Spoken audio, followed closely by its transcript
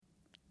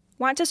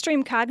Want to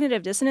stream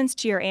Cognitive Dissonance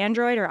to your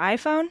Android or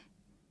iPhone?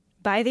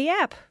 Buy the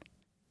app.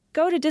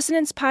 Go to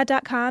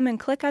dissonancepod.com and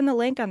click on the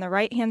link on the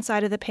right-hand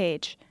side of the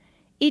page.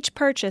 Each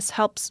purchase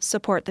helps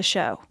support the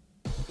show.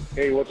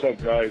 Hey, what's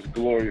up, guys?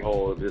 Glory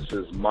Hole. This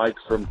is Mike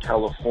from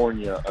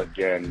California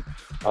again.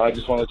 I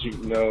just want to let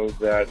you know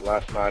that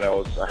last night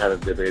I had a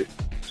debate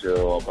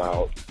till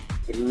about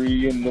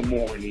 3 in the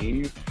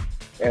morning,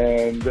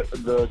 and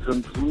the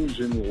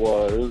conclusion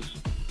was,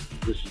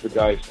 this is the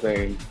guy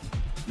saying,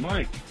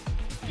 Mike,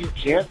 you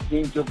can't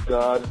think of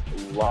God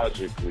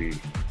logically.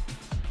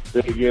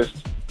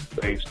 Biggest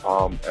face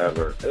palm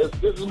ever.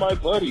 This is my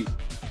buddy.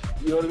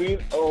 You know what I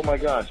mean? Oh my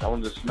gosh, I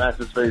wanted to smack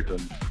his face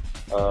in.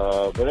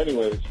 But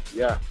anyways,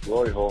 yeah,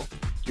 glory hole.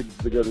 Keep up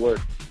the good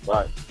work.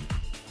 Bye.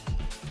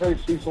 Hey,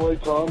 Cecil. Hey,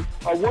 Tom.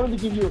 I wanted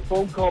to give you a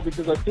phone call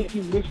because I think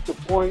you missed the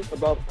point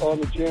about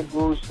the Jan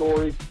Brewer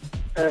story,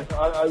 and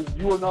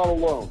you are not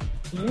alone.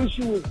 The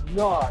issue is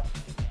not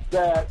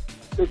that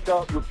it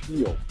got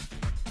repealed.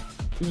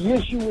 The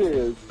issue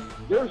is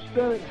their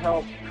Senate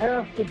House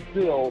passed a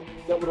bill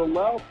that would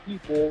allow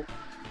people,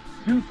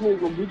 due to a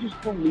religious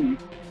belief,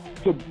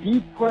 to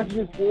be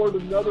prejudiced toward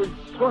another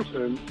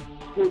person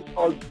for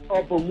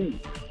a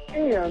belief.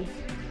 And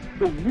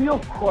the real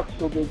crux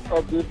of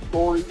this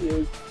story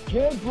is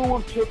Jan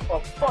Brewer took a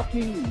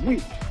fucking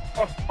week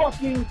to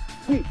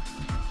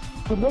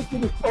make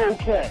it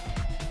okay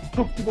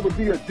for people to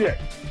be a dick.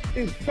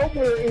 And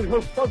somewhere in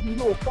her fuzzy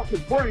little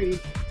fucking brain,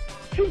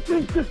 she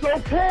thinks it's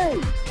okay.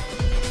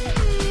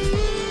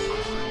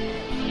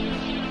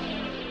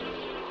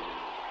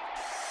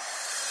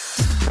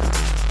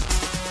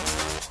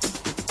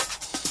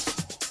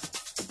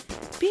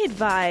 Be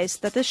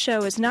advised that this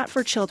show is not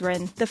for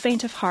children, the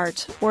faint of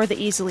heart, or the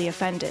easily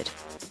offended.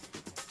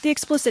 The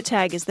explicit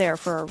tag is there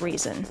for a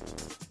reason.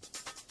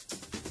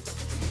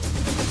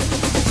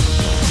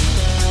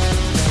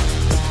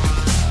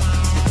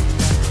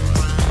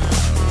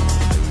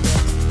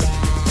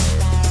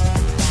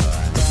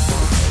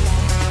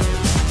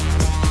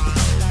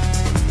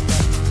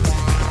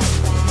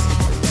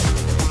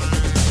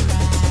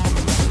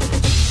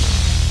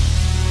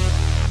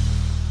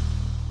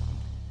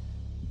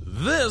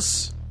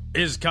 This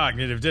is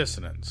Cognitive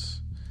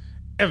Dissonance.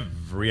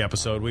 Every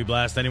episode, we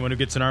blast anyone who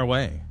gets in our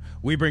way.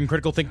 We bring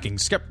critical thinking,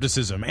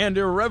 skepticism, and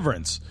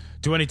irreverence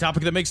to any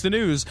topic that makes the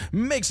news,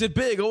 makes it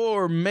big,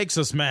 or makes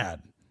us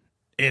mad.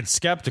 It's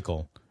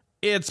skeptical.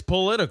 It's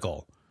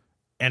political.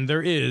 And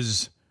there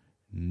is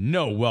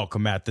no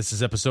welcome mat. This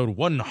is episode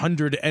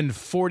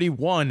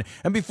 141.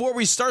 And before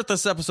we start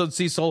this episode,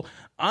 Cecil,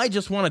 I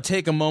just want to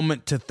take a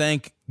moment to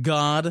thank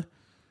God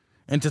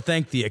and to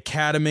thank the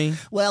Academy.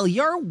 Well,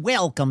 you're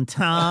welcome,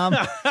 Tom.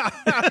 I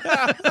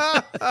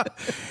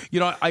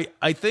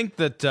think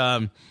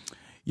that,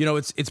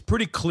 it's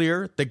pretty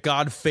clear that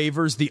God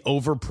favors the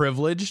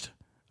overprivileged.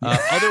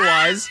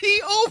 Otherwise,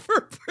 the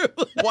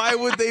overprivileged. Why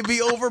would they be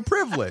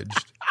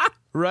overprivileged?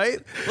 Right?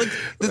 Like,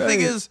 the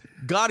thing is,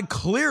 God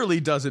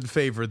clearly doesn't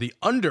favor the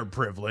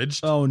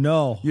underprivileged. Oh,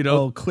 no.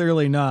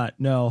 Clearly not.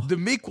 No. The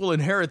meek will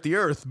inherit the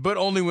earth, but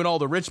only when all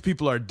the rich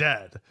people are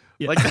dead.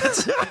 Yeah. Like,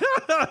 that's...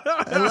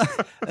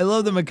 I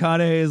love that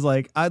McConaughey is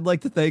like, I'd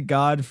like to thank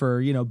God for,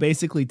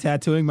 basically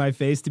tattooing my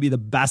face to be the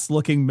best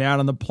looking man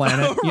on the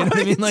planet. You know what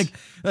I mean?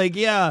 Like,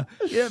 yeah,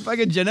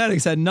 fucking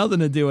genetics had nothing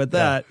to do with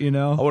that, I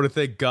want to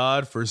thank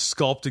God for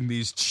sculpting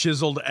these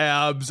chiseled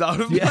abs out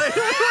of my...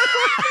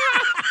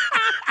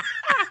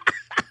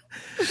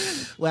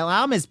 Well,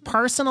 I'm his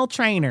personal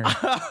trainer.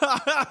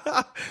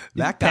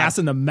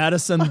 Passing the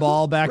medicine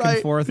ball back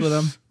and forth with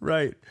him.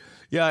 Right.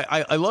 Yeah,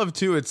 I love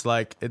too. It's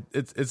like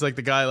it's like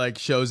the guy like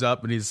shows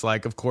up and he's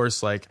like, of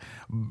course, like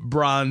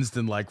bronzed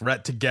and like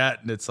ret to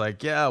get, and it's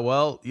like, yeah,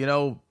 well,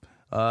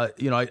 I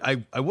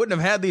wouldn't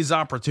have had these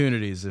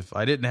opportunities if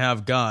I didn't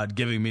have God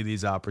giving me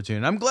these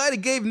opportunities. I'm glad He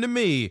gave them to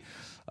me,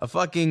 a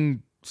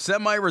fucking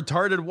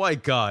semi-retarded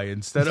white guy,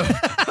 instead of the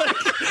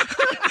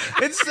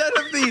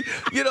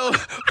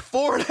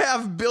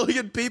 4.5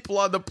 billion people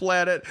on the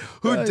planet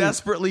who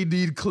desperately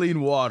need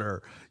clean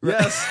water.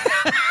 Yes,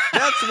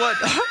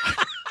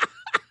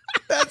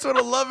 that's what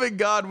a loving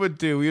God would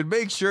do. He would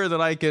make sure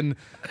that I can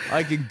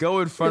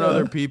go in front of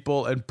other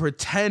people and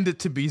pretend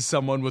to be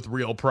someone with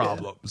real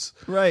problems.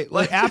 Yeah. Right.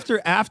 Like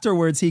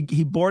afterwards,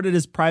 he boarded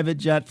his private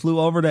jet, flew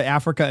over to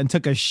Africa, and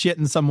took a shit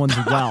in someone's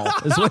well.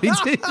 Is what he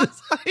did.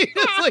 He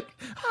just like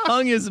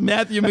hung his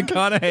Matthew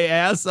McConaughey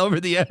ass over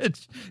the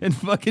edge and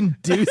fucking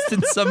deuced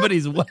in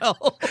somebody's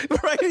well.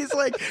 Right. He's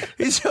like,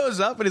 he shows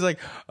up and he's like,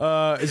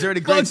 is there any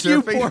great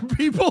surfing? Fuck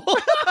you, poor people.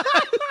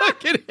 I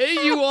fucking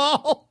hate you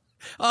all.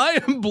 I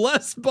am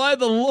blessed by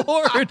the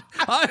Lord.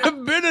 I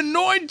have been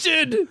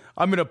anointed.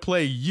 I'm going to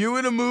play you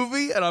in a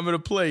movie, and I'm going to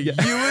play you in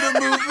a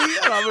movie,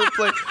 and I'm going to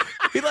play...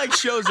 He, like,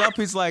 shows up.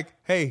 He's like,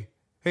 hey,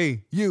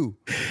 you,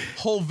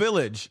 whole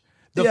village.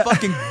 The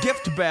fucking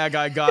gift bag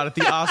I got at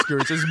the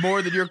Oscars is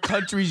more than your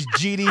country's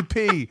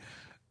GDP.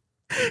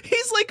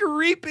 He's like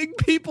reaping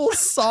people's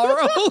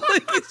sorrow.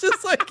 Like he's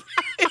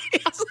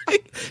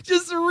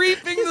just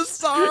reaping the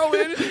sorrow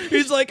in.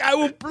 He's like, I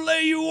will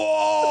play you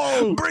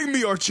all. Bring me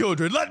your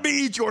children. Let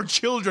me eat your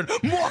children.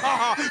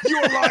 Mwahaha!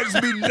 Your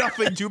lives mean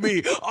nothing to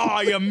me.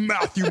 I am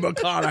Matthew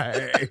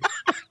McConaughey.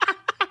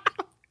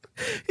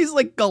 He's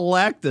like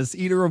Galactus,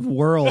 eater of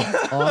worlds.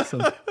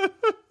 Awesome.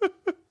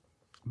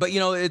 But, you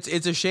know, it's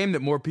a shame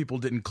that more people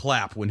didn't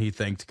clap when he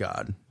thanked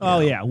God. Oh,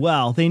 yeah.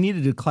 Well, they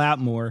needed to clap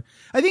more.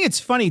 I think it's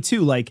funny,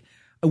 too. Like,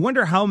 I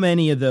wonder how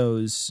many of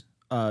those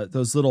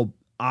little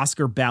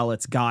Oscar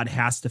ballots God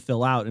has to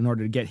fill out in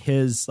order to get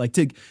his, like,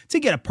 to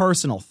get a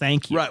personal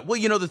thank you. Right. Well,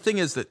 you know, the thing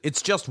is that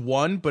it's just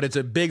one, but it's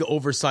a big,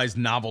 oversized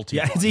novelty.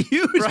 Yeah, ball. it's a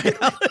huge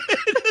ballot.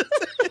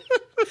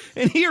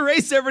 And he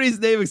erased everybody's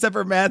name except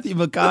for Matthew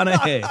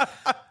McConaughey.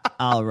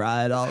 All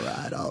right.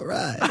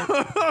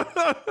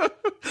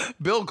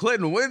 Bill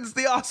Clinton wins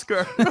the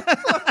Oscar.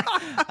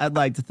 I'd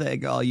like to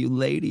thank all you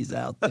ladies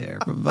out there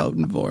for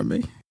voting for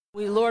me.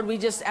 Lord, we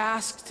just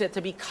ask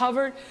to be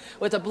covered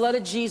with the blood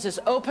of Jesus.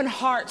 Open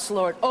hearts,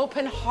 Lord,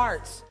 open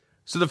hearts.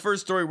 So the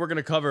first story we're going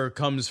to cover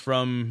comes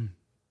from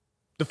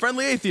the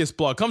Friendly Atheist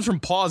blog. Comes from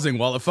pausing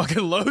while it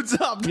fucking loads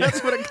up.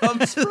 That's what it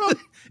comes from.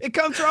 It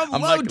comes from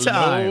I'm load like,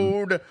 time.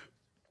 Load.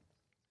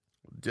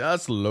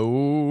 Just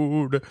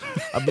load.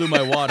 I blew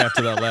my wad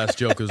after that last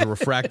joke. It was a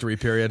refractory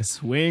period.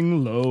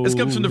 Swing low. This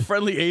comes from the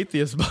Friendly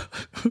Atheist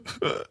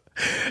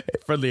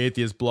Friendly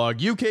Atheist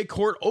blog. UK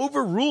court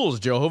overrules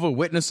Jehovah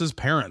Witnesses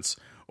parents.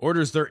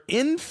 Orders their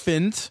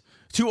infant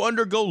to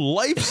undergo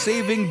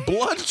life-saving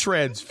blood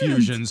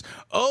transfusions.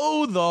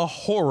 Oh, the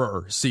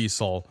horror,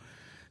 Cecil.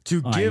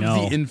 To give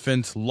the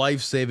infant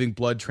life-saving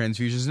blood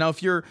transfusions. Now,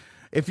 if you're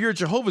a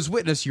Jehovah's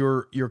Witness,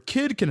 your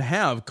kid can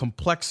have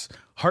complex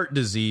heart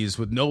disease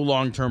with no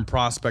long-term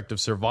prospect of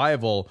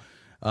survival.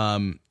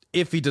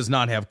 If he does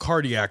not have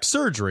cardiac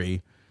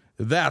surgery,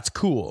 that's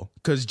cool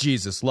because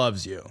Jesus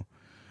loves you.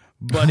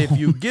 But if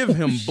you give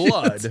him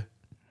blood,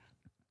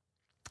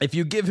 if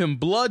you give him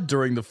blood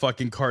during the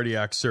fucking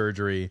cardiac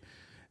surgery,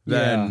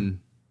 then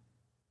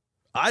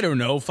I don't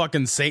know,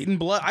 fucking Satan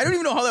blood. I don't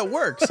even know how that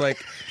works. Like,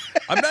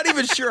 I'm not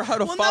even sure how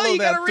to follow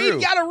that through.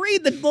 You gotta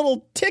read the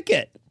little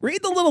ticket.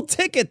 Read the little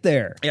ticket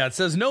there. Yeah, it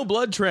says no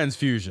blood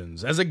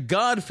transfusions. As a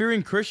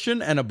God-fearing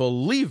Christian and a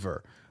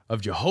believer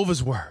of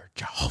Jehovah's word,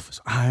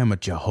 I am a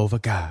Jehovah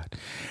God.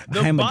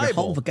 I am a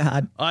Jehovah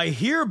God. I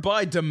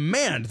hereby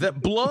demand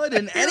that blood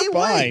in any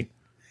way.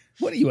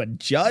 What are you, a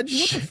judge?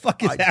 What the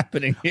fuck is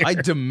happening here? I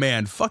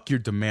demand, fuck your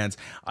demands.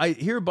 I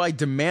hereby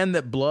demand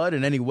that blood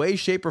in any way,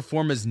 shape, or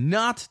form is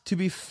not to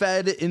be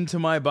fed into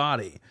my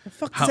body. The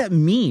fuck does that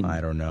mean?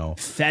 I don't know.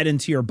 Fed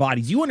into your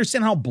body. Do you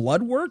understand how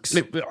blood works?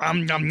 It's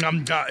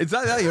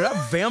not, you're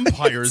not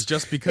vampires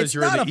just because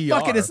you're in the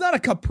ER. It's not a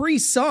Capri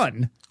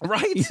Sun.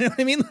 Right? You know what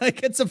I mean?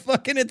 Like, it's a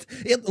fucking,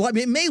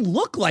 it may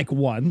look like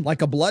one,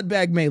 like a blood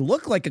bag may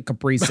look like a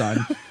Capri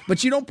Sun,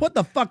 but you don't put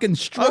the fucking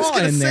straw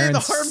in there and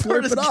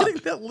slurp it up.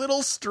 Getting that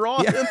little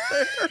straw in there.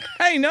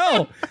 I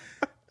know.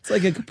 It's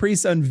like a Capri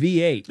Sun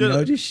V8, you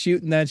know, just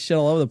shooting that shit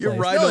all over the place. You're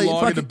riding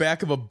along in the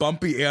back of a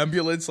bumpy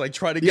ambulance, like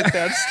trying to get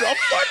that straw.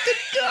 Fucking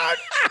God.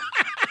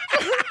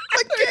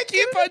 I can't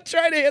keep on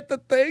trying to hit the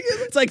thing.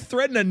 It's like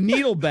threading a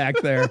needle back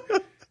there.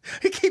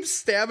 He keeps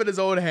stabbing his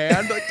own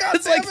hand. Like,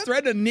 it's like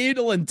threading a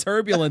needle in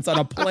turbulence on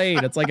a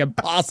plane. It's like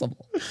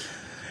impossible.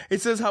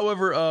 It says,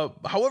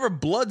 however,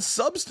 blood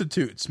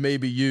substitutes may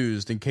be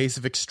used in case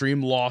of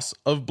extreme loss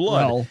of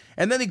blood. Well,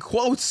 and then he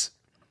quotes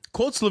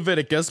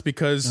Leviticus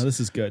because this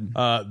is good.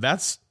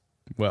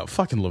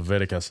 Fucking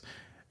Leviticus.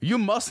 You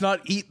must not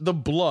eat the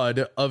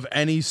blood of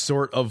any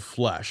sort of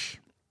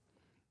flesh.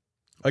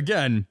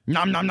 Again,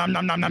 nom nom nom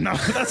nom nom nom nom.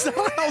 That's not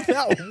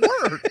how that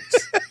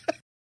works.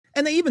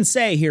 And they even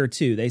say here,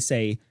 too, they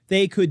say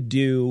they could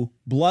do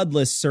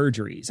bloodless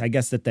surgeries. I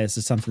guess that this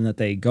is something that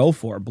they go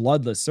for,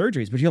 bloodless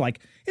surgeries. But you're like,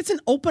 it's an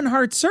open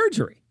heart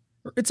surgery.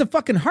 It's a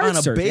fucking heart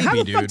surgery. Baby,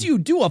 how the fuck do you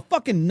do a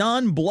fucking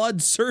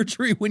non-blood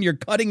surgery when you're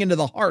cutting into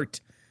the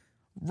heart?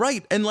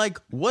 Right. And like,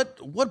 what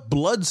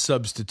blood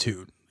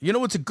substitute? You know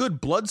what's a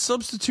good blood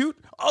substitute?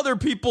 Other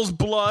people's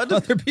blood.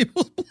 Other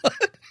people's blood.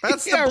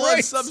 That's the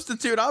blood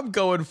substitute I'm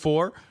going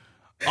for.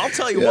 I'll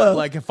tell you what,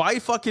 like, if I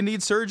fucking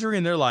need surgery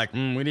and they're like,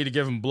 we need to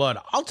give him blood,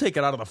 I'll take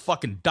it out of the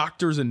fucking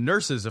doctors and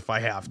nurses if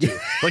I have to.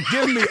 Like,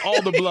 give me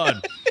all the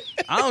blood.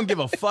 I don't give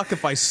a fuck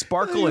if I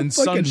sparkle in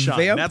sunshine.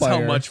 Vampire. That's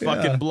how much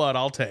fucking blood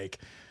I'll take.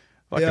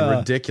 Fucking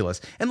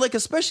ridiculous. And, like,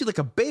 especially, like,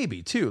 a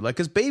baby, too. Like,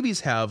 because babies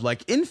have,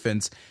 like,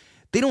 infants,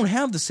 they don't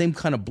have the same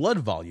kind of blood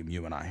volume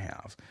you and I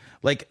have.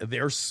 Like,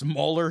 they're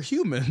smaller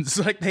humans.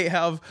 Like, they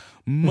have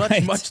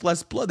much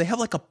less blood. They have,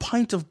 like, a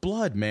pint of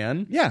blood,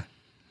 man. Yeah.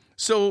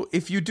 So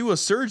if you do a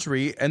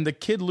surgery and the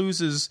kid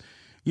loses,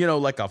 you know,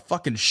 like a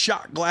fucking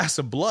shot glass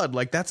of blood,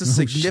 like that's a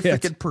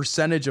significant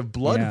percentage of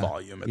blood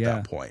volume at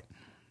that point.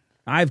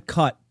 I've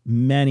cut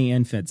many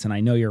infants, and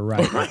I know you're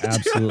right. You're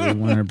absolutely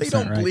 100% they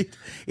don't right. bleed.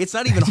 It's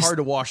not even hard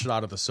to wash it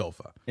out of the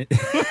sofa. You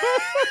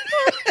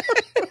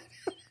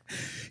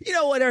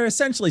know what they're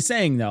essentially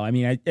saying, though? I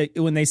mean,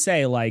 when they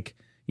say, like,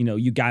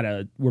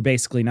 we're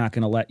basically not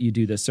going to let you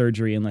do the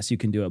surgery unless you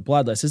can do it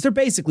bloodless. Is they're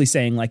basically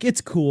saying like,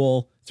 it's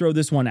cool, throw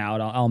this one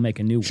out, I'll make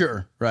a new one.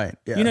 Sure, right.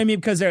 Yeah. You know what I mean?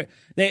 Because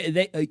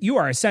you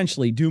are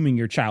essentially dooming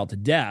your child to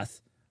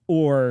death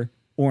or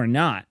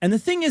not. And the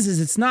thing is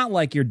it's not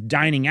like you're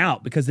dining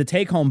out, because the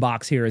take-home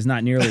box here is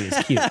not nearly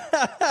as cute.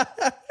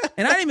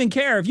 And I don't even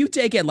care if you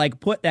take it, like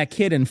put that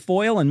kid in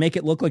foil and make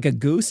it look like a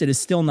goose, it is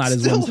still not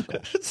as whimsical.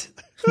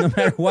 No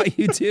matter what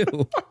you do.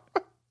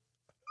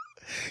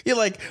 You're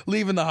like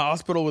leaving the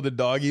hospital with a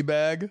doggy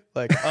bag.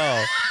 Like,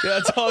 oh, yeah,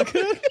 it's all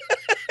good.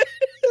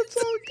 It's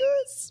all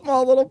good.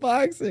 Small little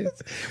boxes.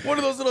 One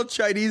of those little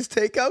Chinese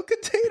takeout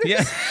containers.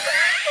 Yeah.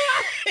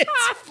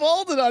 It's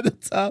folded on the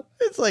top.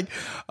 It's like,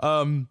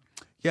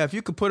 yeah, if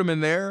you could put them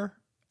in there,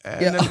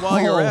 and then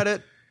while you're at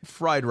it,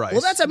 fried rice.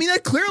 Well, that's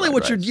clearly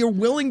what you're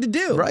willing to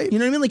do. Right. You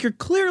know what I mean? Like, you're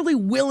clearly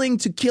willing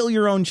to kill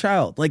your own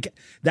child. Like,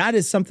 that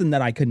is something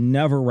that I could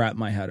never wrap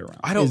my head around.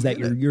 I don't is that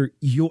you're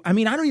I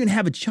mean, I don't even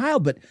have a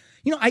child, but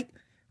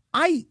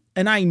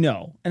I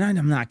know, and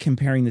I'm not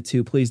comparing the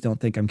two. Please don't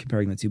think I'm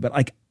comparing the two, but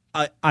like,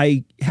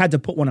 I had to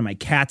put one of my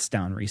cats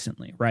down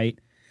recently. Right.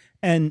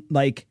 And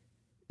like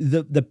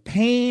the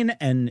pain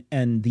and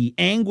the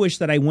anguish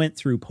that I went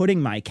through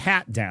putting my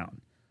cat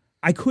down,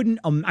 I couldn't,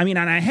 and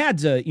I had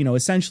to,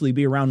 essentially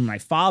be around when my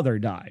father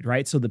died,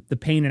 right? So the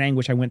pain and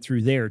anguish I went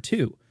through there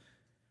too.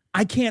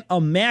 I can't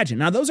imagine.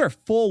 Now, those are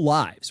full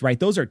lives, right?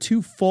 Those are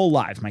 2 full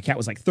lives. My cat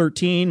was like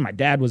 13. My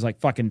dad was like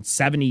fucking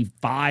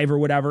 75 or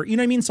whatever. You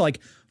know what I mean? So like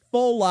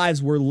full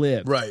lives were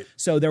lived. Right.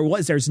 So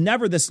there's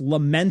never this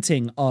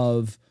lamenting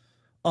of,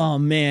 oh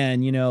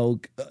man,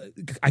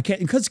 I can't,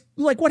 because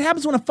like what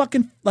happens when a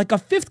fucking like a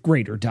 5th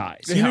grader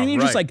dies? You know what I mean?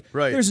 Right, Just like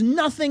right. There's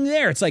nothing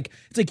there. It's like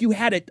you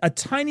had a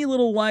tiny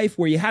little life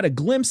where you had a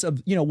glimpse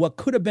of what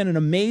could have been an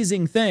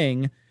amazing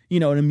thing,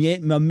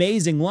 an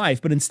amazing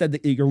life, but instead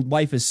your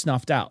life is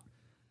snuffed out.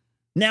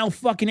 Now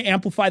fucking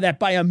amplify that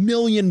by 1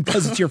 million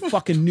because it's your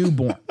fucking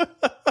newborn.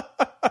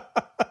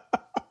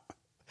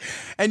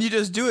 And you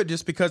just do it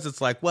just because it's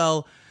like,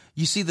 well,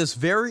 you see this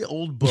very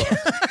old book.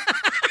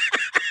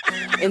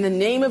 In the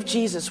name of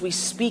Jesus, we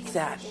speak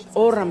that.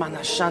 Ora mana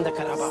shanda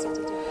karaba.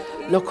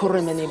 Lo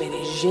koremene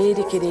bere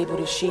jede kede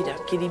burushida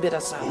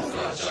kidibera sana.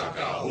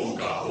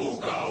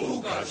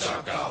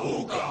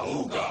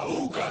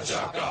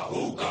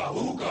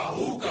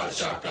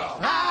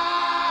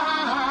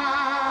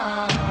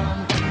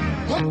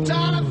 Hooked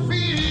on a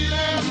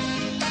feeling.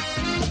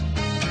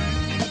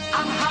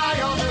 I'm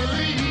high on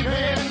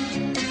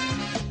believing.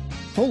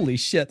 Holy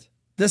shit.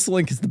 This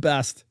link is the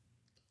best.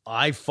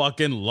 I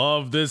fucking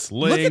love this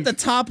link. Look at the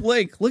top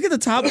link.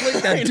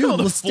 That dude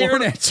was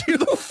staring at you.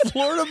 The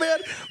Florida man.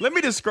 Let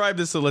me describe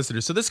this to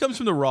listeners. So this comes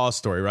from the Raw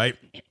story, right?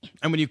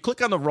 And when you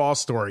click on the Raw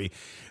story,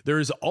 there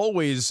is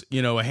always,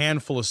 a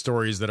handful of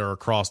stories that are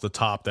across the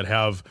top that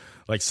have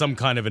like some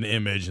kind of an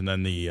image and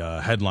then the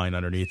headline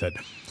underneath it.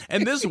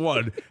 And this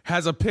one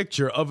has a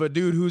picture of a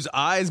dude whose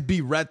eyes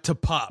be red to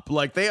pop.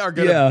 Like they are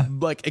gonna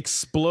like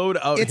explode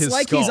out his skull. It's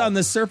like he's on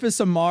the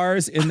surface of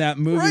Mars in that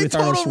movie right, with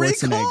Arnold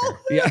Schwarzenegger. Recall?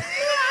 Yeah.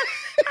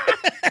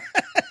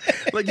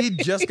 Like he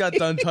just got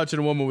done touching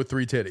a woman with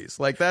 3 titties.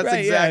 Like that's right,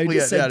 exactly he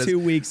just it. said 2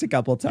 weeks a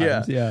couple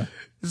times. Yeah.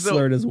 So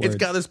slurred his words. It's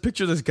got this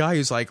picture of this guy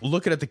who's like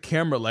looking at the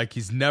camera like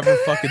he's never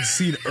fucking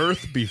seen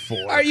Earth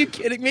before. Are you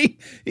kidding me?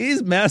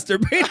 He's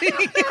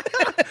masturbating.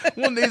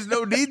 Well, there's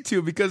no need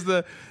to, because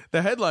the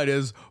headline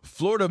is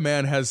Florida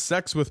man has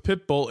sex with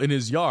pit bull in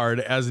his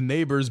yard as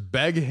neighbors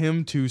beg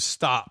him to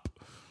stop.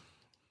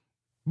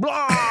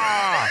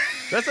 Blah!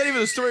 That's not even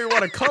the story we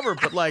want to cover,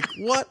 but like,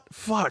 what?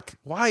 Fuck.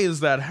 Why is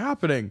that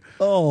happening?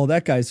 Oh,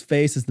 that guy's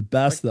face is the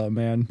best, though,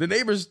 man. The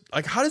neighbors,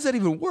 like, how does that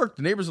even work?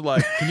 The neighbors are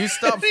like, can you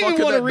stop I don't fucking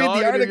even that read dog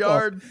the in your article.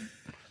 yard?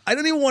 I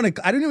don't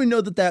even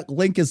know that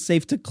link is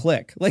safe to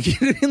click. Like, you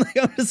know what I mean? Like,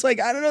 I'm just like,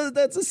 I don't know that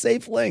that's a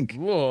safe link.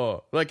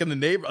 Whoa. Like, in the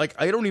neighbor, like,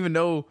 I don't even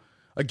know,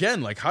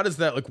 again, like, how does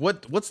that, like,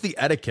 what's the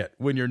etiquette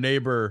when your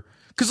neighbor,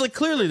 because, like,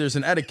 clearly there's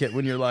an etiquette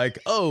when you're like,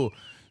 oh,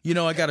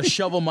 I got to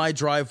shovel my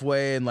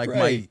driveway and like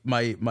right.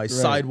 my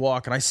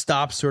sidewalk, and I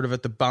stop sort of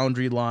at the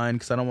boundary line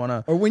because I don't want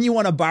to. Or when you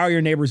want to borrow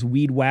your neighbor's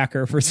weed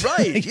whacker for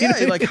something. Right?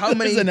 Yeah, like how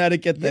many? There's an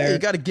etiquette there. Yeah, you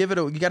got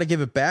to give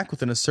it back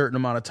within a certain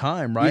amount of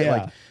time, right? Yeah.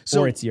 Like,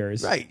 so or it's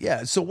yours. Right?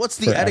 Yeah. So what's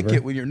the Forever.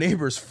 etiquette when your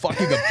neighbor's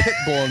fucking a pit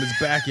bull in his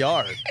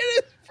backyard? In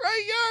his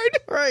front yard.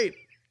 Right.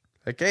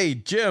 Like, hey,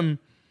 Jim,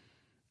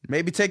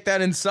 maybe take that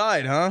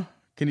inside, huh?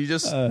 Can you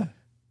just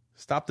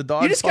stop the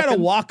dog? You just got to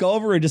walk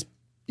over and just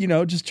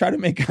try to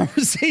make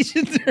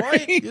conversation.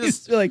 Right.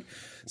 Just be like,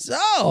 so,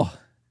 how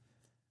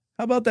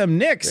about them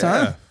Knicks,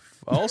 huh?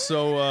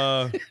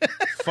 Also,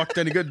 fucked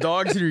any good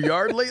dogs in your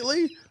yard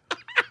lately?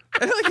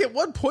 And like, at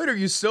what point are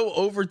you so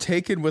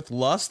overtaken with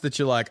lust that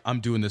you're like,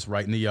 I'm doing this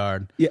right in the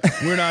yard? Yeah.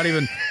 We're not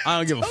even, I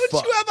don't give a fuck.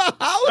 Don't you have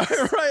a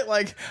house? Right?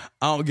 Like,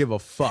 I don't give a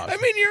fuck. I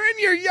mean, you're in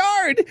your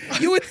yard.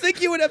 You would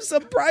think you would have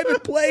some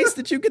private place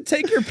that you could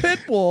take your pit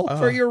bull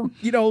for your,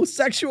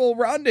 sexual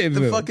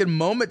rendezvous. The fucking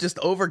moment just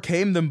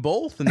overcame them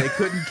both and they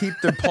couldn't keep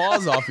their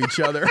paws off each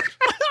other.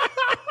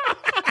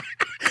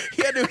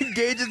 He had to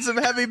engage in some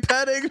heavy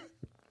petting.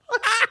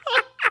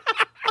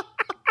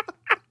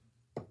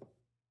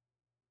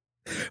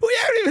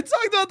 haven't even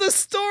talked about the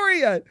story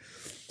yet.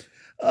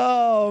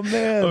 Oh,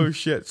 man. Oh,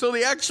 shit. So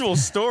the actual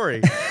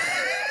story.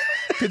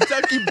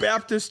 Kentucky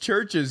Baptist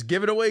churches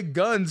giving away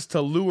guns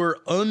to lure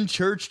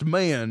unchurched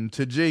man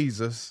to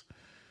Jesus.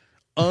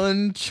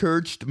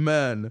 Unchurched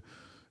men.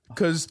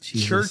 Because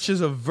church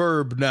is a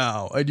verb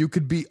now, and you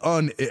could be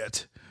un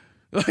it.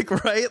 Like,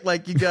 right?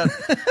 Like you got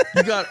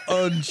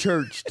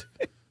unchurched.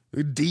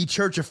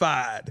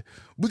 De-churchified.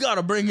 We got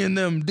to bring in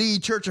them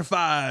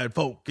de-churchified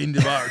folk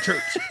into our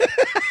church.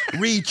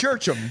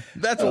 Re-church them.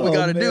 That's what we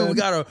got to do. We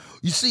got to,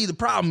 you see, the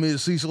problem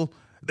is, Cecil,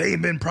 they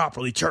ain't been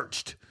properly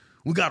churched.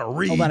 We got to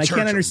re-church Hold on, I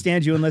can't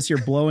understand you unless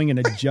you're blowing in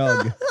a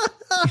jug.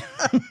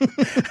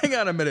 Hang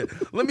on a minute.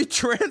 Let me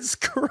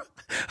transcribe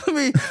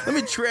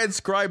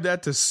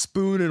that to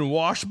spoon and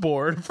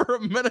washboard for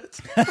a minute.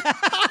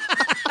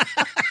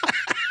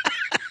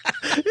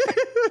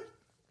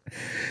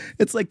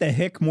 It's like the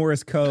Hick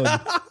Morse code.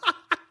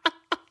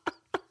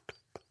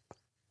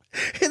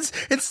 It's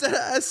instead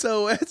of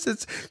SOS,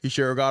 it's you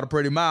sure got a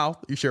pretty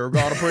mouth. You sure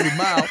got a pretty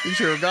mouth. You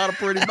sure got a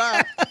pretty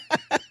mouth.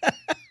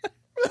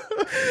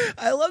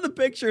 I love the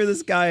picture of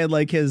this guy in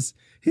like his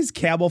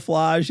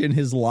camouflage in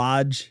his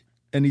lodge,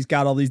 and he's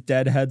got all these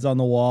dead heads on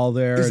the wall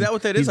there. Is that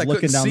what that is? I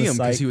couldn't see him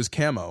because he was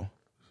camo.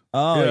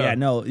 Oh yeah,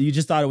 no, you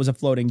just thought it was a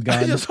floating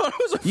gun. I just thought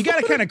it was you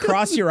got to kind of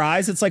cross your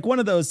eyes. It's like one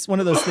of those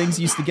things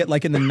you used to get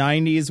like in the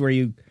 90s where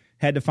you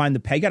had to find the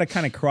peg. You got to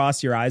kind of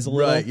cross your eyes a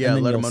little. Right, yeah,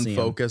 let him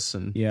unfocus.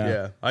 And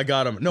yeah, I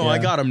got him. No, I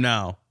got him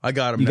now. I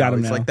got him you now. Got him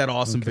it's now. like that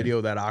awesome video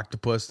of that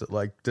octopus that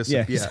like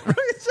disappeared. Yeah,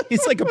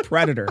 he's like a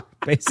predator,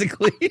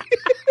 basically.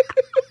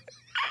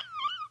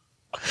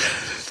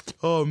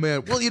 Oh,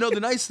 man. Well, you know, the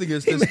nice thing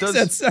is this does...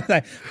 He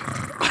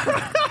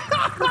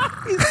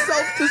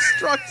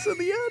self-destructs in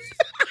the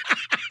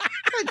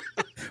end.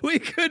 We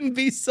couldn't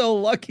be so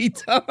lucky,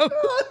 Tom.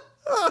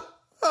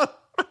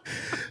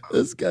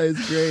 This guy's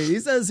great. He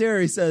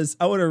says,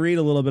 I want to read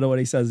a little bit of what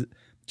he says.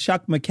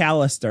 Chuck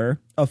McAllister,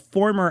 a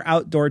former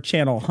Outdoor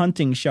Channel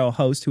hunting show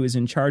host who is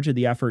in charge of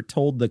the effort,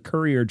 told the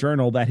Courier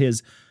Journal that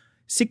his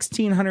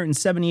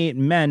 1,678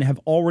 men have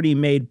already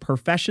made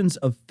professions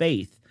of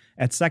faith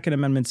at Second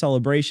Amendment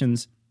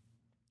celebrations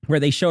where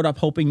they showed up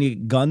hoping to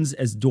get guns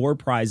as door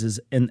prizes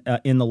in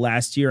the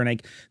last year.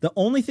 And the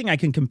only thing I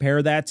can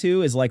compare that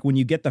to is like when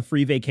you get the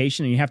free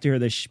vacation and you have to hear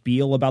the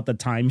spiel about the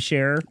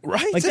timeshare.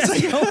 Right. Like,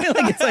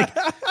 it's like,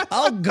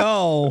 I'll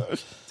go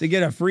to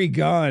get a free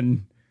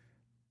gun,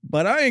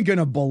 but I ain't going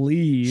to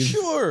believe.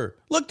 Sure.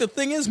 Look, the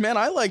thing is, man,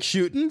 I like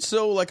shooting,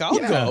 so like I'll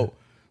go.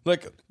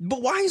 Like,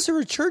 but why is there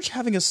a church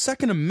having a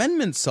Second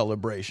Amendment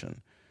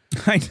celebration?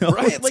 I know,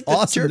 right? Like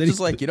awesome. The church is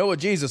like, you know what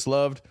Jesus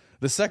loved?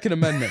 The Second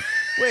Amendment.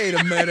 Wait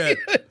a minute.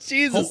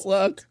 Jesus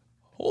loved.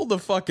 Hold the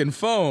fucking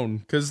phone,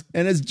 because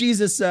and as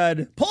Jesus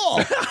said,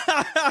 Paul.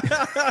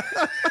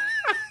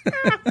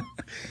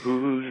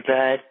 Who's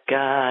that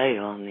guy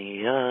on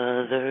the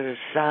other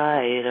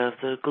side of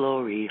the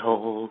glory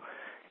hole?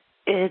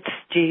 It's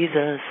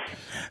Jesus.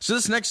 So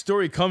this next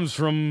story comes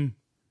from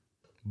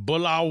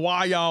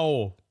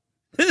Bulawayo.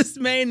 This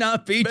may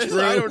not be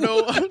true. I don't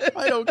know.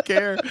 I don't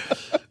care.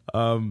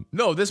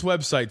 No, this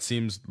website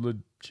seems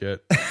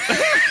legit.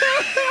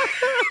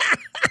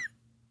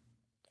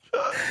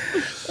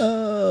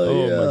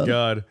 Oh my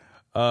God.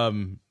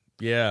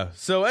 Yeah.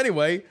 So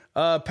anyway,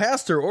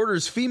 pastor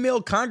orders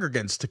female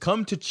congregants to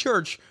come to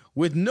church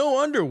with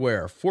no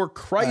underwear for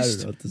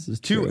Christ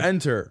to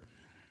enter.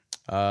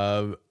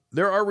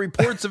 There are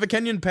reports of a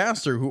Kenyan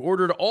pastor who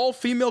ordered all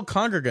female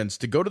congregants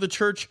to go to the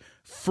church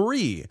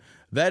free.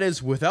 That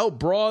is, without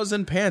bras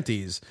and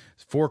panties,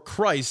 for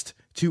Christ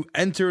to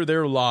enter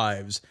their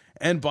lives.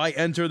 And by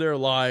enter their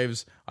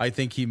lives, I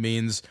think he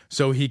means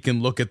so he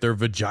can look at their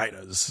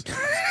vaginas.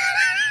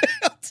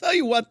 I'll tell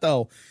you what,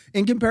 though,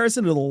 in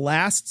comparison to the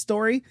last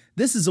story,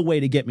 this is a way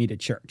to get me to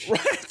church.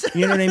 Right?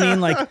 You know what I mean?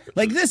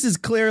 Like this is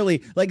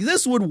clearly, like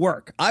this would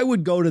work. I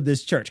would go to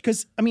this church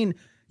because, I mean,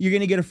 you're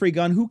going to get a free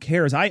gun. Who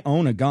cares? I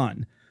own a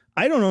gun.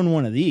 I don't own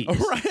one of these.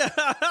 Right.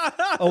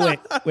 Oh,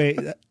 wait.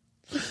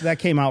 That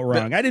came out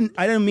wrong. I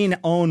didn't mean to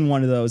own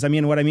one of those. I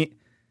mean, what I mean,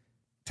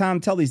 Tom,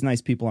 tell these nice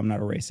people I'm not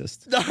a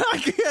racist. I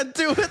can't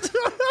do it.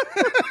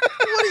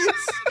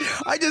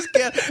 I just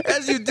can't.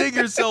 As you dig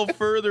yourself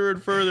further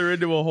and further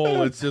into a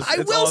hole, it's just.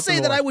 I will awesome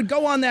say that I would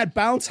go on that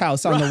bounce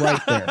house on the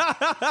right there.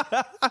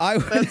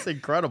 That's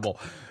incredible.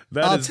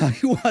 I'll tell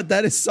you what,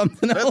 that is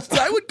something else.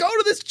 I would go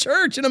to this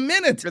church in a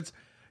minute.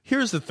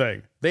 Here's the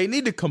thing: they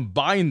need to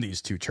combine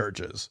these two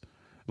churches.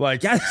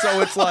 Like,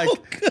 so it's like,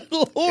 good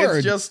Lord.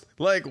 It's just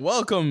like,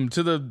 welcome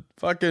to the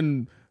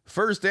fucking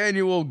first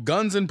annual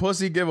Guns and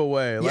Pussy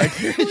giveaway. Like,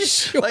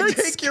 like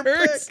take your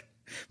pick.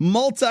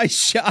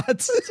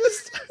 Multi-shots.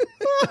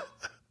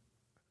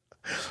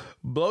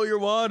 Blow your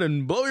wad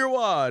and blow your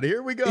wad.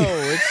 Here we go.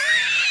 It's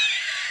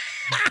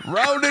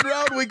round and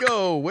round we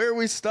go. Where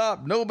we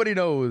stop, nobody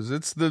knows.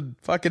 It's the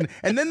fucking...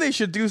 And then they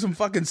should do some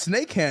fucking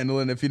snake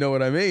handling, if you know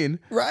what I mean.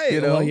 Right.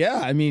 You know? Well, yeah.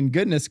 I mean,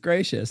 goodness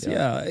gracious.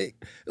 Yeah.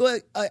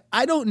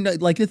 I don't know.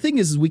 Like, the thing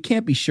is we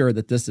can't be sure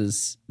that this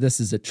is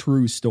a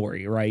true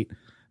story, right?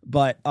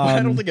 But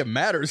I don't think it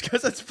matters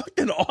because it's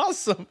fucking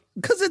awesome.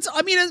 Because it's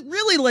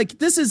really like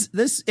this.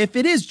 If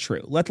it is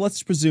true,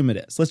 let's presume it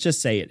is. Let's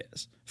just say it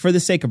is. For the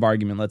sake of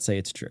argument, let's say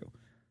it's true.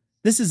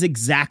 This is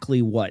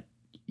exactly what,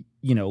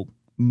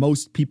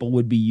 most people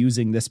would be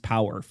using this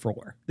power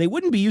for. They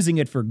wouldn't be using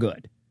it for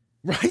good.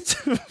 Right?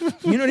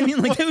 You know what I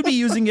mean? Like they would be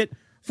using it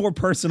for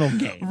personal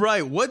gain.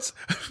 Right. What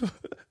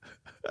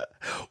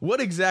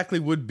exactly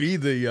would be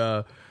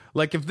the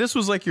like if this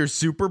was like your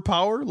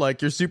superpower?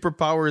 Like your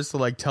superpower is to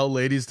like tell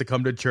ladies to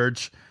come to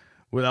church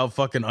without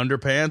fucking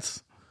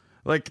underpants?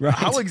 Like right.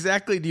 How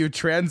exactly do you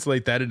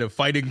translate that into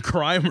fighting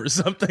crime or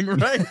something,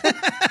 right?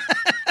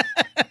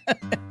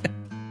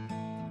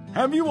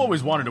 Have you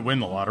always wanted to win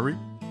the lottery?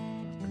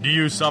 Do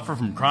you suffer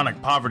from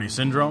chronic poverty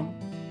syndrome?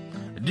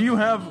 Do you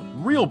have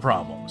real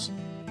problems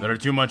that are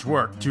too much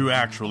work to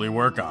actually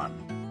work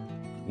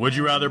on? Would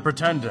you rather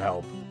pretend to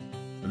help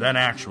than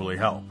actually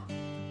help?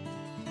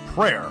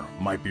 Prayer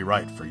might be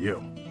right for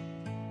you.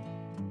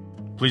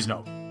 Please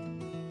note,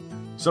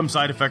 some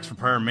side effects for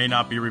prayer may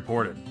not be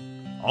reported.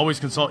 Always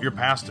consult your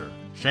pastor,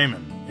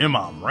 shaman,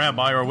 imam,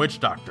 rabbi, or witch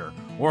doctor,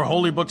 or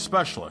holy book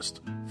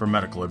specialist for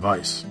medical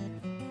advice.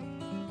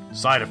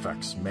 Side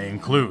effects may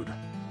include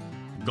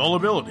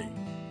gullibility,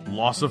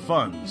 loss of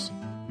funds,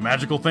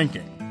 magical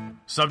thinking,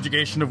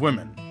 subjugation of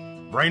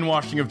women,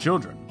 brainwashing of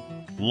children,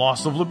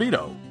 loss of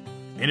libido,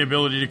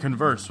 inability to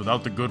converse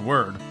without the good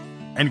word,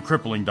 and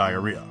crippling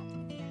diarrhea.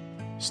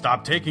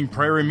 Stop taking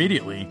prayer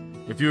immediately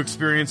if you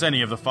experience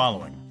any of the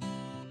following: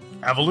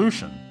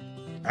 evolution,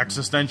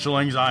 existential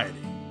anxiety,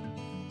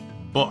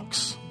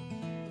 books,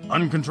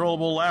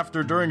 uncontrollable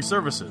laughter during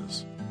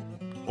services,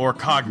 or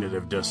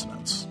cognitive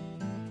dissonance.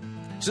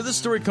 So this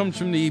story comes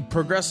from the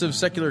Progressive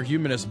Secular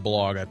Humanist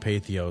blog at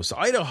Pathos.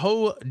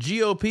 Idaho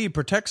GOP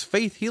protects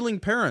faith-healing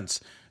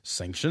parents,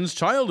 sanctions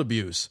child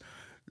abuse.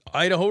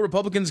 Idaho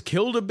Republicans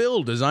killed a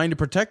bill designed to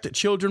protect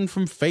children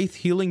from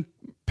faith-healing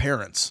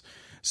parents.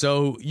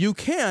 So you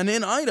can,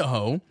 in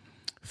Idaho,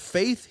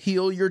 faith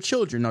heal your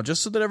children. Now,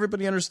 just so that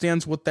everybody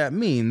understands what that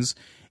means,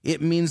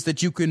 it means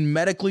that you can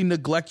medically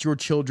neglect your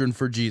children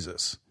for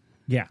Jesus.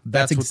 Yeah,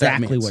 that's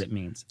exactly what it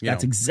means. You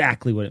That's know.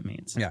 exactly what it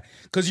means. Yeah,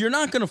 because you're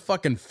not going to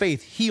fucking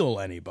faith heal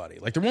anybody.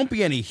 Like, there won't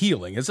be any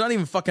healing. It's not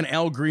even fucking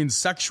Al Green's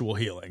sexual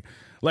healing.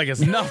 Like,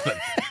 it's nothing.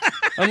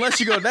 Unless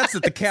you go, that's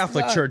at the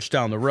Catholic Church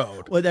down the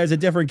road. Well, there's a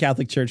different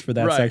Catholic church for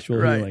that sexual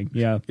healing.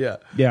 Yeah. Yeah.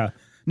 Yeah.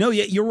 No,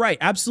 yeah, you're right.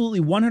 Absolutely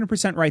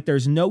 100% right.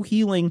 There's no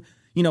healing.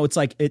 It's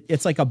like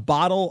it's like a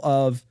bottle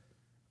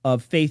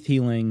of faith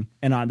healing,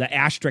 and on the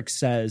asterisk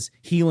says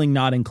healing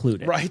not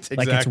included. Right,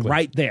 Like it's exactly.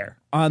 right there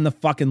on the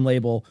fucking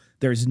label.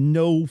 There's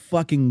no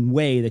fucking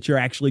way that you're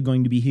actually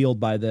going to be healed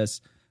by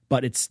this,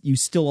 but you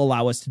still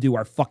allow us to do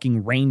our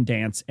fucking rain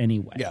dance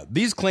anyway. Yeah,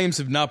 these claims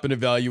have not been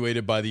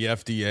evaluated by the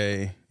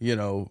FDA,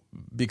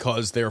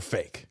 because they're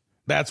fake.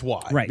 That's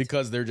why. Right.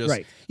 Because they're just,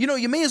 Right.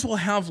 You may as well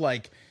have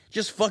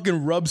just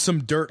fucking rub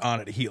some dirt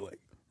on it healing.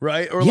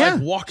 Right? Or Yeah,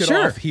 walk it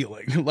sure. off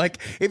healing. Like,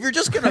 if you're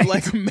just going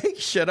to make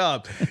shit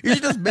up, you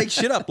should just make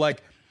shit up.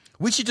 Like,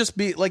 we should just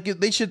be like,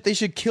 they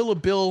should kill a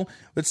bill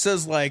that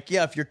says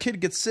if your kid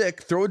gets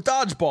sick, throw a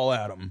dodgeball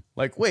at him.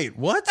 Like, wait,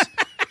 what?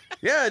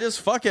 Yeah,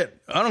 just fuck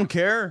it. I don't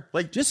care.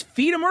 Like, Just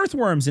feed him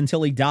earthworms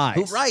until he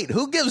dies. right?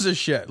 Who gives a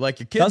shit? Like,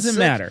 your kid's Doesn't sick,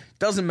 matter.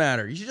 Doesn't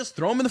matter. You should just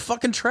throw him in the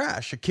fucking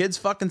trash. Your kid's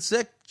fucking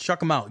sick.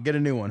 Chuck him out. Get a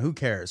new one. Who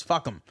cares?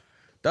 Fuck him.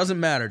 Doesn't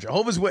matter.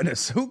 Jehovah's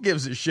Witness. Who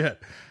gives a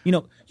shit?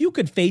 You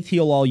could faith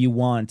heal all you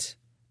want.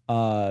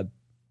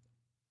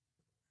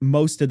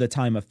 Most of the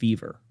time a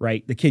fever,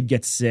 right? The kid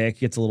gets sick,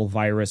 gets a little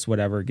virus,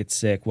 whatever, gets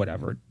sick,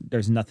 whatever.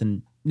 There's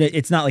nothing.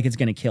 It's not like it's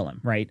going to kill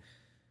him, right?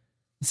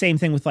 Same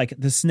thing with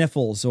the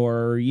sniffles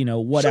or,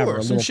 whatever. Sure,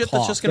 a some little shit cough,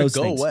 that's just gonna those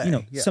go things.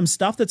 away. Yeah. Some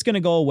stuff that's going to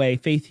go away,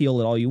 faith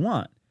heal it all you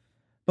want.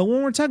 But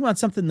when we're talking about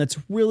something that's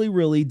really,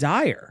 really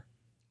dire,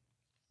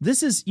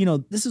 this is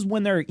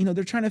when they're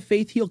trying to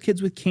faith heal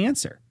kids with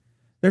cancer.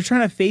 They're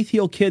trying to faith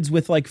heal kids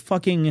with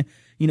fucking,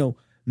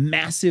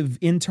 massive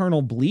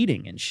internal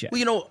bleeding and shit.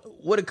 Well,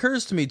 what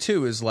occurs to me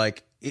too is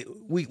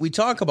we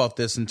talk about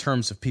this in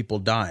terms of people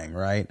dying,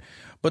 right?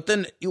 But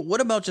then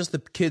what about just the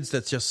kids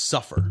that just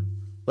suffer?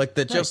 Like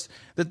that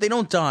that they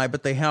don't die,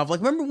 but they have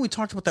remember when we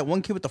talked about that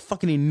one kid with the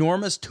fucking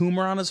enormous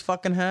tumor on his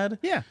fucking head?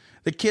 Yeah.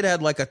 The kid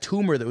had a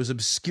tumor that was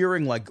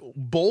obscuring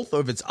both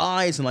of its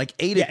eyes and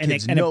ate at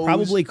kids' and nose. it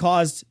probably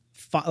caused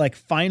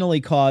finally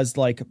caused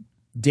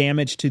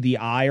damage to the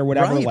eye or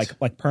whatever, Right.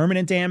 like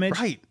permanent damage.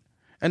 Right.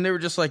 And they were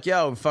just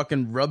we'll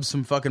fucking rub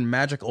some fucking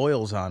magic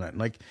oils on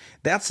it.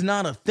 That's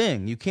not a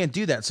thing. You can't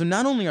do that. So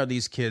not only are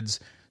these kids,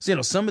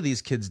 some of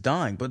these kids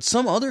dying, but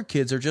some other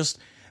kids are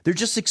they're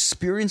just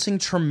experiencing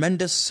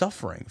tremendous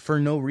suffering for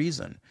no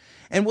reason.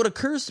 And what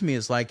occurs to me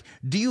is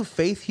do you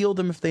faith heal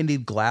them if they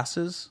need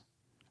glasses?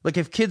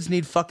 If kids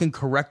need fucking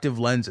corrective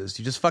lenses,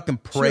 you just fucking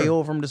pray Sure.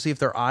 over them to see if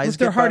their eyes If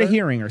they're get hard of better?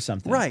 hearing or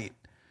something. Right.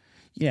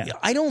 Yeah.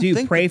 I don't Do you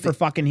think pray that for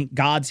fucking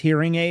God's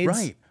hearing aids?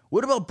 Right.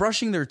 What about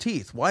brushing their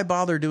teeth? Why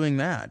bother doing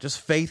that? Just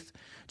faith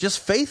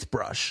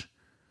brush.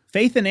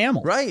 Faith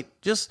enamel. Right.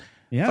 Just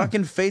Yeah.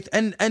 fucking faith.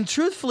 And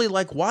truthfully,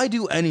 why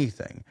do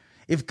anything?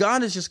 If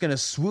God is just going to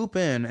swoop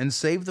in and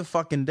save the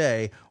fucking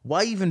day,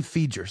 why even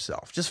feed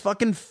yourself? Just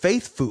fucking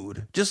faith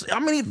food. Just,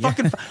 I'm going to eat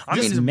fucking, I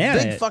mean, a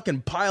big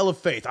fucking pile of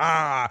faith.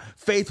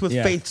 Faith with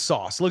faith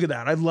sauce. Look at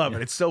that. I love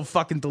it. It's so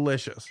fucking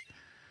delicious.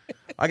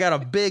 I got a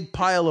big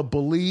pile of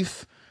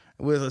belief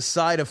with a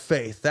side of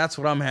faith. That's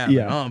what I'm having.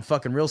 Yeah. Oh, I'm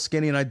fucking real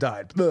skinny and I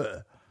died.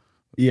 Ugh.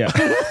 Yeah.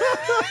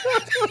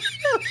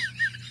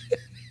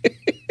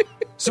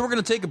 So we're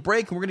going to take a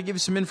break and we're going to give you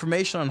some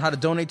information on how to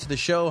donate to the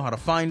show, how to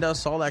find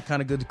us, all that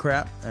kind of good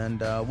crap. And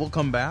we'll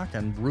come back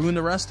and ruin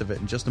the rest of it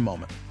in just a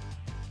moment.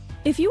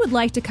 If you would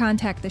like to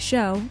contact the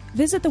show,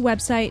 visit the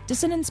website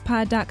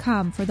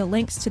dissonancepod.com for the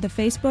links to the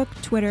Facebook,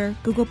 Twitter,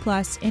 Google+,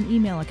 and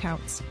email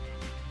accounts.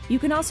 You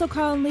can also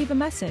call and leave a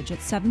message at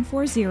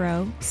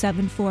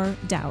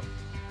 740-74-DOUBT.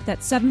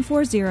 That's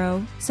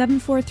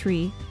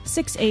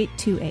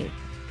 740-743-6828.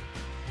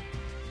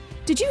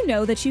 Did you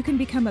know that you can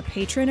become a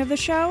patron of the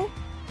show?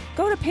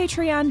 Go to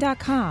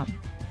patreon.com.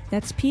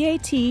 That's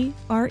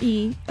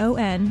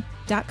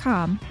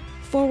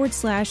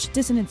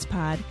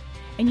patreon.com/dissonancepod,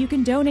 and you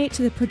can donate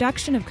to the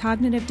production of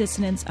Cognitive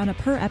Dissonance on a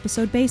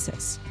per-episode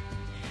basis.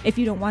 If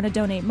you don't want to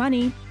donate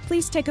money,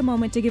 please take a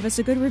moment to give us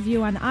a good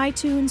review on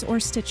iTunes or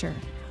Stitcher,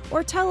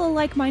 or tell a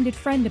like-minded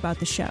friend about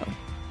the show.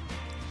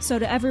 So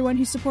to everyone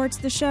who supports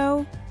the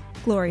show,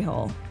 glory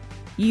hole.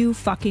 You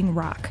fucking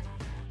rock.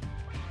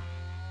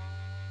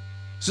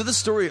 So this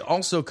story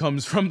also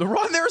comes from the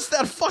Ron. There's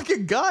that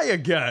fucking guy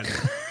again.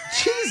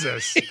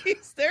 Jesus.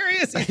 There he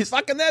is. He's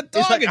fucking that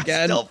dog like,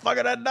 again. Still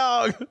fucking that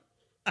dog.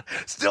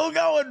 Still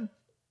going.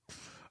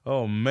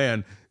 Oh,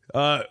 man.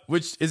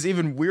 Which is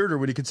even weirder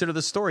when you consider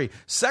the story.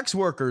 Sex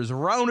workers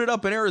rounded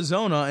up in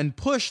Arizona and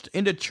pushed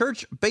into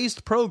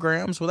church-based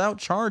programs without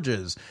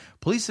charges.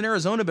 Police in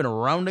Arizona have been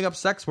rounding up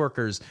sex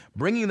workers,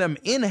 bringing them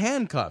in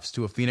handcuffs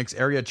to a Phoenix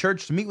area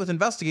church to meet with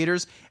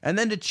investigators and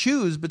then to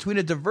choose between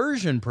a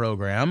diversion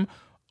program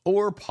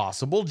or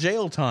possible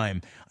jail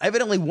time.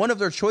 Evidently, one of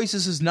their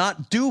choices is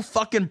not due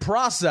fucking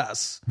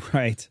process.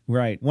 Right.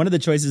 One of the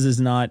choices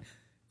is not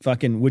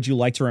fucking, would you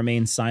like to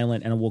remain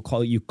silent and we'll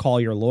call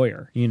your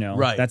lawyer, you know?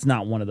 Right. That's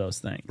not one of those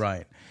things.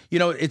 Right. You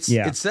know, it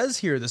says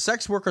here the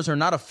sex workers are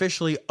not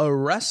officially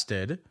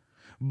arrested,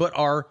 but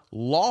are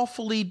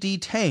lawfully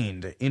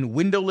detained in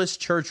windowless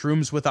church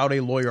rooms without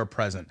a lawyer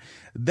present.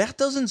 That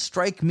doesn't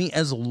strike me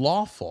as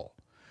lawful.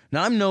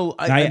 Now,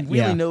 I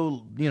really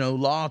no,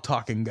 law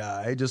talking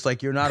guy, just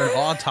like you're not an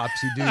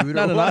autopsy dude or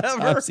not whatever.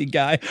 An autopsy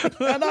guy,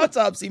 an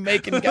autopsy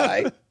making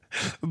guy.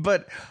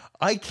 But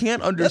I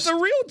can't understand. That's a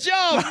real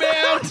job,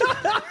 man.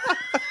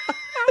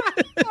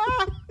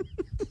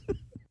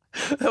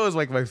 That was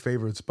like my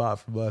favorite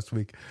spot from last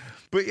week.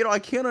 But, I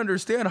can't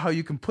understand how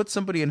you can put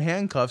somebody in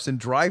handcuffs and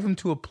drive them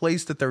to a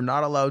place that they're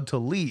not allowed to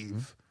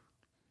leave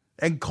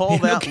and call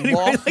that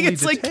lawfully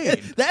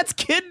detained. That's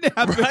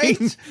kidnapping.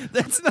 Right?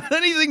 That's not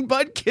anything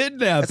but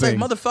kidnapping. It's like,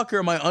 motherfucker,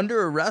 am I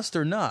under arrest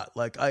or not?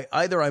 Like,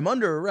 either I'm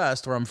under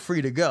arrest or I'm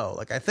free to go.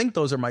 Like, I think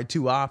those are my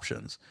two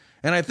options.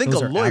 And I think a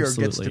lawyer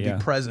gets to be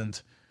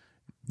present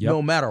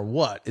no matter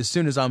what, as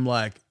soon as I'm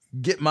like,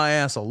 get my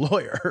ass a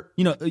lawyer.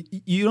 You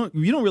don't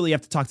really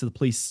have to talk to the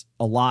police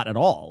a lot at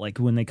all. Like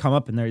when they come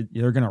up and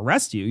they're going to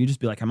arrest you, you just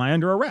be like, am I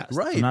under arrest?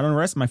 Right. If I'm not under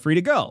arrest, am I free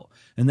to go?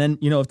 And then,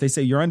 if they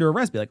say you're under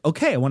arrest, be like,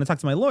 okay, I want to talk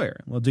to my lawyer.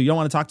 Well, you don't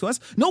want to talk to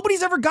us?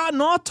 Nobody's ever gotten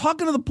off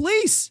talking to the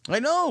police. I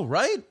know,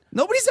 right?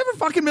 Nobody's ever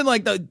fucking been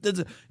like,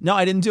 no,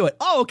 I didn't do it.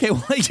 Oh, okay,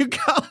 well, you go.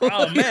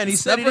 Oh, man, he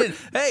said he didn't.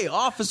 Hey,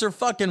 Officer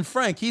fucking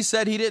Frank, he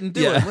said he didn't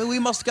do it. We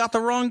must have got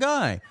the wrong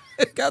guy.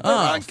 Got the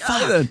wrong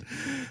guy then.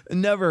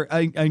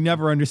 I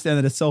never understand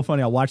that. It's so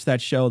funny. I watched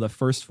that show, The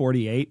First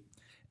 48,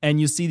 and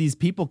you see these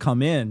people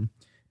come in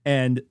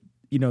and,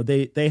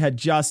 they had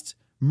just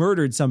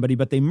murdered somebody,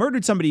 but they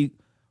murdered somebody.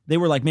 They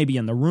were like maybe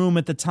in the room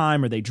at the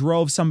time, or they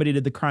drove somebody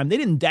to the crime. They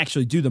didn't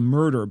actually do the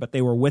murder, but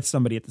they were with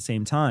somebody at the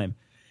same time.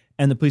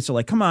 And the police are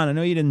like, come on, I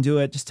know you didn't do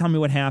it. Just tell me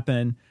what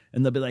happened.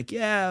 And they'll be like,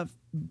 yeah,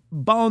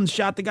 Bones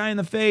shot the guy in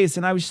the face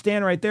and I was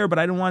standing right there, but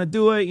I didn't want to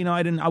do it.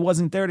 I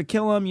wasn't there to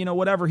kill him,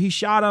 whatever. He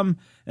shot him.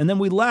 And then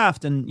we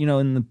left. And,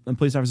 and the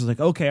police officer's like,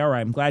 okay, all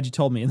right, I'm glad you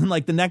told me. And then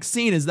like the next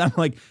scene is them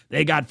like,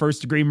 they got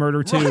first degree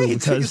murder too. Right,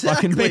 because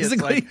fucking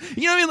basically,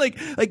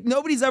 like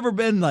nobody's ever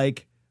been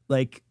like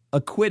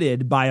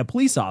acquitted by a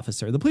police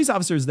officer. The police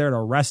officer is there to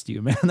arrest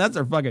you, man. That's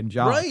their fucking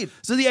job. Right.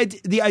 So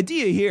the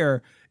idea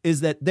here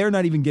is that they're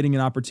not even getting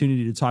an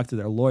opportunity to talk to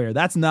their lawyer.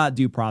 That's not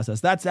due process.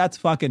 That's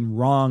fucking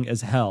wrong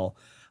as hell.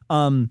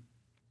 Them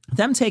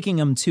taking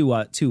them to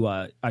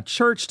a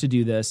church to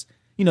do this,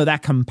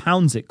 that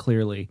compounds it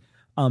clearly.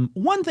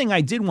 One thing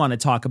I did want to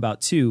talk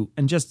about too,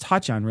 and just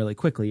touch on really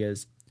quickly,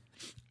 is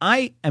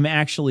I am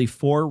actually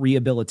for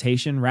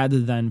rehabilitation rather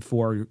than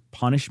for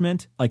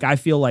punishment. Like I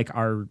feel like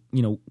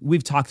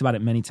we've talked about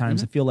it many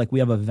times. I feel like we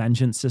have a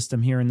vengeance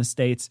system here in the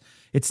States.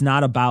 It's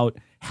not about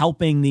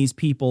helping these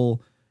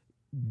people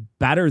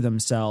better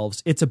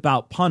themselves. It's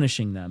about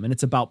punishing them, and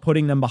it's about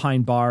putting them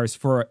behind bars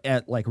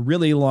at like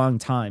really long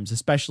times,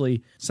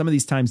 especially some of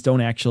these times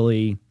don't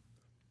actually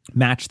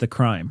match the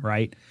crime,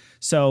 right?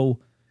 So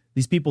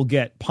these people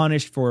get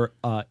punished for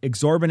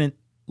exorbitant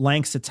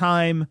lengths of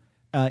time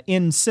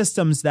in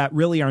systems that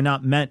really are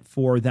not meant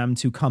for them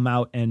to come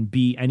out and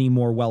be any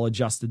more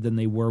well-adjusted than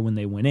they were when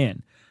they went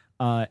in.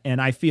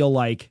 And I feel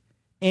like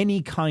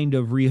any kind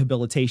of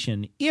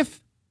rehabilitation,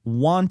 if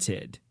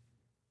wanted,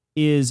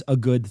 is a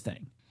good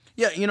thing.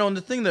 Yeah, and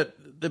the thing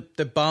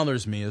that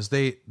bothers me is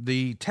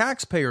the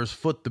taxpayers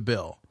foot the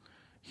bill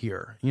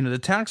here. The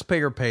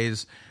taxpayer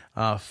pays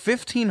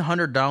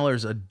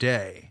 $1,500 a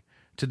day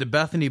to the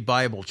Bethany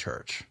Bible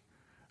Church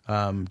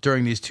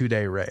during these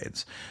 2-day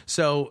raids.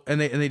 So, and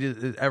they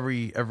did it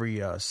every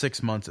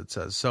 6 months, it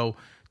says. So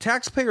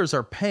taxpayers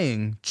are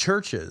paying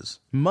churches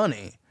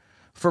money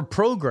for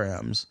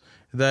programs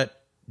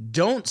that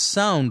don't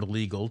sound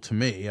legal to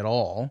me at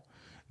all,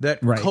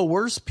 that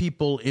coerce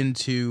people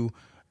into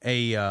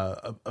a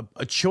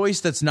choice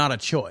that's not a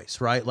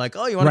choice, right? Like,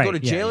 oh, you want to go to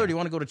jail or do you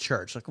want to go to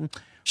church? Like,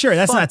 sure,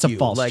 that's a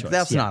false like choice.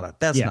 That's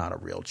not a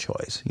real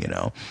choice,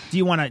 Do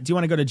you want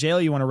to go to jail?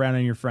 Or you want to rat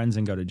on your friends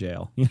and go to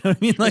jail? You know what I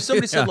mean? Like, if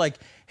somebody said like,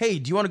 hey,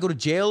 do you want to go to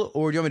jail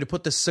or do you want me to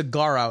put this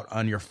cigar out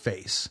on your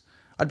face?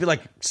 I'd be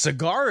like,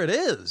 cigar it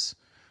is.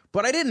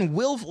 But I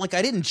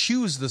didn't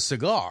choose the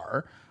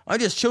cigar. I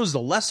just chose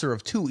the lesser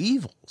of two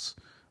evils.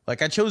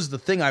 Like, I chose the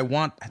thing I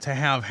want to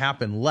have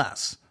happen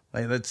less.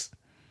 Like, that's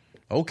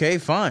okay,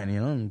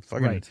 fine.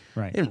 Fucking,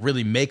 I didn't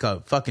really make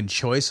a fucking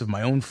choice of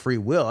my own free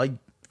will.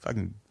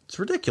 It's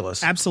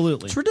ridiculous.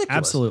 Absolutely. It's ridiculous.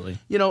 Absolutely.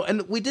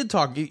 And we did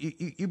talk,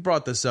 you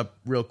brought this up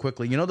real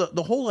quickly.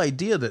 The whole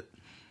idea that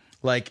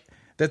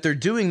they're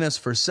doing this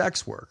for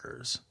sex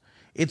workers.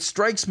 It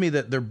strikes me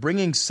that they're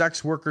bringing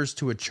sex workers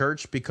to a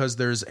church because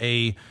there's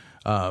a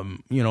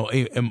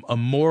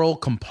moral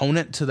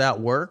component to that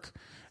work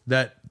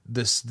that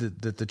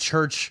the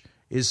church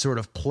is sort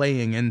of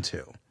playing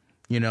into,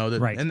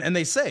 and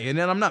they say,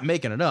 and I'm not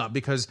making it up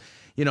because,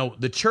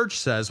 the church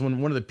says, when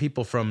one of the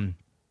people from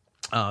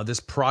this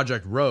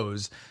Project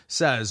Rose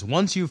says,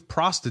 once you've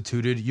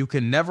prostituted, you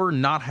can never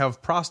not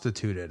have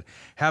prostituted.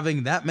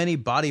 Having that many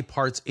body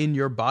parts in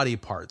your body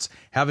parts,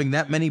 having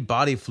that many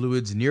body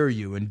fluids near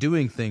you and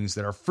doing things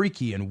that are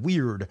freaky and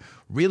weird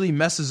really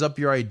messes up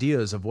your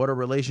ideas of what a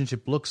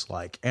relationship looks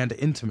like and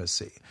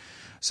intimacy.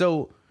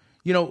 So,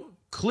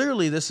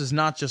 clearly this is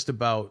not just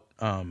about,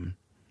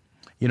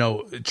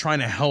 trying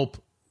to help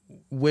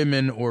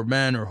women or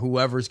men or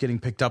whoever's getting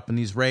picked up in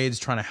these raids,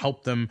 trying to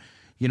help them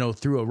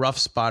through a rough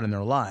spot in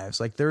their lives.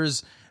 Like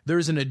there's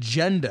an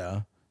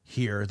agenda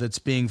here that's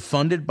being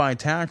funded by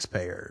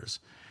taxpayers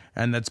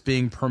and that's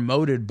being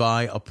promoted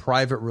by a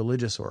private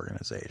religious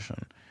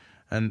organization.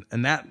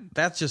 And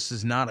that just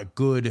is not a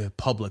good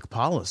public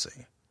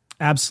policy.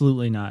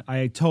 Absolutely not.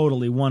 I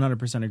totally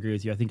 100% agree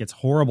with you. I think it's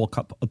horrible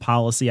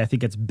policy. I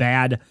think it's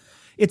bad.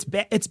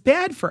 It's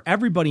bad for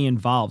everybody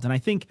involved. And I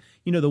think,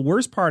 the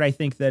worst part I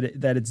think that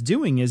it's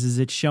doing is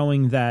it's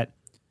showing that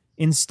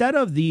instead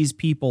of these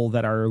people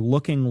that are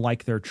looking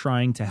like they're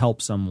trying to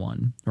help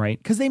someone, right?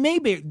 Because they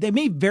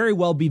may very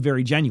well be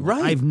very genuine.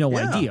 Right. I have no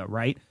idea,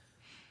 right?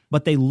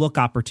 But they look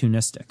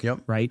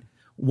opportunistic, right?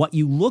 What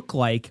you look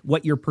like,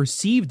 what you're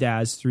perceived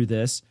as through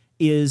this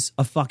is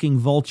a fucking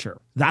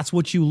vulture. That's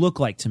what you look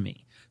like to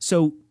me.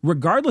 So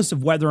regardless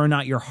of whether or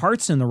not your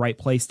heart's in the right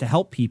place to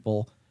help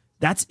people,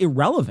 that's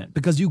irrelevant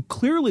because you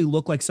clearly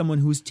look like someone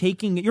who's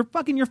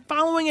you're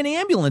following an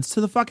ambulance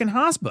to the fucking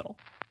hospital.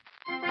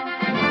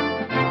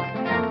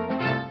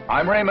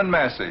 I'm Raymond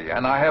Massey,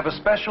 and I have a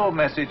special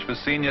message for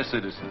senior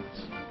citizens.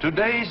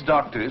 Today's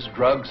doctors,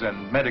 drugs,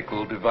 and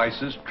medical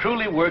devices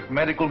truly work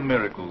medical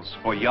miracles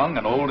for young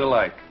and old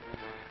alike.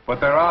 But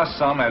there are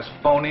some as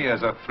phony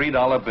as a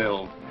 $3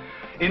 bill.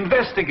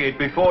 Investigate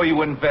before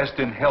you invest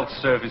in health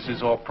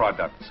services or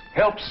products.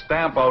 Help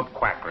stamp out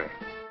quackery.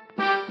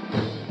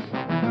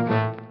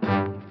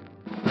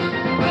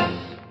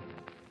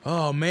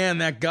 Oh, man,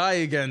 that guy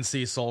again,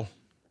 Cecil.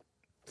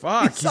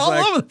 Fuck, he's all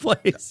over the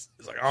place.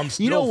 He's like, I'm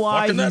still You know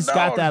why fucking he's that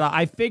got dog. that?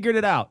 I figured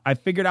it out. I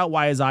figured out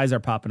why his eyes are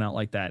popping out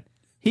like that.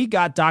 He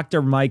got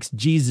Dr. Mike's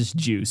Jesus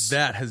juice.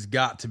 That has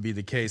got to be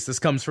the case. This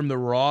comes from the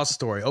Raw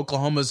story.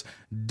 Oklahoma's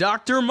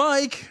Dr.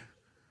 Mike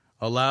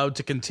allowed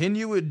to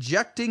continue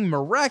ejecting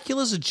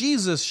miraculous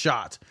Jesus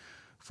shot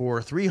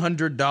for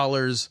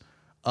 $300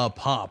 a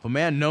pop. A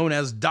man known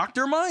as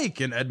Dr.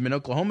 Mike in Edmond,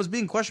 Oklahoma is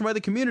being questioned by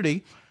the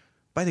community.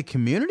 By the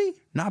community?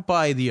 Not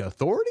by the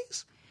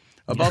authorities?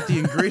 About the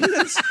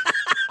ingredients?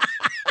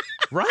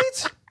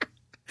 Right?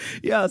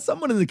 Yeah,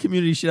 someone in the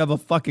community should have a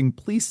fucking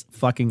police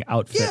fucking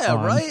outfit Yeah,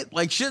 on. right?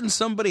 Like, shouldn't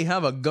somebody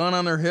have a gun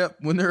on their hip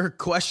when they're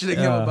questioning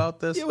him about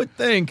this? You would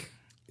think.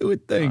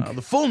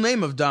 The full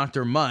name of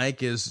Dr.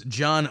 Mike is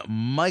John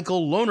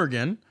Michael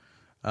Lonergan.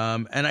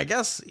 And I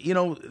guess,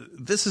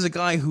 this is a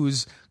guy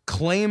whose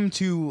claim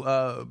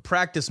to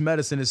practice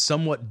medicine is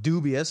somewhat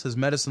dubious. His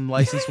medicine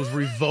license was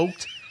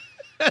revoked.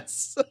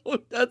 That's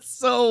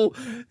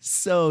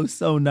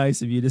so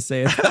nice of you to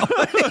say it that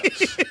way.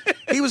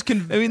 He was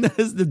that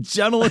is the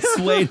gentlest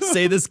way to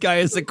say this guy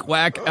is a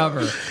quack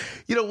ever.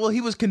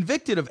 He was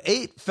convicted of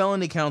 8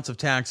 felony counts of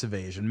tax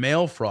evasion,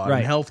 mail fraud,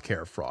 Right. and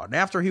healthcare fraud. And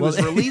after he was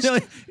released,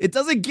 it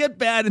doesn't get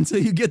bad until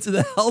you get to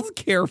the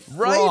healthcare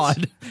fraud,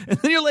 Right. and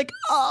then you're like,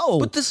 oh,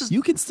 But this is-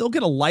 you can still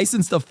get a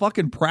license to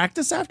fucking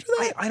practice after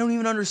that. I don't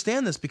even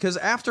understand this, because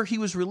after he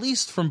was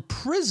released from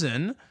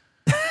prison,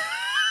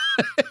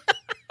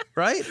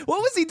 right?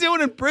 What was he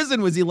doing in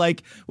prison? Was he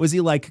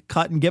like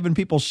cutting, giving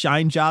people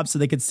shine jobs so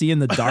they could see in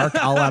the dark,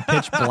 a la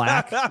Pitch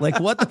Black? Like,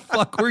 what the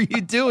fuck were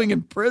you doing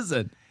in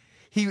prison?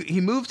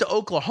 He moved to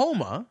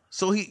Oklahoma,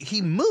 so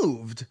he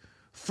moved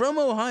from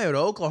Ohio to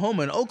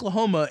Oklahoma, and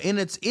Oklahoma, in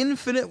its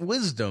infinite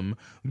wisdom,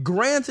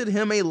 granted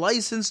him a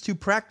license to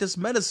practice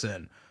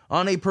medicine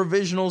on a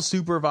provisional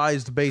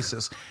supervised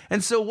basis.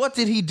 And so what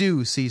did he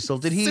do, Cecil?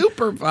 Did he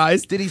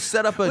Supervised? Did he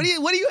set up a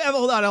What do you have?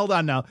 Hold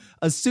on now.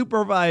 A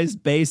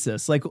supervised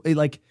basis. Like,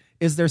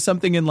 is there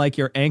something in like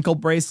your ankle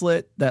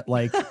bracelet that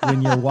like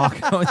when you're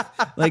walking,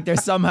 like they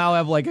somehow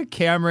have like a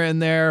camera in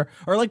there,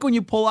 or like when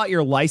you pull out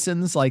your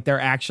license, like they're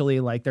actually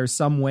like there's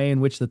some way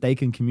in which that they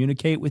can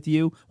communicate with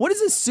you? What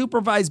does a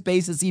supervised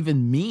basis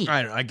even mean?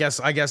 I don't know,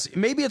 I guess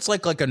maybe it's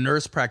like a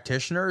nurse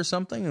practitioner or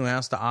something who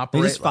has to They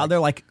operate. just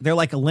they're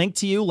like linked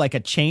to you like a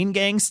chain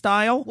gang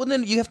style. Well,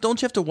 then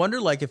don't you have to wonder,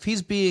 like, if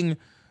he's being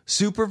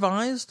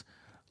supervised,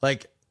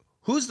 like,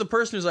 who's the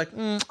person who's like,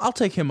 I'll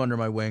take him under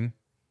my wing?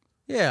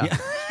 Yeah.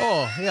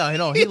 Oh, yeah, I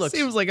know. He looks.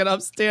 Seems like an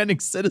upstanding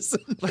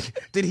citizen.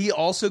 Like, did he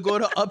also go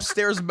to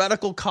Upstairs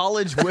Medical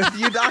College with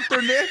you,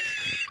 Dr. Nick?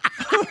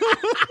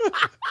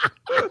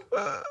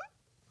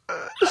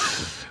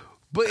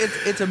 But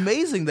it's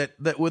amazing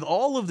that with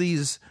all of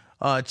these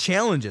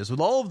challenges, with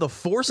all of the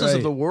forces of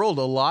Right. the world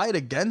allied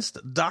against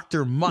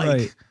Dr.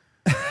 Mike,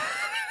 Right.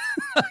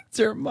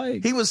 Dr.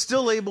 Mike. he was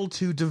still able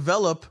to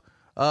develop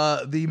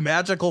the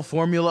magical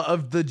formula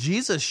of the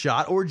Jesus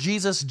shot, or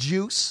Jesus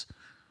juice.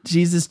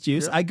 Jesus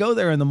juice. I go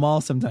there in the mall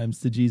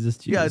sometimes to Jesus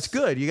juice. Yeah, it's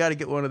good. You got to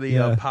get one of the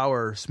Yeah.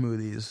 power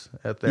smoothies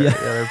at there. Yeah.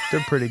 Yeah,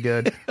 they're pretty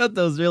good. Got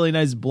those really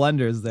nice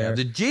blenders there. Yeah,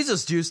 the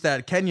Jesus juice,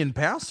 that Kenyan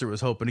pastor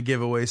was hoping to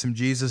give away some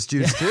Jesus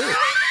juice too.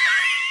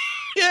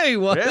 Yeah, he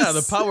was. Yeah,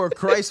 the power of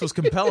Christ was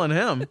compelling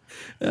him.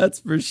 That's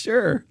for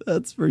sure.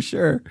 That's for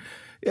sure.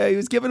 Yeah, he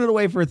was giving it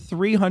away for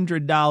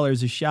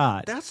 $300 a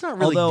shot. That's not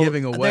really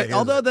giving away, is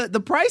Although it? the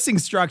pricing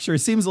structure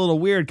seems a little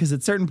weird because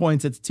at certain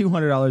points it's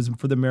 $200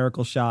 for the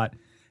miracle shot,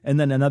 and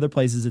then in other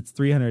places it's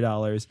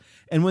 $300.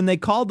 And when they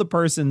called the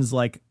person's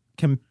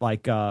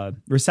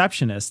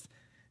receptionist,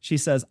 she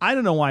says, "I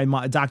don't know why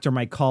Dr.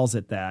 Mike calls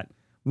it that.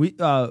 We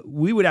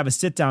would have a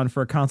sit down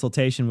for a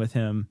consultation with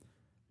him,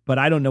 but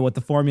I don't know what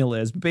the formula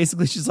is." But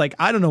basically, she's like,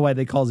 "I don't know why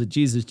they calls it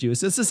Jesus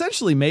juice. It's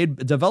essentially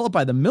developed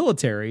by the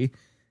military."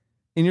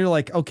 And you're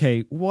like,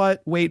 okay,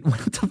 what? Wait, what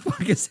the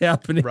fuck is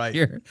happening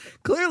here?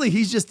 Clearly,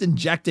 he's just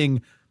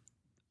injecting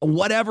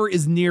whatever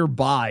is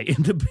nearby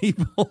into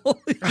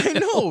people. I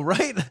know,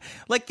 right?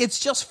 Like, it's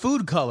just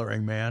food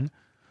coloring, man.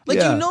 Like,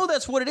 Yeah. you know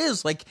that's what it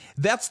is. Like,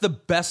 that's the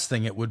best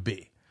thing it would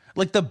be.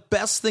 Like, the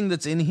best thing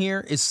that's in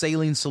here is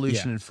saline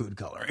solution Yeah. and food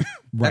coloring.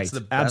 Right, That's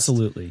the best.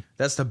 absolutely.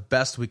 That's the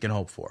best we can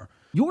hope for.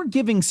 You're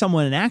giving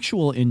someone an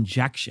actual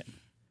injection.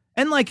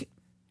 And like,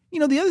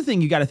 the other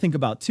thing you got to think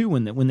about too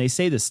when they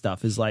say this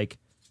stuff is like,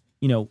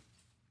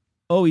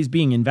 oh, he's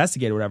being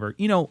investigated or whatever.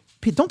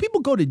 Don't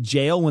people go to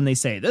jail when they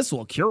say this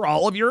will cure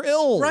all of your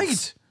ills?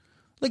 Right.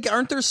 Like,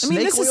 aren't there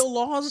snake oil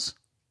laws?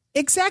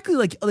 Exactly.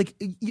 Like,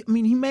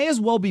 he may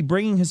as well be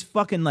bringing his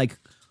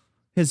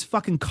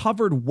fucking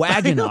covered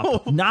wagon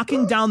up,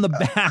 knocking down the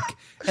back,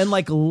 and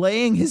like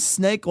laying his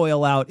snake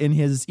oil out in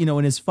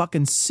his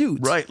fucking suit,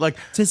 Right, like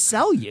to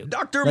sell you.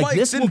 Dr. Like, Mike's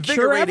this will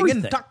cure invigorating,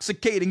 everything.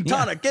 intoxicating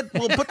tonic. It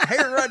will put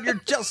hair on your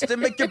chest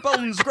and make your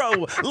bones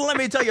grow. Let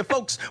me tell you,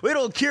 folks,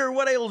 it'll cure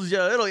what ails you.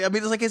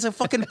 It's a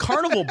fucking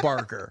carnival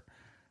barker.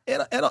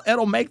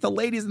 It'll make the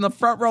ladies in the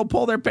front row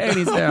pull their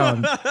panties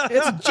down.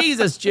 It's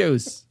Jesus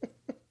juice.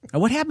 Now,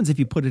 what happens if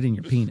you put it in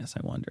your penis? I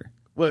wonder.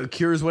 Well, it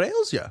cures what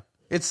ails you.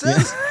 It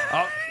says,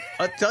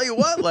 I'll tell you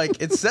what,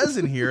 like, it says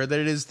in here that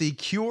it is the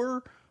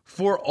cure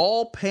for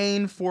all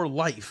pain for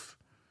life.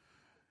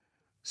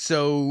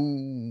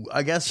 So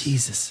I guess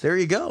Jesus, there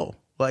you go.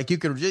 Like, you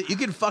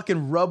can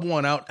fucking rub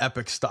one out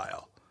epic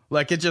style.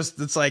 Like,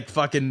 it's like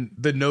fucking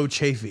the no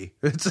chafee.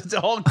 It's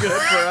all good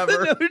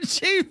forever. No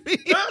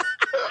chafee.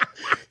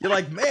 You're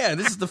like, man,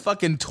 this is the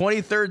fucking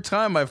 23rd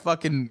time I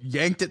fucking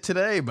yanked it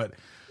today, but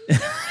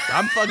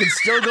I'm fucking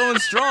still going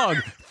strong.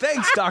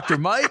 Thanks, Dr.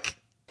 Mike.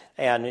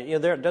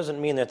 And there doesn't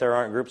mean that there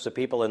aren't groups of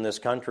people in this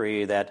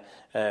country that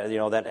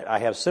that I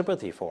have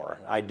sympathy for.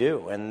 I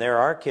do, and there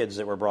are kids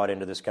that were brought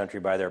into this country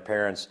by their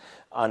parents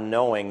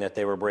unknowing that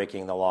they were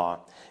breaking the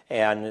law.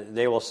 And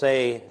they will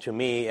say to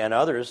me and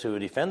others who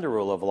defend the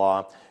rule of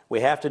law,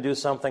 we have to do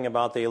something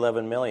about the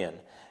 11 million.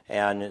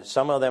 And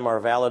some of them are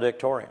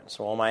valedictorians.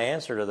 Well, my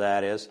answer to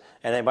that is,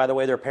 and then, by the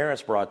way, their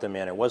parents brought them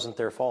in. It wasn't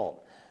their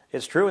fault.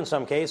 It's true in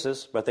some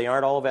cases, but they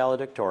aren't all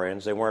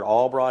valedictorians. They weren't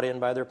all brought in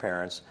by their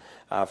parents.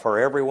 For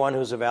everyone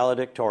who's a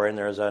valedictorian,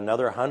 there's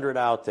another 100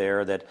 out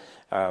there that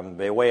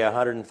they weigh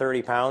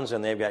 130 pounds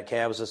and they've got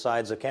calves the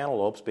size of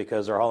cantaloupes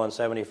because they're hauling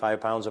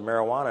 75 pounds of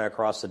marijuana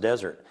across the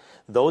desert.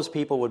 Those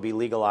people would be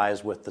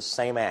legalized with the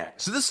same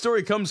act. So this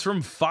story comes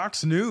from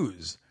Fox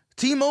News.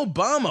 Team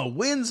Obama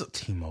wins.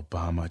 Team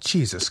Obama,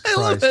 Jesus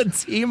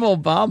Christ. Team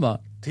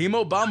Obama. Team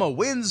Obama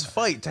wins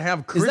fight to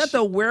have Is that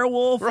the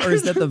werewolf or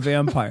is that the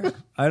vampire?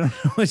 I don't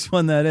know which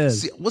one that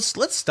is. See,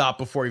 let's stop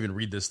before I even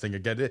read this thing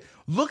again.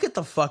 Look at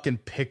the fucking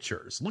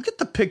pictures. Look at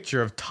the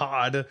picture of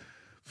Todd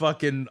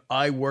fucking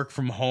I work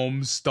from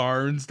home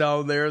Starnes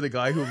down there, the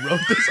guy who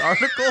wrote this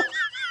article.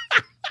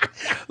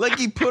 Like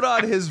he put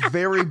on his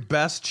very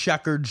best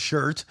checkered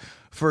shirt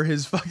for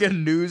his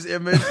fucking news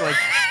image. Like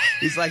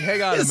he's like,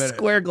 hang on a minute.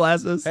 Square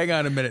glasses. Hang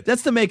on a minute.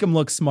 That's to make him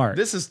look smart.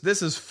 This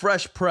is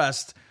fresh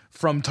pressed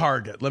from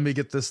Target. Let me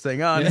get this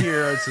thing on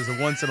here. This is a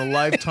once in a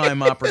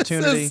lifetime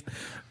opportunity. This is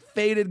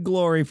faded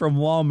glory from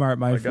Walmart,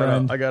 my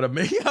friend. I gotta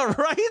make it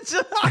right.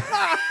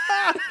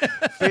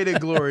 Faded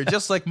glory,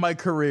 just like my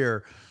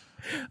career.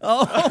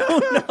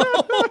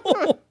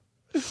 Oh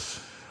no.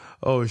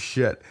 Oh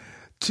shit.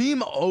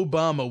 Team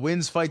Obama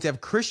wins fight to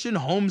have Christian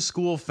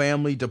homeschool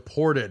family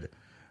deported.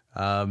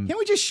 Can't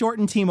we just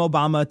shorten Team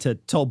Obama to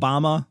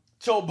Tobama?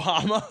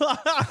 Tobama.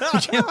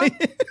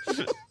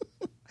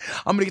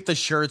 I'm gonna get the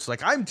shirts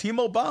like I'm Team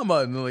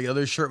Obama, and then the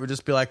other shirt would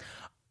just be like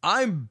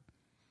I'm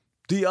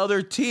the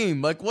other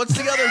team. Like, what's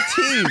the other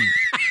team?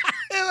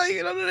 Like,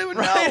 I don't even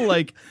know.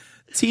 Like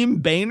Team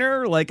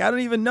Boehner. Like, I don't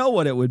even know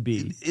what it would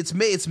be.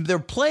 They're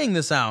playing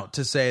this out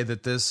to say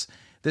that this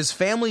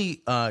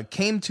family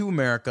came to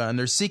America and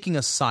they're seeking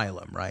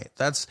asylum, right?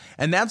 That's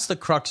the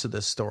crux of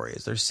this story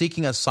is they're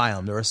seeking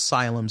asylum. They're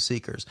asylum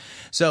seekers.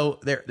 So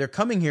they're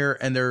coming here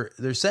and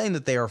they're saying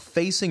that they are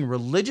facing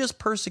religious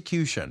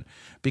persecution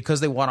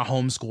because they want to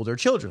homeschool their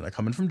children. They're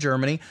coming from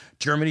Germany.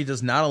 Germany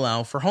does not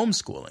allow for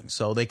homeschooling.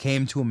 So they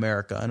came to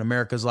America and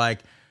America's like,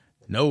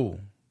 no,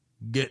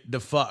 get the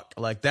fuck.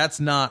 Like, that's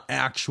not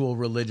actual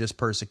religious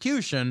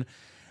persecution.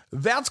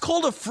 That's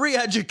called a free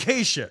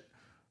education.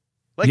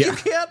 Like,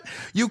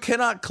 you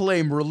cannot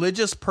claim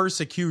religious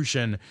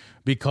persecution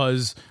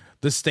because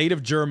the state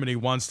of Germany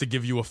wants to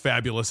give you a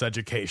fabulous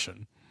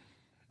education.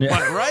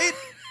 Yeah. Right?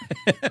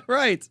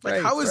 Right. Like,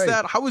 right, how is right.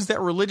 that? How is that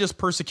religious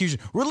persecution?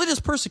 Religious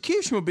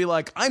persecution would be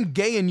like, I'm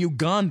gay in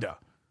Uganda.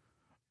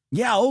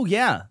 Yeah. Oh,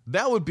 yeah.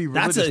 That would be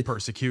religious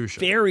persecution.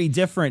 Very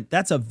different.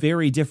 That's a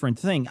very different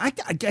thing. I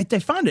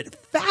found it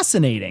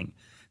fascinating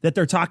that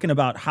they're talking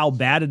about how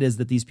bad it is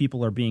that these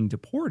people are being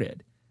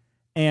deported.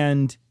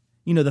 And,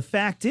 you know, the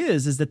fact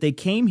is that they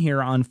came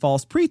here on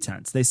false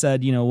pretense. They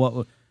said, you know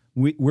what,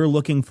 we're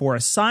looking for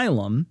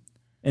asylum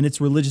and it's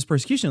religious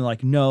persecution. They're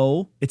like,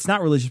 no, it's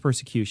not religious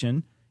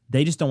persecution.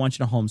 They just don't want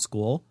you to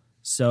homeschool.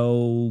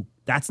 So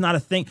that's not a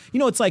thing. You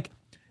know, it's like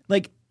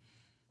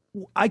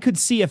I could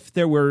see if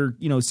there were,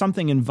 you know,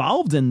 something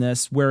involved in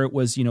this where it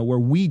was, you know, where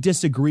we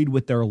disagreed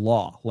with their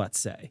law, let's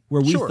say,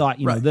 where we thought,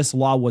 you know, this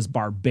law was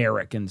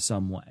barbaric in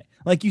some way.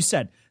 Like you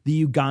said,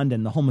 the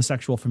Ugandan, the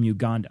homosexual from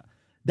Uganda,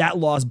 that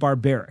law is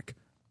barbaric.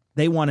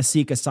 They want to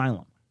seek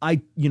asylum.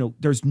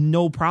 There's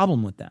no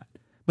problem with that.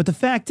 But the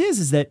fact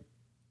is that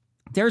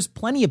there's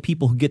plenty of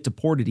people who get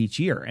deported each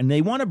year and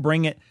they want to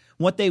bring it.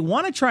 What they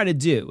want to try to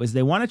do is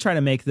they want to try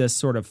to make this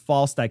sort of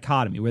false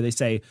dichotomy where they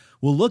say,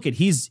 well, look at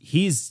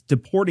he's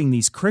deporting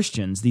these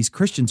Christians. These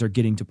Christians are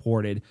getting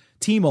deported.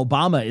 Team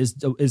Obama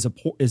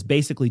is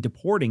basically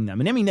deporting them.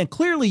 And I mean, they're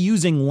clearly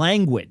using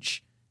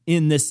language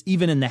in this,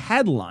 even in the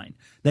headline,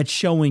 that's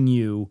showing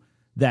you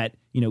that,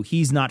 you know,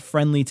 he's not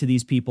friendly to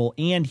these people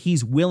and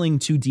he's willing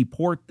to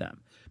deport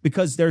them.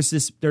 Because there's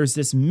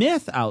this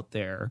myth out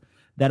there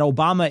that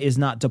Obama is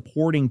not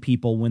deporting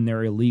people when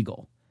they're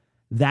illegal.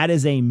 That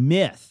is a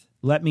myth.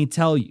 Let me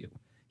tell you,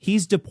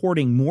 he's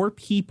deporting more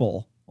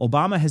people.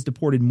 Obama has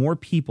deported more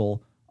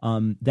people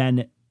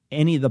than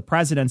any of the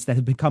presidents that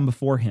have come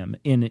before him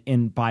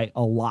in by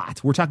a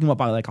lot. We're talking about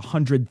by like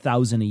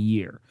 100,000 a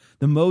year.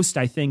 The most,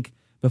 I think,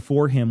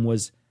 before him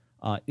was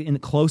in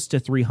close to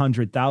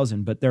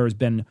 300,000, but there has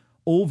been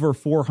over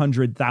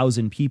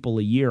 400,000 people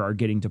a year are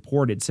getting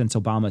deported since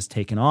Obama's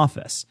taken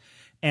office.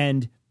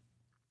 And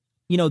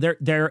you know,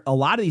 a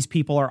lot of these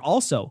people are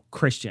also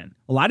Christian.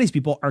 A lot of these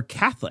people are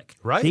Catholic.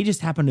 Right. They just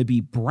happen to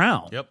be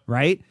brown. Yep.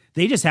 Right.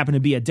 They just happen to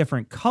be a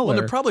different color. Well,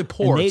 they're probably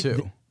poor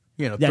too.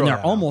 You know, then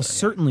they're almost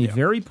certainly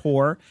very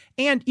poor.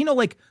 And you know,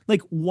 like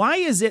why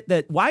is it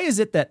that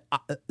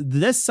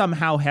this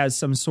somehow has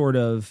some sort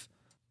of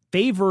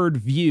favored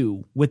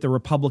view with the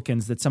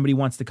Republicans that somebody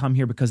wants to come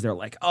here because they're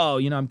like, oh,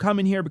 you know, I'm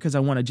coming here because I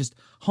want to just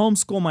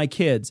homeschool my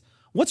kids.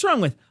 What's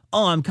wrong with,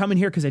 oh, I'm coming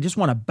here because I just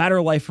want a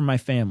better life for my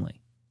family?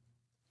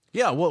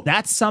 Yeah, well,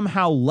 that's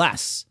somehow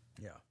less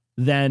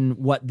than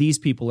what these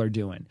people are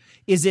doing.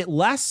 Is it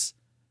less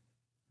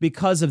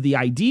because of the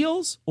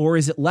ideals, or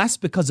is it less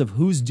because of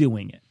who's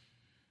doing it?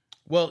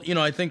 Well, you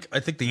know, I think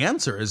the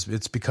answer is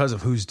it's because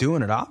of who's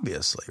doing it.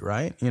 Obviously,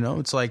 right? You know,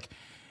 it's like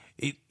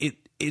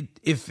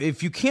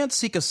if you can't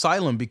seek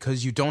asylum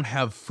because you don't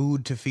have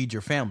food to feed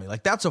your family,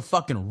 like that's a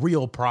fucking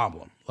real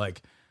problem.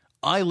 Like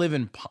I live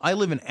in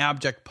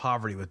abject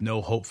poverty with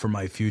no hope for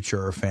my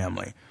future or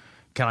family.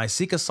 Can I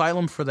seek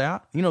asylum for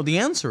that? You know, the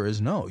answer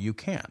is no, you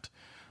can't.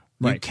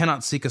 You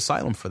cannot seek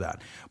asylum for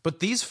that. But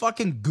these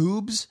fucking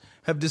goobs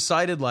have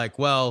decided like,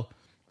 well,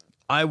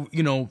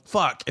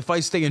 if I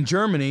stay in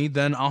Germany,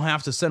 then I'll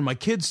have to send my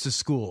kids to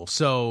school.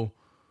 So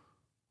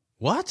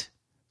what?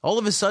 All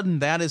of a sudden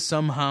that is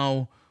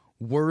somehow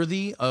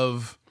worthy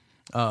of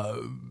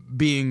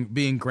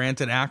being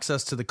granted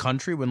access to the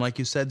country when, like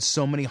you said,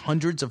 so many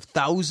hundreds of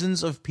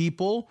thousands of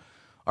people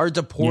are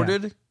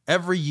deported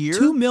every year.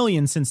 2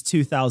 million since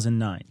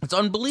 2009. It's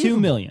unbelievable. 2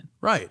 million.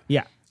 Right.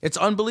 Yeah. It's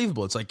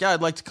unbelievable. It's like, yeah,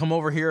 I'd like to come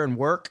over here and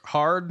work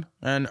hard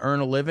and earn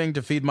a living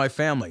to feed my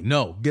family.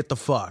 No, get the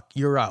fuck.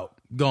 You're out.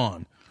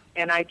 Gone.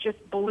 And I just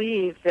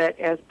believe that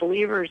as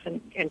believers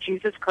in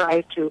Jesus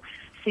Christ who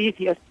see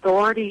the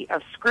authority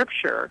of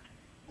Scripture,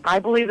 I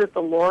believe that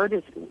the Lord,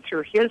 is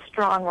through his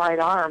strong right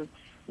arm,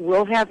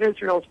 will have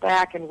Israel's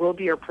back and will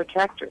be our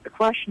protector. The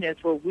question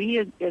is, will we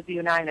as the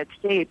United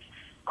States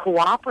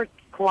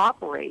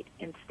cooperate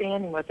in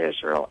standing with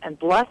Israel and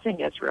blessing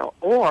Israel,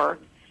 or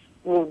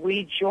will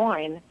we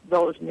join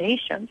those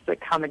nations that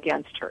come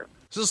against her?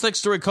 So this next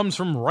story comes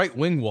from Right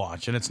Wing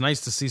Watch, and it's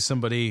nice to see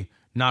somebody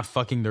not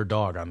fucking their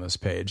dog on this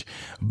page.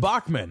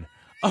 Bachman,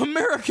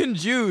 American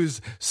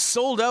Jews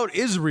sold out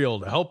Israel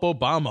to help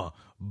Obama.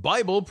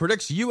 Bible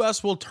predicts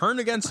U.S. will turn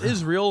against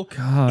Israel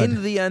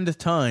in the end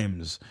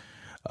times.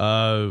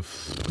 Here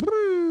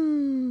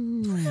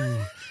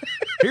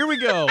we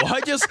go.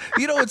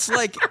 It's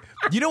like,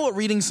 you know what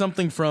reading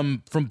something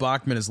from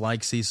Bachman is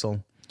like,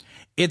 Cecil?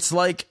 It's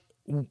like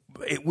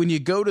when you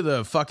go to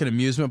the fucking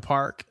amusement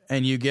park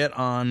and you get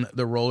on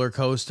the roller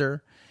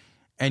coaster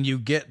and you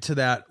get to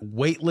that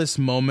weightless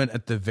moment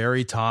at the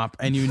very top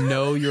and you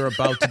know you're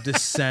about to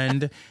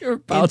descend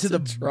into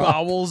the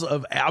bowels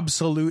of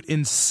absolute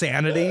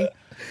insanity.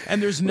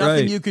 And there's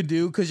nothing you could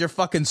do because you're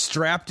fucking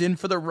strapped in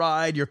for the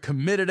ride. You're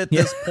committed at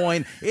this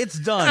point. It's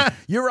done.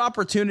 Your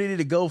opportunity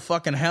to go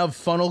fucking have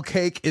funnel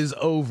cake is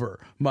over,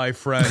 my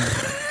friend.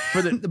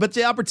 But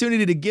the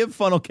opportunity to give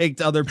funnel cake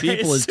to other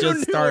people is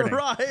just starting.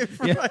 Right.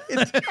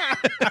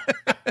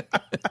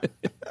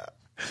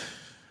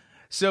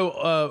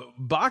 So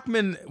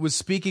Bachman was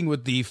speaking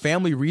with the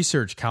Family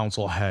Research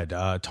Council head,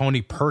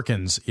 Tony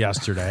Perkins,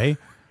 yesterday.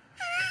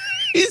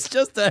 He's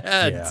just a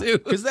head, too.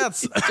 Because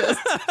that's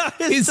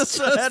he's just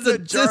a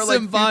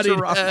disembodied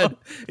head.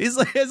 He's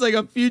like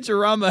a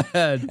Futurama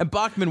head. And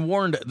Bachman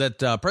warned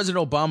that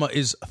President Obama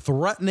is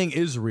threatening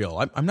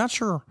Israel. I'm not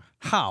sure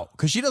how,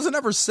 because she doesn't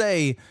ever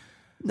say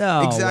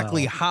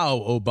exactly how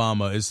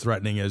Obama is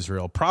threatening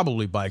Israel.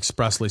 Probably by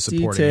expressly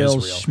supporting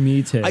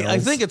Israel. I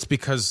think it's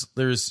because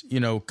there's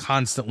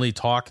constantly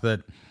talk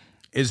that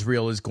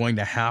Israel is going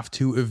to have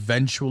to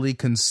eventually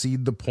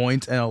concede the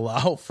point and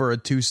allow for a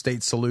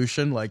two-state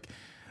solution, like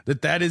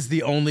that is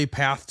the only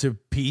path to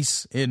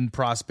peace and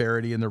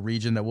prosperity in the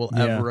region that will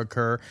ever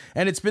occur.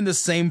 And it's been the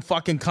same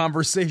fucking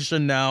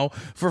conversation now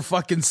for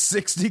fucking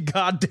 60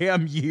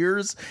 goddamn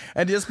years.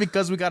 And just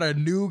because we got a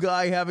new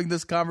guy having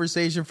this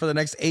conversation for the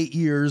next 8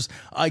 years,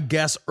 I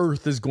guess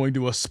Earth is going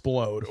to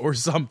explode or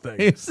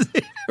something.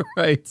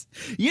 Right.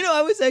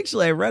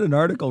 I read an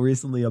article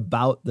recently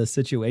about the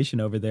situation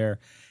over there.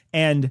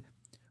 And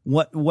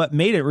what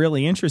made it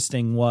really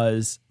interesting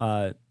was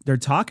they're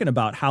talking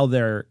about how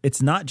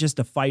it's not just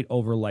a fight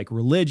over like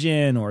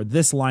religion or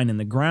this line in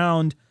the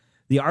ground.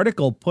 The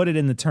article put it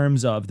in the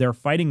terms of they're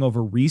fighting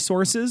over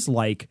resources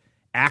like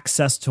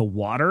access to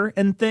water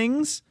and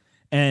things.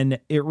 And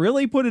it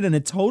really put it in a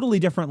totally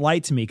different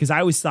light to me, because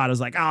I always thought, I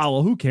was like, oh,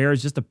 well, who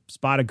cares? Just a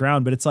spot of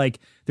ground. But it's like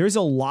there's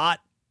a lot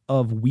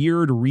of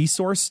weird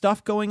resource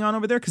stuff going on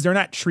over there because they're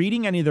not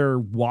treating any of their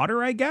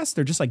water, I guess.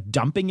 They're just like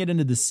dumping it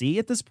into the sea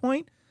at this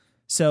point.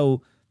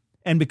 So,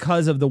 and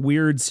because of the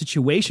weird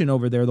situation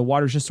over there, the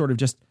water's just sort of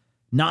just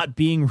not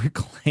being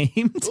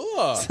reclaimed.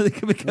 So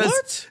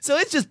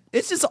it's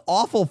just an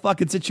awful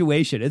fucking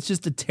situation. It's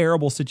just a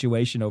terrible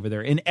situation over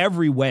there in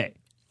every way.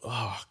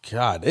 Oh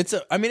God. It's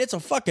a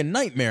fucking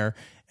nightmare.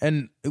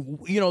 And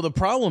the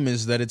problem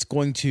is that it's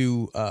going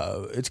to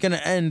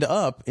end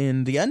up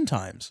in the end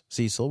times,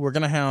 Cecil. We're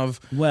gonna have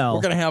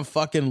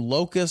fucking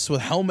locusts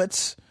with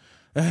helmets,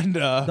 and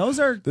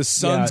the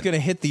sun's gonna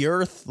hit the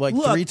earth like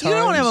 3 times. You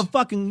don't have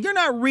you're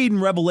not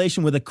reading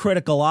Revelation with a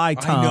critical eye,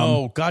 Tom. I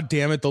know. God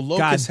damn it. The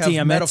locusts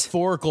have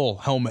metaphorical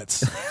helmets.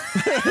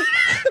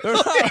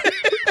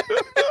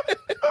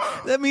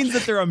 That means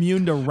that they're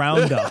immune to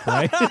Roundup,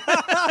 right?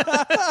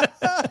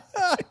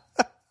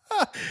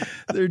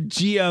 They're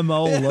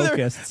GMO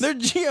locusts. They're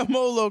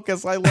GMO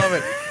locusts. I love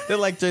it. They're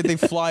like they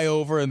fly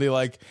over and they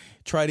like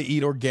try to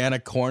eat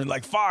organic corn.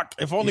 Like, fuck,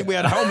 if only we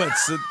had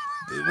helmets, it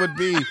would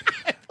be.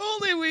 If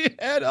only we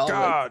had helmets.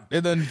 God.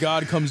 And then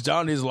God comes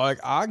down and he's like,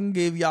 I can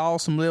give y'all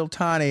some little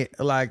tiny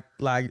like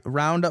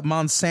Roundup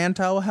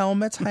Monsanto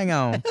helmets. Hang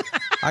on.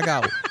 I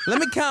got Let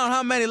me count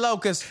how many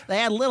locusts. They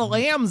had little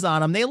M's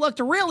on them. They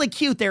looked really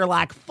cute. They were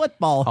like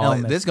football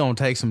helmets. This is going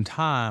to take some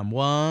time.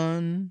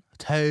 1,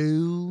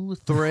 2,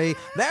 3.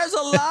 There's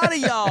a lot of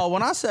y'all.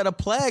 When I said a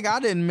plague, I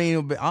didn't mean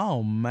to be.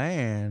 Oh,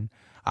 man.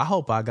 I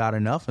hope I got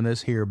enough in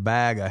this here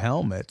bag of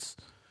helmets.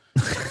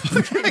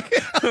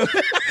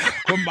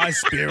 From my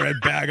spirit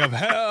bag of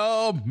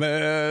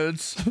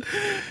helmets.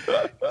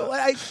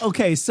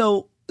 Okay,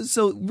 so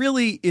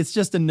really it's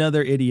just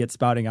another idiot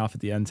spouting off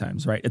at the end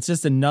times, right? It's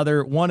just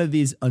another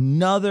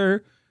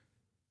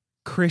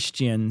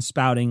Christian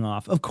spouting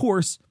off. Of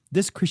course,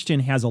 this Christian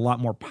has a lot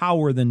more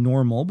power than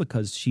normal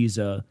because she's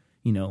a,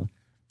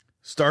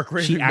 stark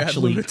raving mad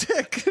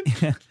lunatic.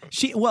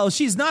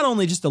 She's not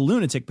only just a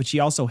lunatic, but she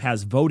also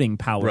has voting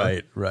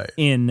power. Right.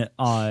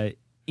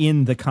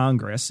 In the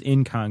Congress.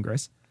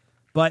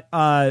 But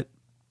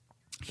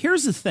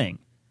here's the thing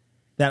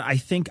that I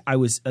think I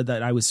was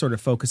sort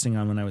of focusing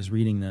on when I was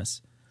reading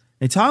this.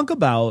 They talk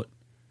about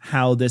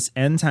how this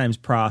end times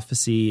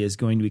prophecy is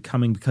going to be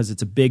coming because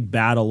it's a big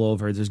battle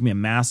over. There's going to be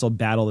a massive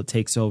battle that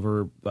takes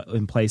over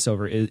in place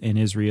over in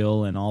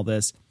Israel and all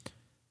this.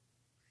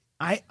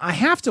 I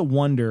have to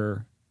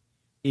wonder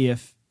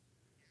if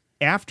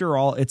after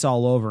all it's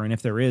all over and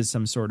if there is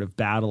some sort of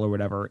battle or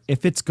whatever,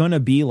 if it's going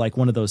to be like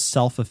one of those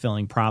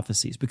self-fulfilling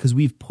prophecies, because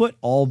we've put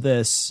all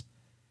this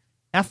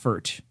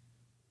effort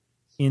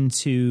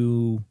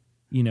into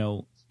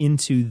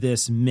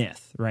this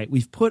myth, right?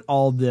 We've put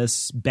all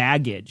this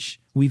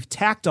baggage. We've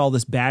tacked all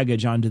this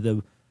baggage onto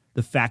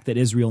the fact that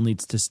Israel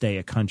needs to stay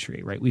a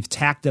country, right? We've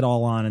tacked it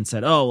all on and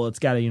said, oh, well, it's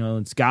got to,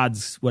 it's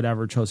God's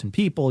whatever chosen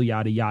people,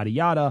 yada, yada,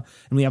 yada.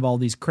 And we have all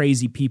these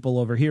crazy people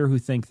over here who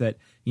think that,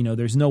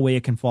 there's no way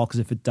it can fall because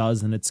if it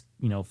does, then it's,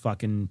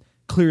 fucking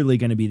clearly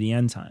going to be the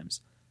end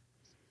times.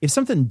 If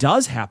something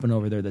does happen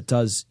over there that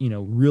does,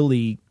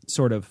 really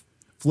sort of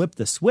flip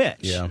the switch.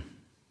 Yeah.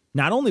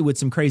 Not only would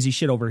some crazy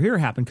shit over here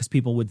happen because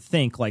people would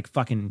think like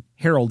fucking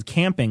Harold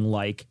Camping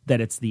like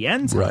that it's the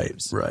end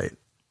times. Right.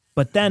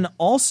 But then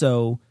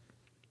also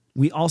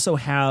we also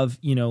have,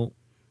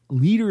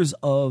 leaders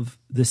of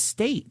the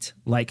state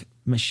like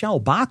Michelle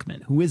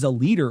Bachmann, who is a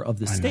leader of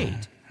the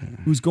state,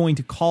 who's going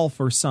to call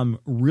for some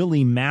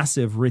really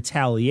massive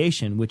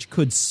retaliation, which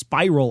could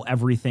spiral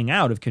everything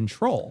out of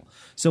control.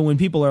 So when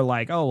people are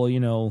like, oh,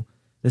 well,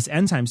 this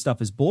end time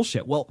stuff is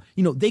bullshit. Well,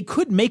 they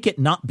could make it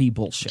not be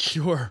bullshit.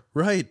 Sure,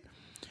 right.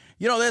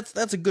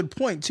 That's a good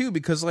point, too,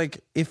 because,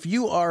 like, if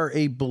you are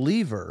a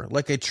believer,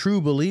 like a true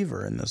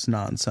believer in this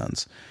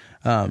nonsense,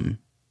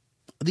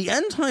 the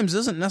end times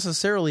isn't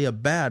necessarily a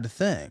bad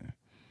thing.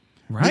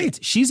 Right.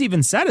 She's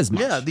even said as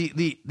much. Yeah,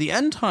 the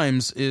end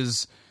times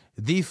is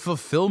the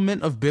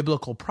fulfillment of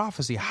biblical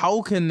prophecy.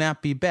 How can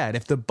that be bad?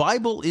 If the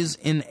Bible is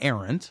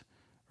inerrant,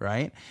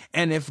 right,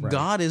 and if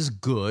God is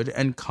good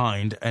and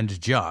kind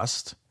and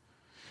just,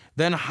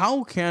 then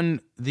how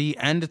can the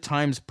end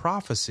times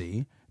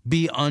prophecy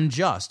be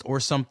unjust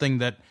or something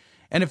that,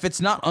 and if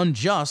it's not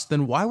unjust,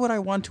 then why would I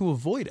want to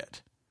avoid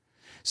it?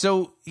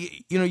 So,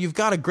 you've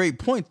got a great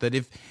point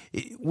that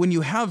when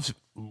you have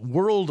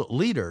world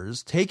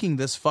leaders taking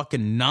this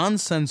fucking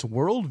nonsense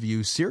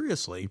worldview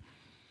seriously,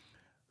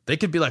 they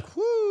could be like,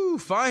 whoo,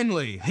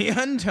 finally, the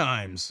end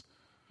times.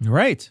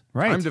 Right.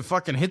 Time to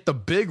fucking hit the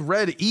big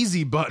red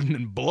easy button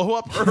and blow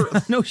up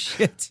Earth. No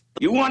shit.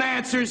 You want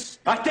answers?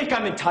 I think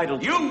I'm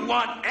entitled. You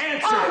want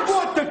answers? I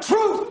want the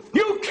truth.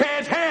 You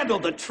can't handle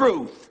the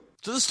truth.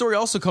 So this story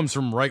also comes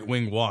from Right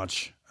Wing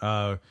Watch.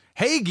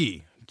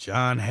 Hagee,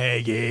 John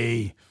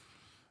Hagee.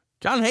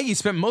 John Hagee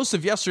spent most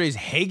of yesterday's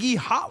Hagee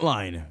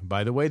hotline.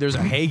 By the way, there's a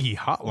Hagee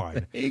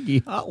hotline.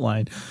 Hagee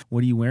hotline.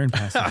 What are you wearing,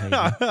 Pastor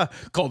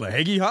Hagee? Called the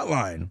Hagee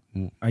hotline.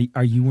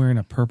 Are you wearing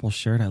a purple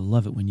shirt? I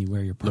love it when you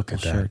wear your purple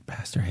shirt,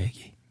 Pastor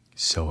Hagee.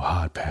 So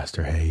hot,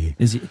 Pastor Hagee.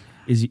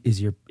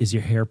 Is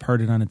your hair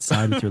parted on its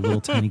side with your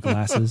little tiny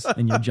glasses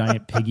and your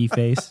giant piggy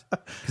face?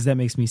 Because that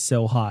makes me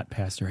so hot,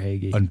 Pastor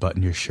Hagee.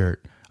 Unbutton your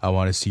shirt. I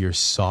want to see your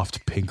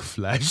soft pink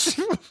flesh.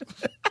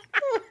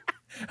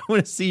 I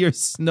want to see your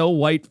snow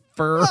white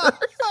fur.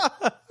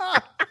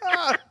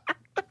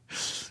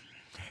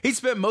 He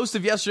spent most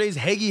of yesterday's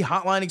Hagee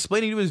hotline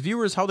explaining to his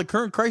viewers how the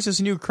current crisis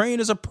in Ukraine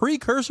is a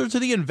precursor to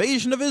the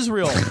invasion of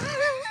Israel.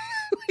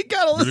 We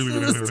gotta listen to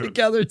this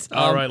together, Tom.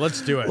 All right,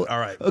 let's do it. All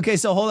right. Okay,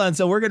 so hold on.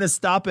 So we're gonna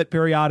stop it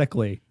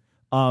periodically,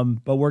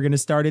 but we're gonna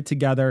start it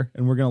together,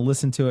 and we're gonna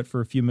listen to it for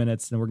a few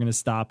minutes, and we're gonna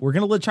stop. We're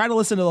gonna try to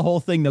listen to the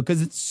whole thing though,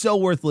 because it's so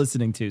worth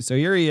listening to. So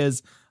here he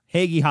is,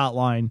 Hagee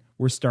hotline.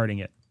 We're starting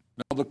it.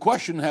 Now the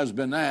question has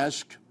been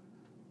asked: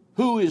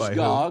 who is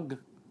Gog,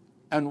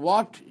 and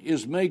what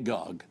is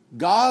Magog?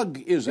 Gog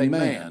is a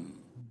man,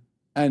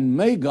 and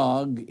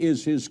Magog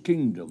is his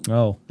kingdom.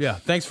 Oh. Yeah,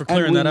 thanks for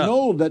clearing that up. And we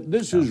know that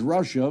this is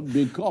Russia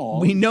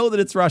because... We know that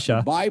it's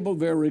Russia. The Bible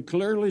very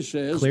clearly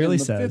says in the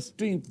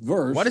 15th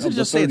verse Why doesn't of it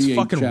just the say it's 38th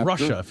fucking chapter,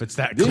 Russia if it's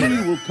that clear? Then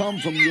you will come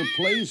from your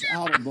place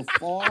out of the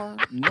far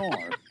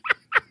north,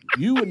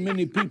 you and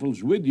many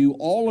peoples with you,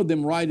 all of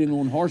them riding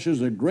on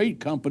horses, a great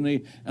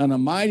company and a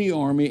mighty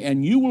army,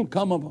 and you will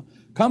come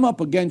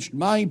up against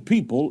my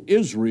people,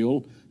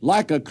 Israel,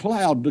 like a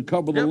cloud to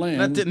cover the land.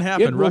 That didn't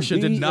happen. It will Russia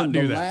be did not in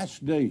do the that.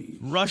 last days.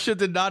 Russia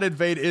did not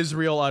invade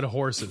Israel on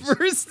horses.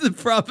 First, the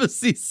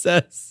prophecy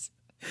says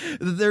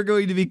that they're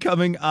going to be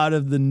coming out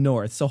of the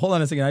north. So hold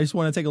on a second. I just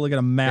want to take a look at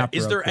a map.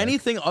 Is real there quick.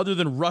 anything other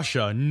than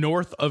Russia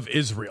north of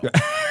Israel?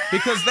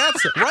 Because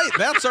that's right.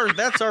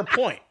 That's our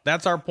point.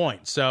 That's our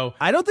point. So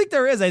I don't think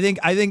there is. I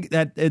think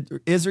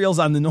that Israel's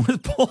on the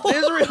North Pole.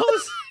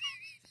 Israel's.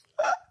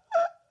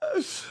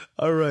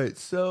 All right.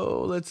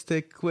 So let's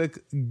take a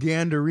quick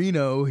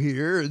Ganderino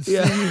here and see.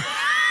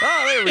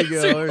 Oh, there we go.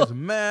 Israel. There's a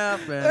map.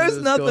 And There's let's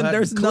go nothing. ahead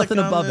There's and click nothing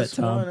on above it, this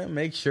Tom. one and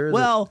make sure.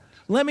 Well,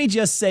 let me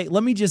just say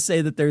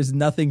that there's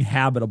nothing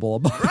habitable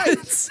about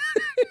it,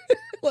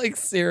 like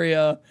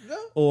Syria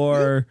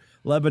or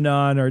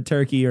Lebanon or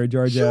Turkey or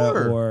Georgia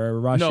or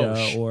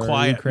Russia or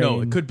Ukraine.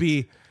 No, it could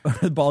be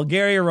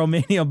Bulgaria,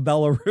 Romania,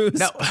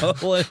 Belarus,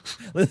 Poland,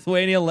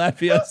 Lithuania,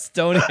 Latvia,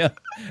 Estonia.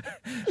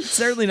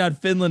 Certainly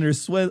not Finland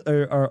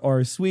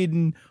or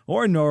Sweden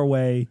or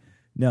Norway.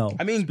 No,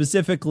 I mean,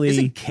 specifically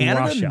isn't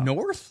Canada Russia.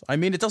 north? I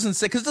mean, it doesn't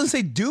say, because it doesn't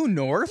say due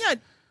north. Yeah,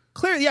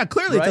 clearly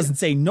right? It doesn't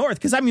say north,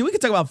 because I mean, we could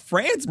talk about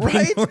France being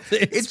right? north.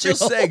 It's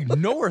just saying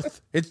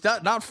north. It's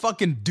not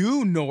fucking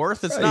due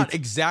north. It's not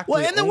exactly.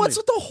 Well, and then what's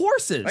with the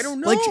horses? I don't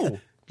know.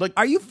 Like,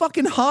 are you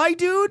fucking high,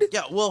 dude?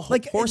 Yeah, well,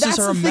 like horses that's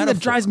are the a thing metaphor.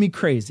 that drives me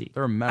crazy.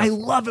 They're a I metaphor.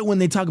 love it when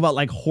they talk about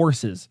like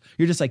horses.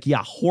 You're just like,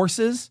 yeah,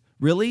 horses?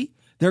 Really?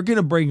 They're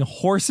gonna bring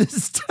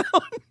horses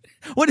down?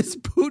 What is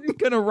Putin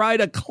gonna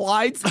ride a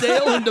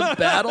Clydesdale into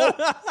battle?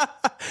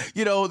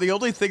 You know, the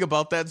only thing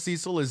about that,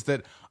 Cecil, is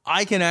that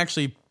I can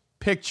actually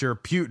picture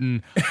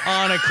Putin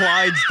on a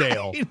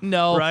Clydesdale.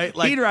 No, right?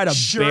 Like he'd ride a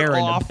shirt bear into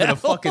off and a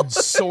battle. fucking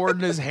sword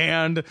in his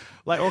hand,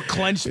 like, or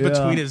clenched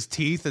between his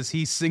teeth as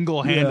he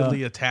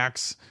single-handedly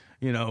attacks,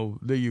 you know,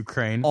 the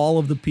Ukraine. All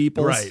of the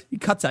peoples. Right. He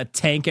cuts a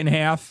tank in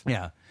half.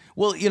 Yeah.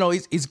 Well, you know,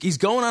 he's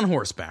going on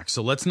horseback,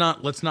 so let's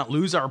not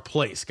lose our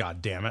place.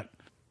 God damn it.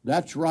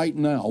 That's right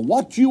now.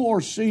 What you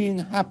are seeing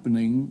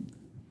happening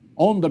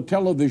on the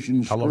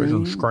television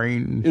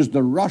screen is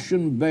the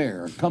Russian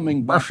bear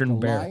coming back to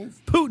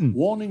life. Putin.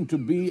 Wanting to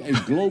be a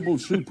global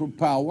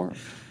superpower.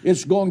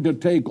 It's going to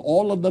take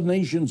all of the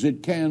nations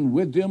it can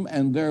with him,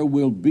 and there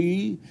will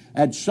be,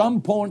 at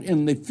some point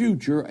in the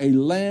future, a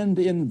land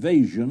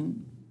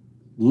invasion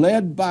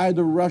led by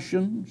the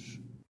Russians.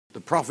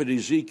 The prophet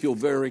Ezekiel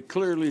very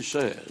clearly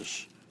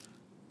says,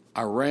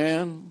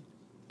 Iran,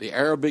 the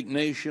Arabic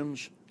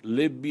nations,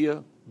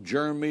 Libya,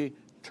 Germany,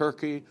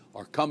 Turkey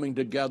are coming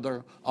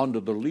together under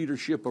the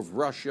leadership of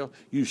Russia.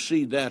 You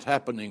see that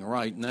happening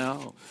right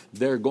now.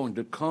 They're going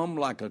to come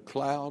like a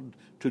cloud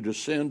to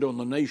descend on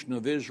the nation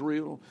of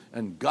Israel,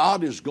 and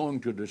God is going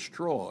to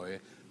destroy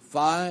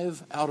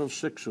 5 out of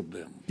 6 of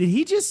them. Did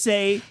he just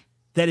say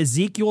that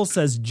Ezekiel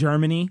says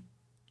Germany?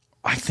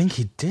 I think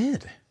he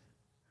did.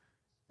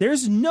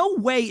 There's no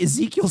way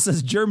Ezekiel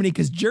says Germany,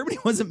 because Germany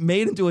wasn't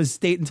made into a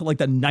state until like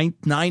the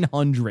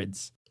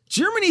 900s.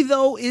 Germany,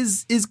 though,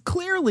 is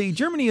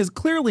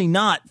clearly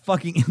not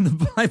fucking in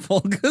the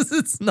Bible, because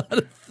it's not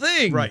a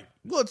thing. Right.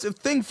 Well, it's a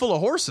thing full of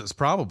horses,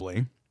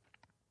 probably.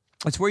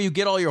 It's where you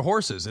get all your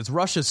horses. It's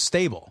Russia's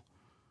stable.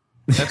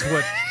 That's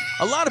what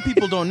a lot of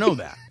people don't know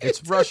that.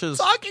 It's Russia's.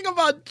 Talking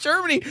about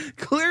Germany.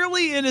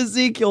 Clearly in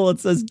Ezekiel it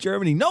says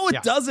Germany. No,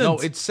 it doesn't. No,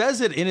 it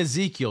says it in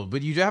Ezekiel,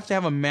 but you have to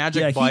have a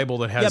magic Bible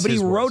that has. Yeah, but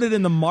he wrote it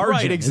in the margin.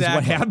 Right,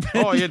 exactly. Is what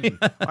happened.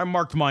 Oh, I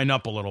marked mine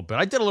up a little bit.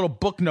 I did a little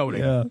book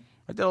noting. Yeah.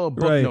 I did a little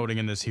book noting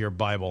in this here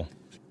Bible.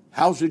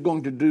 How's it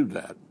going to do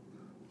that?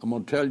 I'm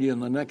going to tell you in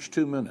the next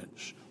 2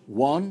 minutes.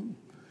 1,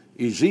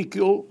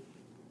 Ezekiel,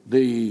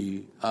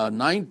 the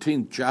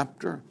 19th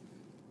chapter,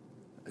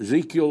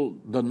 Ezekiel,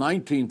 the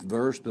 19th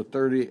verse, the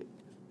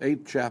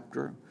 38th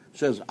chapter,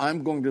 says,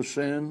 I'm going to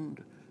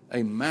send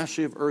a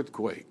massive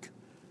earthquake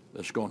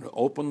that's going to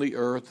open the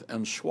earth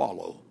and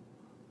swallow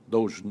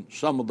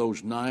some of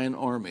those 9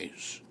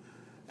 armies.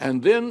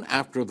 And then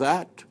after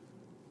that,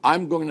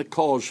 I'm going to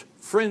cause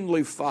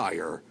friendly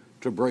fire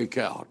to break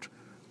out.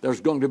 There's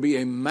going to be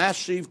a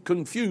massive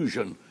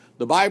confusion.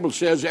 The Bible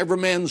says every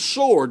man's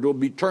sword will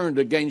be turned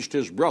against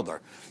his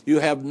brother. You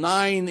have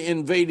 9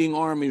 invading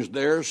armies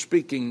there,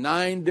 speaking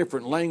 9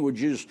 different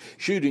languages,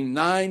 shooting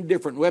 9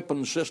 different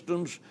weapon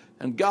systems,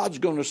 and God's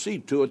going to see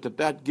to it that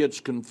that gets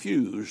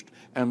confused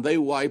and they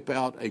wipe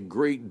out a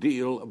great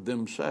deal of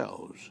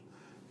themselves.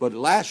 But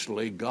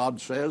lastly, God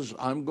says,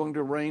 I'm going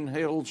to rain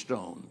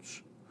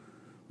hailstones,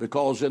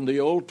 because in the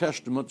Old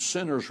Testament,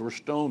 sinners were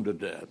stoned to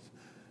death,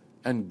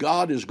 and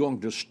God is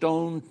going to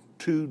stone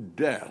to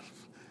death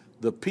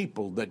the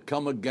people that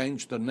come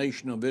against the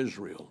nation of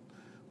Israel.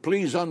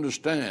 Please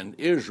understand,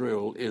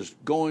 Israel is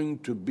going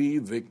to be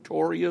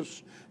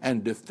victorious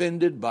and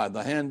defended by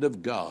the hand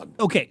of God.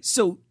 Okay,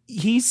 so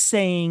he's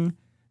saying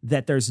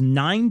that there's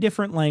 9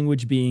 different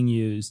language being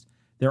used.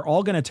 They're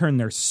all going to turn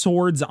their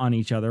swords on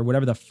each other,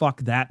 whatever the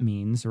fuck that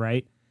means,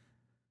 right?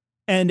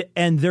 And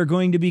they're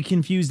going to be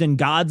confused, and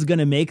God's going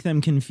to make them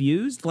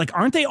confused? Like,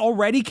 aren't they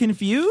already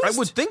confused? I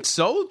would think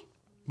so,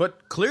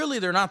 but clearly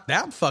they're not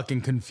that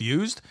fucking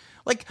confused.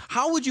 Like,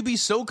 how would you be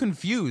so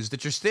confused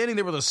that you're standing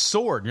there with a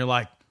sword and you're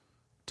like,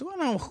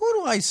 Who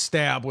do I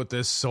stab with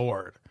this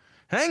sword?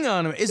 Hang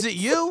on, is it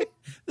you?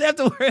 They have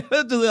to wear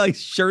like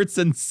shirts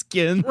and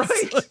skins,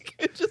 right? Like,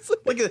 it's just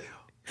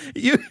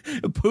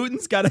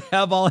Putin's got to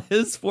have all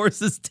his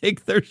forces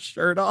take their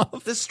shirt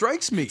off. This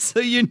strikes me, so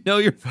you know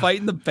you're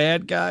fighting the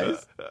bad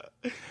guys.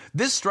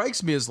 This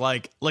strikes me as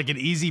like an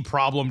easy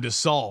problem to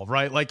solve,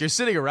 right? Like you're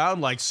sitting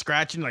around like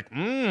scratching, like,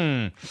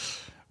 man,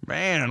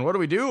 what do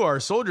we do?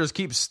 Our soldiers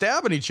keep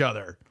stabbing each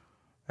other.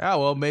 Yeah,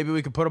 well, maybe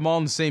we could put them all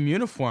in the same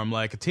uniform,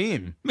 like a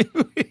team. We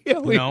could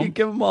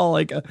give them all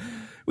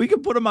we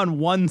could put them on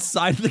one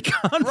side of the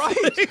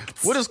conflict.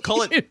 Right. We'll just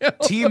call it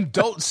Team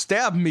Don't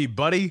Stab Me,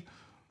 buddy.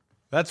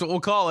 That's what we'll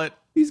call it.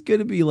 He's going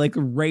to be like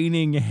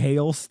raining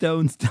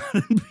hailstones down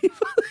on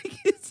people.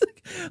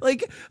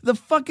 Like the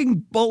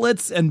fucking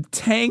bullets and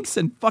tanks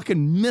and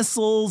fucking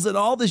missiles and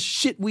all the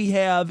shit we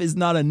have is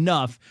not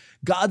enough.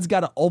 God's got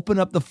to open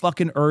up the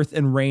fucking earth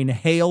and rain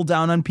hail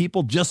down on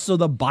people just so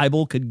the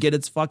Bible could get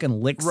its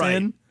fucking licks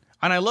in.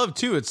 And I love,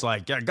 too, it's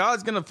like, yeah,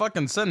 God's going to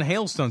fucking send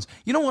hailstones.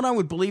 You know what I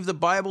would believe the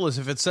Bible is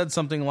if it said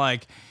something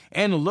like,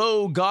 and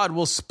lo, God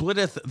will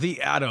splitteth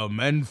the atom,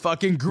 and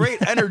fucking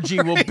great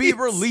energy will be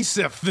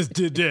releaseth,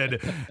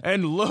 did.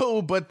 And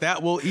lo, but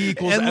that will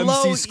equals and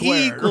MC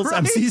squared. Equals right?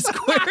 MC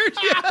squared,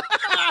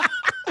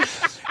 yeah.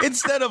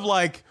 Instead of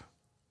like,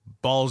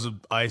 balls of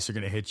ice are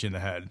going to hit you in the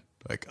head.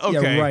 Like,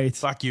 okay, yeah, right.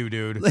 Fuck you,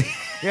 dude.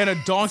 And a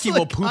donkey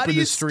will poop in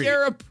the street. How do you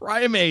scare a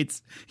primate?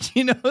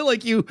 You know,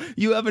 like you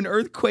have an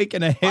earthquake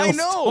and a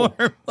hailstorm.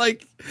 I know.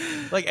 like,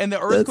 and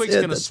the earthquake's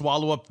going to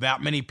swallow up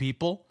that many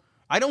people.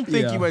 I don't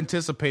think you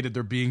anticipated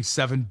there being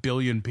 7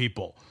 billion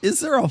people. Is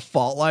there a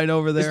fault line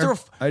over there?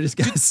 I just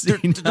got to see.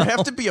 There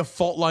have to be a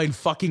fault line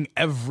fucking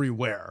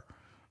everywhere.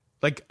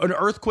 Like an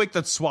earthquake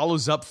that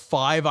swallows up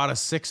 5 out of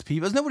 6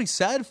 people. Isn't that what he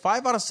said?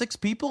 5 out of 6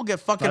 people get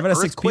fucking 5 out of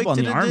 6 people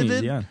in the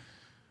army.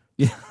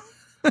 Yeah.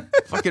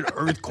 Fucking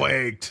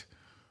earthquaked.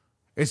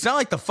 It's not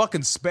like the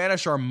fucking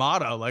Spanish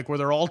Armada, like where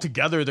they're all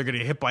together, they're gonna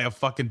get hit by a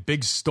fucking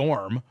big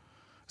storm.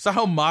 It's not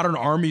how modern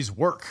armies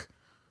work.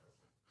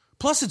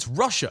 Plus, it's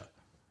Russia.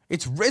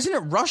 Isn't it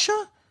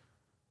Russia?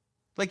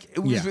 Like it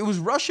was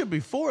Russia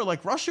before.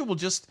 Like Russia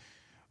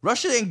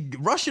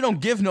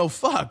don't give no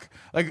fuck.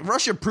 Like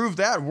Russia proved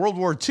that in World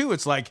War II.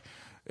 It's like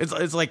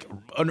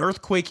an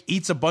earthquake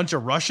eats a bunch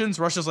of Russians.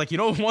 Russia's like, you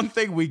know, one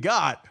thing we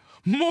got.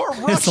 More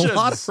Russians. It's a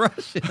lot of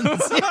Russians.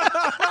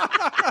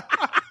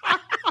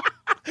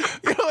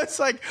 You know, it's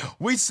like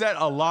we sent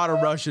a lot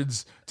of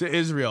Russians to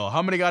Israel.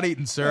 How many got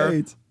eaten, sir?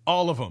 Right.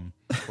 All of them.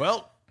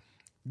 Well,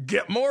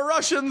 get more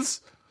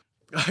Russians.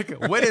 Like,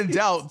 when in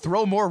doubt,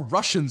 throw more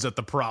Russians at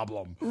the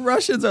problem.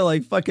 Russians are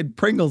like fucking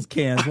Pringles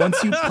cans.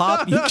 Once you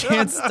pop, you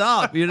can't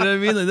stop. You know what I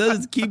mean? Like, they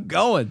just keep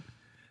going.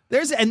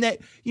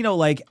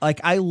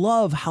 I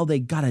love how they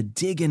got to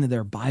dig into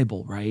their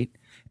Bible, right?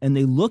 And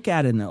they look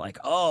at it and they're like,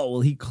 oh, well,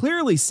 he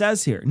clearly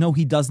says here. No,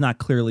 he does not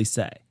clearly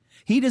say.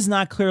 He does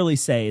not clearly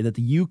say that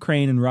the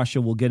Ukraine and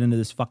Russia will get into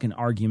this fucking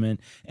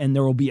argument and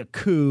there will be a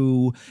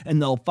coup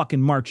and they'll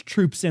fucking march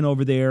troops in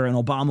over there and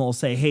Obama will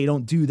say, hey,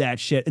 don't do that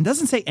shit. And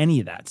doesn't say any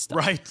of that stuff.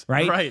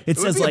 Right. It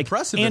says like,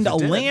 and a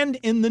land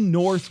in the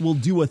north will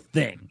do a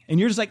thing. And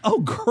you're just like, oh,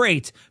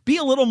 great. Be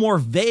a little more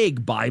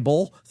vague,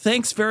 Bible.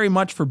 Thanks very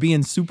much for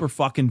being super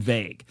fucking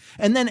vague.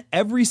 And then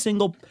every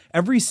single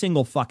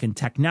fucking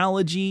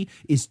technology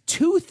is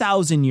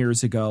 2,000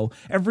 years ago.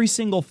 Every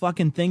single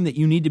fucking thing that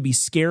you need to be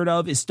scared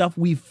of is stuff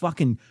we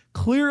fucking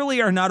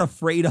clearly are not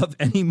afraid of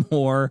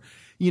anymore,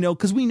 you know,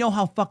 because we know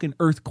how fucking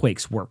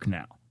earthquakes work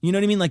now. You know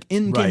what I mean? Like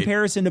in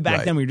comparison to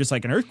back then, we were just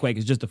like, an earthquake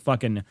is just a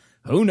fucking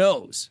who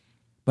knows.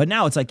 But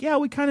now it's like, yeah,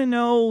 we kind of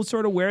know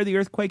sort of where the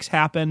earthquakes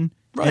happen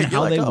and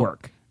how they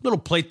work. Little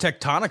plate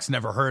tectonics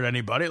never hurt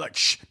anybody. Like,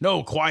 shh,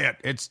 no, quiet.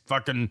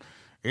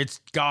 It's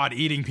God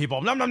eating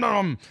people. Nom, nom,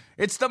 nom.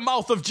 It's the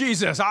mouth of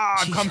Jesus.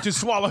 I've come to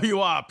swallow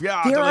you up.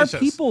 Yeah, there delicious. are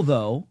people,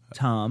 though,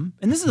 Tom,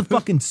 and this is the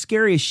fucking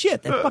scariest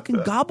shit, that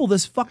fucking gobble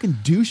this fucking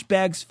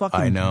douchebag's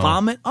fucking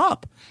vomit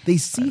up. They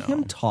see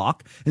him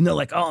talk, and they're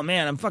like, oh,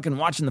 man, I'm fucking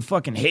watching the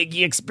fucking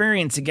Hagee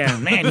Experience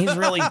again. Man, he's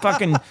really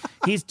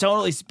he's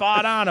totally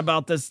spot on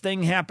about this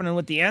thing happening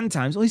with the end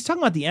times. Well, he's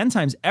talking about the end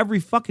times every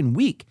fucking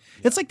week.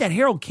 It's like that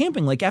Harold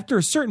Camping. Like, after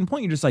a certain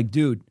point, you're just like,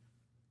 dude,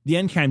 the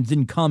end times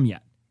didn't come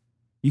yet.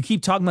 You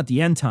keep talking about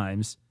the end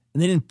times,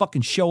 and they didn't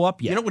fucking show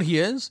up yet. You know what he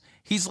is?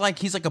 He's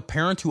like a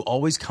parent who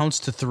always counts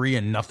to 3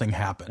 and nothing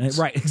happens.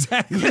 Right,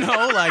 exactly. You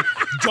know, like,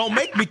 don't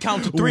make me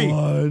count to 3.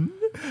 1,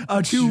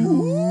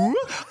 2,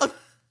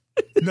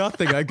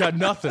 nothing. I got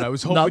nothing. I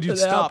was hoping you'd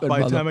stop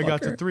by the time I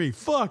got to 3.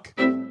 Fuck.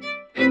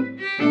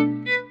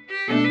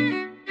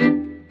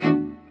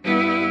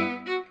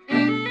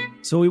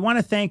 So we want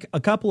to thank a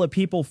couple of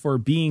people for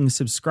being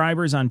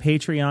subscribers on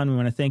Patreon. We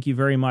want to thank you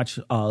very much,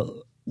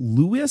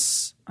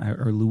 Luis,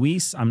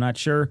 I'm not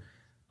sure.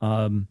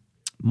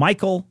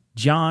 Michael,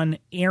 John,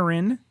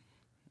 Aaron,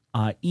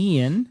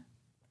 Ian,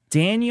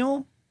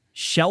 Daniel,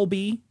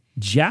 Shelby,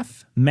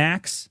 Jeff,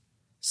 Max,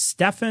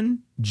 Stefan,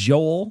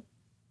 Joel,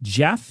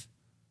 Jeff,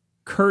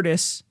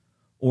 Curtis,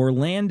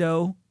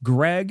 Orlando,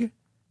 Greg,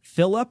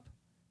 Philip,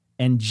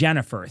 and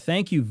Jennifer.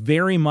 Thank you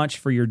very much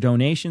for your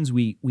donations.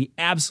 We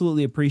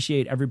absolutely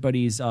appreciate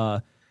everybody's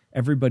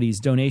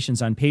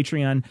donations on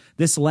Patreon.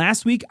 This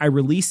last week, I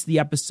released the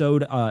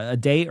episode a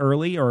day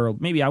early, or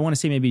maybe I want to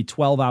say maybe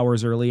 12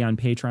 hours early on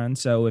Patreon.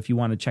 So if you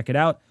want to check it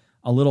out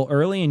a little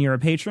early and you're a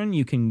patron,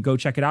 you can go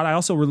check it out. I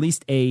also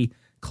released a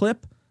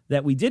clip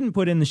that we didn't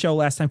put in the show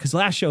last time because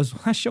last show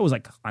was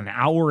like an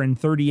hour and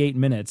 38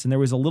 minutes, and there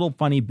was a little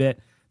funny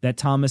bit that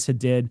Thomas had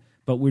did,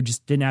 but we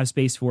just didn't have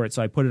space for it,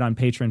 so I put it on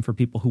Patreon for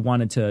people who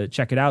wanted to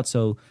check it out,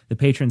 so the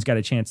patrons got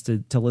a chance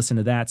to listen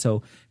to that. So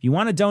if you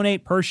want to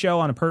donate per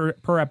show on a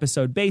per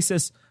episode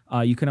basis,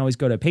 you can always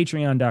go to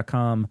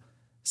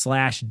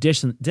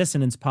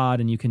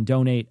patreon.com/dissonancepod, and you can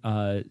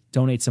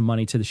donate some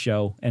money to the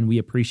show, and we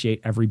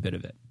appreciate every bit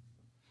of it.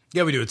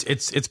 Yeah, we do.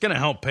 It's going to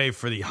help pay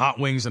for the hot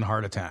wings and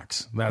heart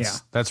attacks.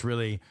 That's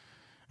really.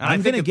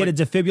 I'm going to get a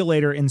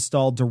defibrillator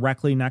installed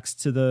directly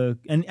next to the.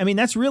 And I mean,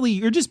 that's really,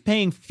 you're just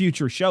paying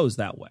future shows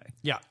that way.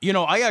 Yeah. You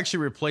know, I actually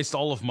replaced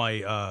all of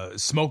my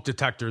smoke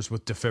detectors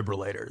with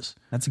defibrillators.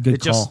 That's a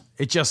good call.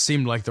 It just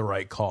seemed like the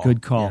right call.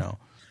 Good call. You know?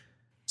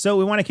 So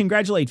we want to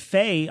congratulate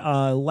Faye.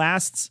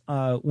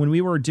 When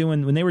they were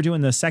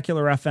doing the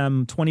Secular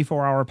FM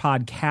 24-hour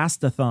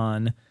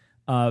podcastathon,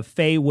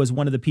 Faye was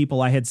one of the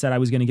people I had said I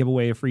was going to give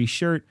away a free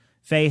shirt.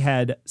 Faye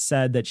had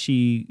said that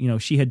she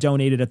had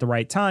donated at the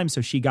right time,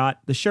 so she got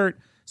the shirt.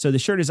 So the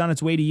shirt is on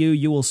its way to you.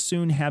 You will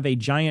soon have a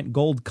giant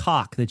gold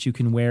cock that you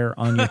can wear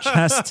on your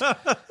chest.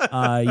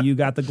 You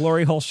got the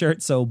Glory Hole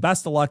shirt, so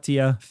best of luck to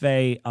you,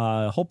 Faye.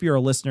 Hope you're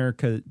a listener,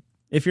 because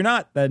if you're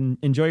not, then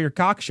enjoy your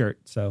cock shirt.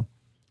 So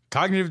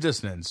Cognitive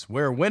Dissonance,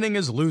 where winning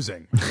is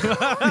losing.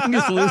 Winning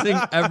is losing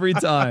every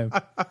time.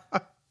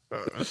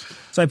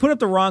 So I put up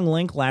the wrong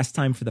link last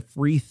time for the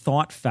Free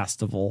Thought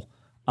Festival.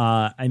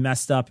 I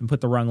messed up and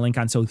put the wrong link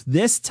on. So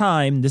this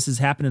time, this is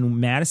happening in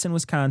Madison,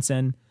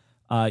 Wisconsin.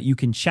 You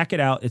can check it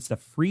out. It's the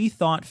Free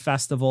Thought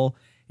Festival.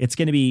 There's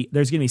going to be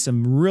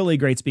some really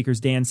great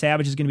speakers. Dan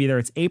Savage is going to be there.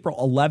 It's April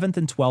 11th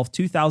and 12th,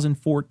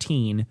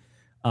 2014.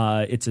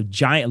 It's a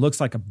giant, it looks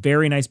like a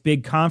very nice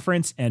big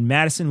conference, and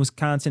Madison,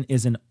 Wisconsin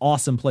is an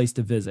awesome place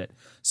to visit.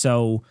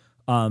 So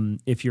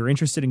if you're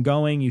interested in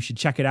going, you should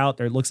check it out.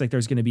 It looks like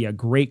there's going to be a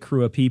great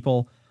crew of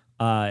people,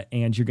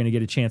 and you're going to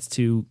get a chance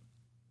to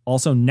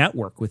also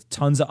network with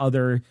tons of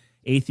other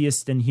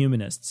atheists and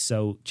humanists.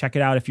 So check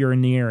it out if you're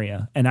in the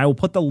area. And I will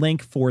put the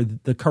link for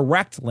the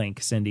correct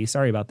link, Cindy.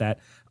 Sorry about that.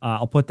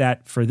 I'll put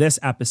that for this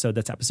episode.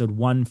 That's episode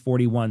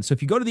 141. So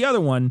if you go to the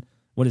other one,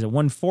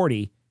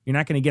 140, you're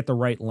not going to get the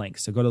right link.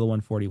 So go to the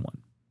 141.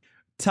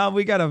 Tom,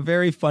 we got a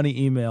very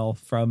funny email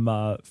from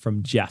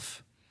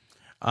Jeff.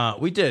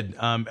 We did.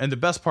 And the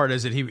best part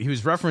is that he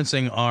was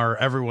referencing our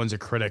Everyone's a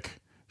Critic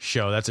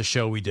show. That's a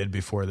show we did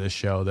before this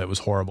show that was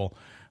horrible.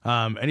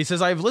 And he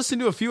says, I've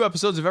listened to a few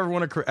episodes of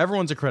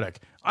Everyone's a Critic.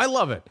 I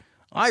love it.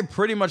 I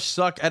pretty much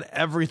suck at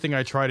everything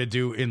I try to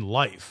do in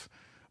life.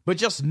 But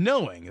just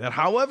knowing that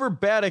however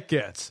bad it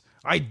gets,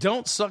 I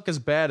don't suck as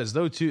bad as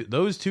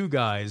those two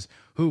guys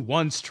who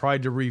once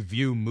tried to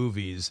review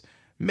movies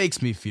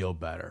makes me feel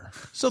better.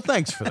 So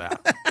thanks for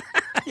that.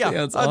 Yeah,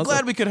 I'm awesome.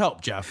 glad we could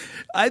help,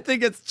 Jeff. I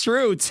think it's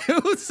true,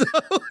 too. So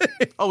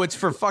it's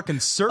for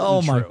fucking certain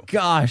Oh, my true.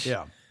 gosh.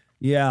 Yeah.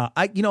 Yeah,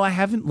 I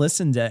haven't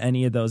listened to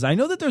any of those. I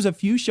know that there's a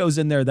few shows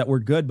in there that were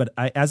good, but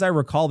as I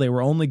recall, they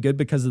were only good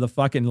because of the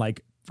fucking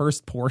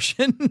first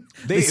portion.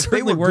 They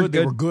were good.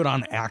 They were good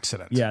on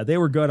accident. Yeah, they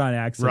were good on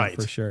accident, right,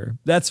 for sure.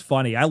 That's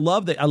funny. I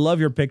love that. I love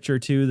your picture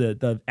too.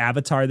 The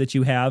avatar that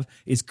you have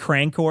is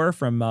Crankor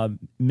from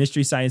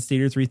Mystery Science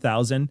Theater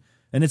 3000,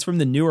 and it's from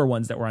the newer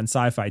ones that were on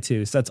Sci-Fi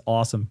too. So that's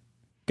awesome.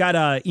 Got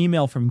an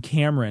email from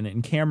Cameron,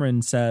 and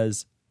Cameron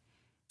says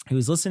he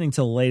was listening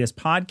to the latest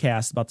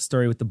podcast about the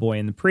story with the boy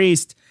and the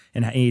priest,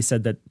 and he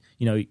said that,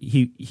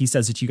 he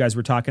says that you guys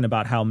were talking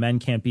about how men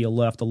can't be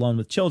left alone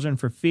with children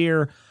for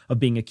fear of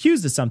being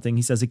accused of something.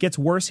 He says it gets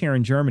worse here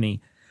in Germany.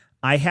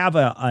 I have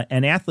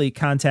an athlete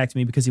contact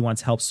me because he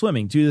wants help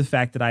swimming due to the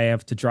fact that I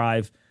have to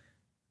drive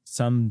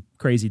some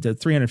crazy to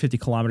 350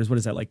 kilometers. What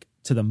is that, like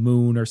to the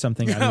moon or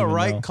something? I don't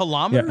even know.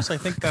 Kilometers? Yeah. I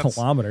think that's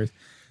kilometers.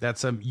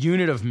 That's a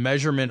unit of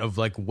measurement of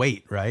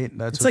weight, right?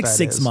 That's it's like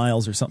 6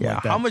 miles or something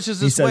like that. How much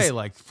does this weigh?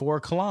 Like 4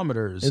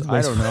 kilometers?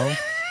 I don't know.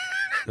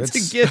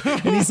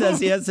 And he says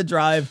he has to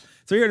drive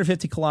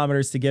 350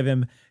 kilometers to give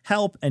him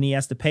help, and he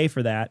has to pay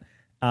for that.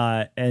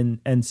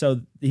 And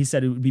so he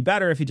said it would be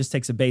better if he just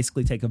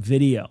basically take a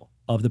video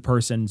of the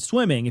person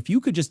swimming. If you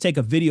could just take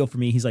a video for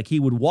me, he's like, he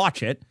would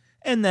watch it,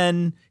 and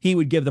then he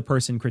would give the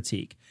person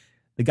critique.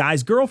 The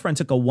guy's girlfriend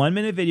took a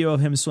 1-minute video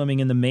of him swimming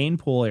in the main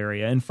pool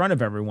area in front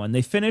of everyone.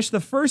 They finished the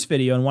first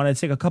video and wanted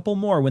to take a couple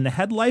more when the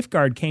head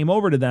lifeguard came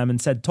over to them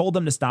and told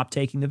them to stop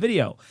taking the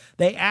video.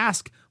 They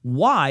asked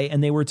why,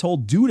 and they were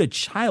told due to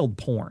child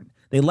porn.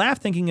 They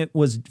laughed thinking it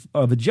was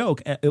of a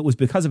joke. It was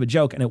because of a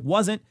joke, and it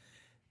wasn't.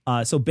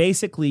 So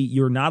basically,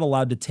 you're not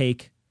allowed to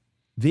take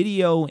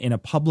video in a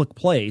public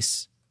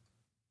place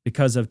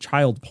because of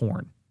child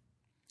porn.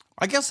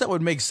 I guess that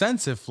would make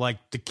sense if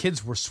the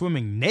kids were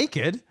swimming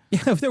naked.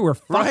 Yeah, if they were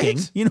fucking,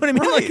 right? You know what I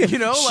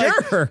mean?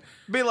 Right. Sure.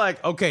 Be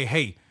like, okay,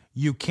 hey,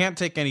 you can't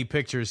take any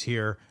pictures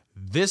here.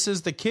 This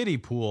is the kiddie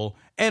pool,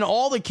 and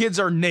all the kids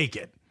are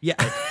naked. Yeah,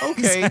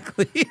 okay.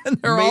 Exactly. And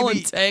they're all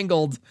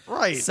entangled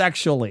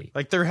sexually.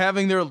 Like they're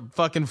having their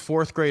fucking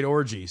 4th grade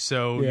orgy.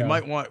 So Yeah. you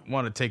might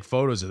want to take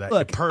photos of that.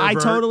 Look, you pervert. I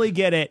totally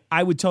get it.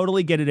 I would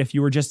totally get it if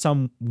you were just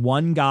some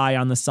one guy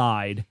on the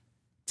side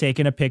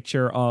taking a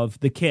picture of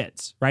the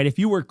kids, right? If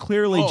you were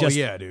clearly just,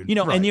 yeah, dude. you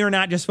know, Right. and you're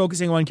not just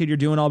focusing on one kid, you're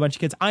doing all a bunch of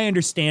kids. I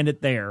understand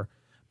it there.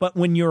 But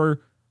when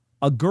you're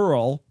a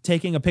girl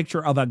taking a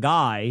picture of a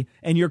guy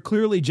and you're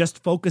clearly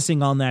just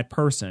focusing on that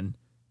person,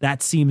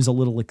 that seems a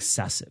little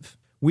excessive.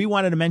 We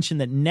wanted to mention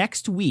that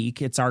next week,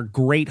 it's our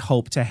great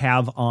hope to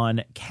have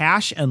on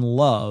Cash and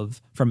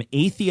Love from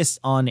Atheists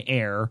on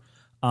Air.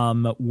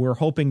 We're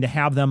hoping to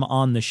have them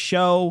on the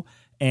show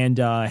and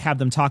have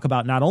them talk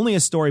about not only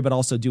a story, but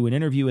also do an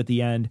interview at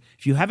the end.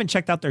 If you haven't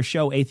checked out their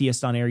show,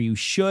 Atheists on Air, you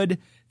should.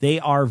 They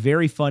are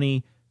very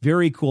funny,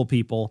 very cool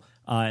people,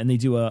 and they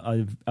do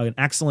an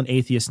excellent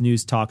atheist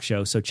news talk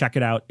show. So check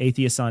it out,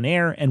 Atheists on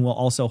Air, and we'll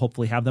also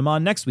hopefully have them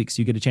on next week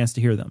so you get a chance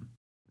to hear them.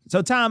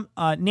 So, Tom,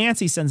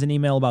 Nancy sends an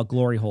email about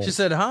glory holes. She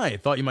said, "Hi,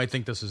 thought you might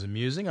think this was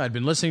amusing. I'd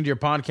been listening to your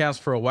podcast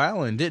for a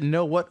while and didn't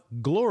know what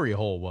glory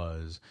hole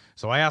was.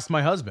 So I asked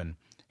my husband.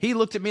 He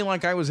looked at me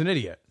like I was an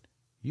idiot.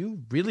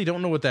 You really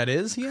don't know what that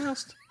is?" he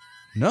asked.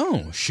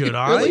 "No, should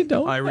I?" really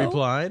don't I know?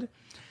 replied.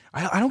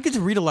 I don't get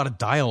to read a lot of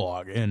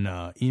dialogue in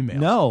email.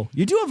 No,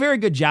 you do a very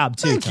good job,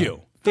 too. Thank Tom.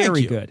 you. Very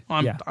Thank you. good.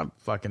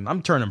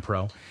 I'm turning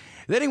pro.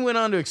 Then he went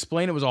on to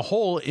explain it was a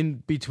hole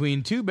in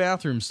between 2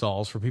 bathroom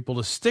stalls for people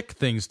to stick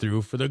things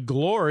through for the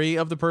glory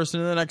of the person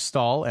in the next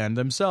stall and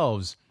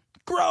themselves.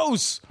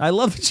 Gross! I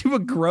love that you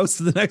put gross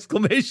with an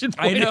exclamation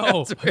point. I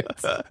know. after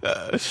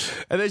it.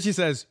 And then she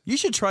says, "You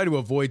should try to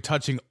avoid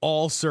touching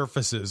all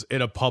surfaces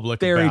in a public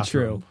Very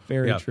bathroom." true.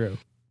 Very Yeah. true.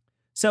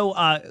 So,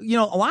 you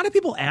know, a lot of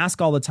people ask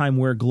all the time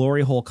where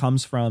glory hole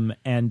comes from.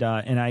 And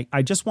I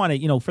just want to,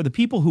 you know, for the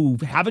people who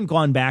haven't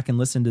gone back and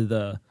listened to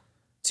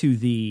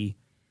the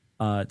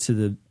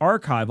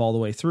archive all the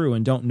way through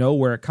and don't know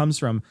where it comes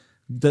from,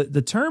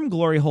 the term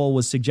glory hole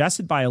was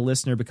suggested by a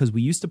listener because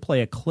we used to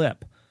play a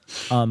clip.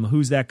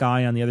 Who's that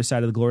guy on the other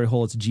side of the glory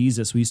hole? It's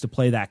Jesus. We used to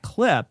play that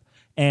clip,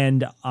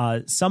 and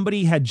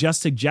somebody had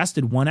just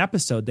suggested one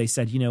episode. They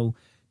said, you know,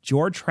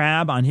 George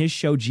Trabb on his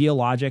show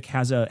Geologic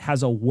has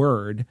a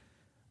word,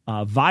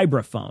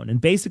 vibraphone,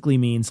 and basically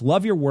means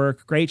love your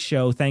work, great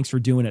show, thanks for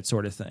doing it,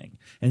 sort of thing.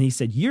 And he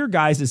said your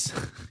guys's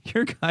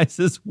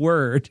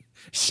word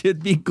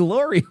should be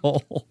glory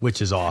hole,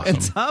 which is awesome.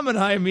 And Tom and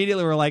I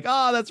immediately were like,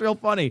 "Oh, that's real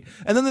funny."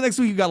 And then the next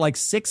week you got like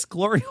 6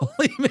 glory hole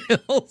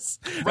emails.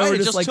 And Right, we're it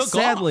just just like, took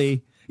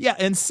sadly, yeah,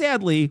 and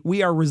sadly,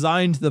 we are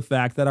resigned to the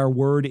fact that our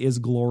word is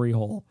glory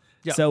hole.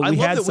 Yeah, so I we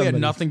love had that we had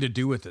somebody- nothing to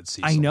do with it,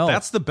 Cecil. I know.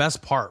 That's the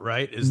best part,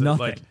 right? Is Nothing.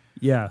 that like,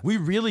 yeah, we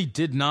really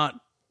did not.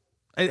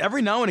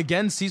 Every now and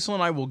again, Cecil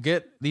and I will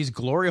get these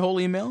glory hole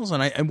emails,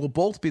 and we'll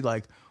both be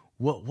like,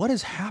 "What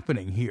is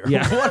happening here?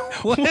 Yeah.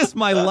 What is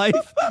my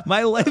life?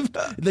 My life,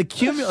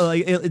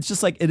 it's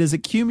just like it is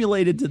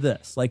accumulated to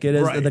this. Like it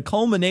is Right. the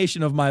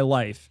culmination of my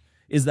life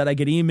is that I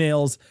get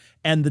emails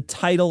and the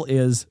title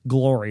is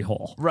glory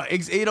hole.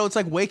 Right. You know, it's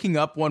like waking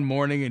up one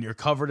morning and you're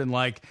covered in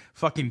like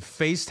fucking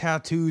face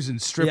tattoos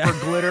and stripper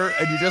glitter,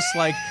 and you're just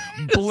like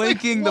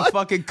blinking like, the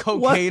fucking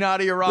cocaine out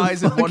of your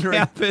eyes and wondering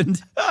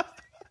happened.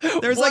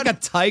 There's like a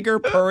tiger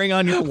purring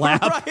on your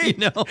lap, Right. you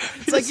know?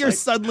 It's like you're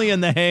suddenly in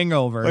The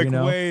Hangover, like, you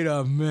know? wait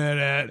a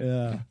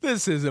minute.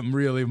 This isn't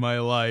really my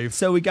life.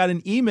 So we got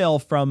an email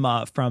from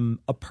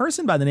a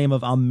person by the name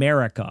of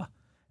America.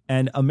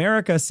 And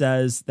America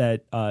says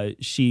that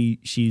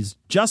she's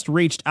just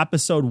reached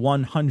episode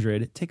 100.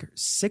 It'd take her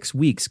 6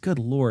 weeks. Good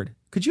Lord.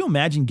 Could you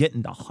imagine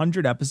getting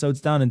 100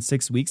 episodes down in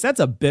 6 weeks? That's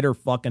a bitter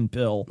fucking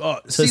pill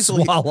to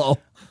Cecil, swallow.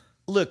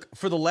 Look,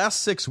 for the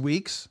last 6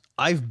 weeks,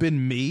 I've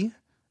been me,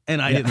 and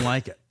I didn't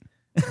like it.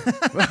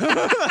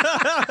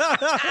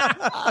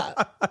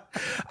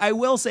 I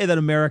will say that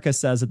America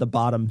says at the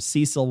bottom,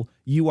 "Cecil,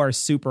 you are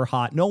super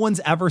hot." No one's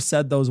ever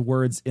said those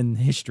words in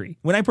history.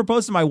 When I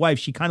proposed to my wife,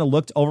 she kind of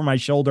looked over my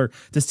shoulder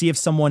to see if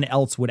someone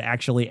else would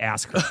actually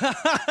ask her.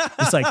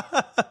 It's like,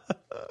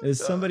 is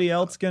somebody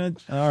else gonna?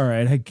 All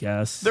right, I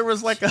guess. There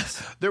was like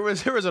there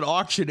was an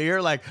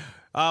auctioneer like,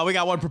 we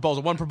got one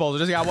proposal,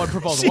 just got one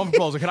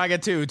proposal, can I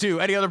get two,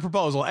 any other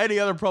proposal,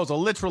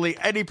 literally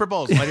any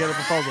proposal, any other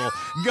proposal,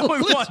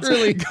 going once,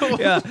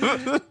 Yeah.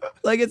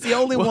 Like it's the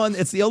only one,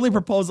 it's the only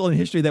proposal in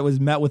history that was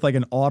met with like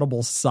an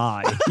audible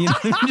sigh. You know,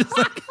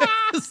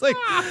 just like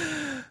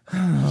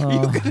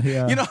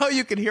you know how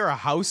you can hear a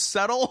house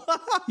settle?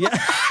 Yeah.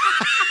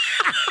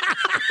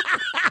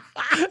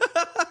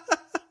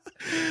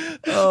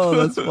 Oh,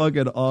 that's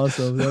fucking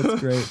awesome. That's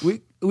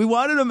great. We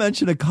wanted to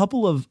mention a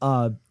couple of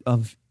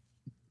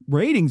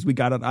ratings we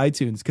got on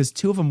iTunes because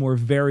 2 of them were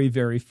very,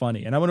 very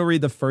funny. And I want to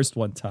read the first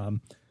one,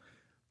 Tom.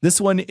 This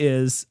one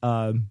is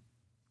from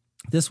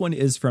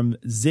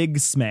Zig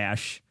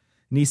Smash,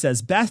 and he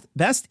says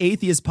best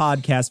atheist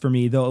podcast for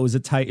me, though it was a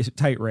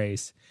tight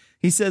race.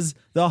 He says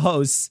the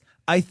hosts,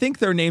 I think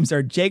their names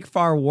are Jake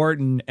Farr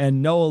Wharton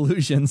and No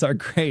Illusions are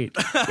great.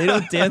 They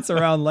don't dance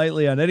around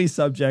lightly on any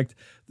subject.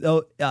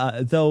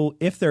 Though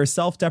if their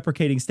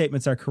self-deprecating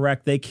statements are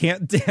correct, they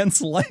can't dance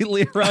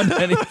lightly around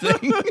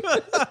anything.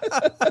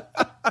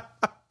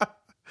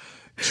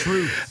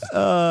 Truth.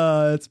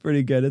 It's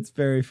pretty good. It's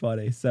very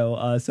funny.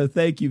 So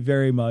thank you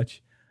very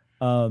much.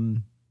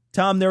 Tom,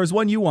 there was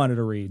one you wanted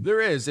to read. There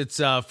is. It's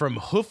from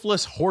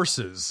Hoofless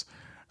Horses.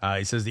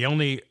 He says, the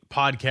only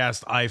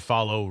podcast I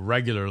follow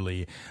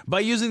regularly. By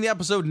using the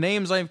episode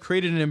names, I have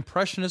created an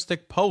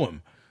impressionistic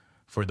poem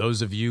for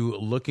those of you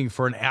looking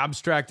for an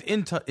abstract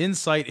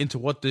insight into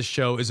what this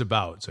show is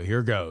about. So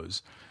here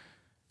goes.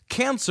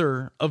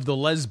 Cancer of the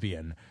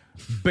lesbian,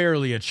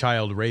 barely a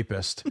child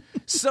rapist.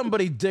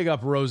 Somebody dig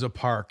up Rosa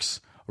Parks.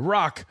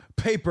 Rock,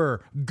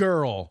 paper,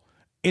 girl.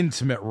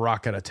 Intimate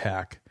rocket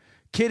attack.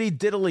 Kitty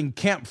diddling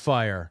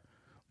campfire.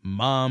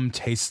 Mom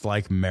tastes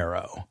like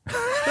marrow.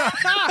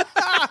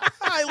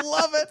 I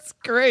love it. It's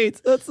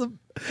great. That's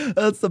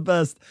the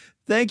best.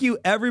 Thank you,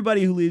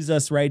 everybody who leaves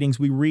us ratings.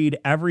 We read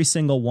every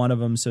single one of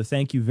them, so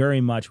thank you very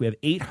much. We have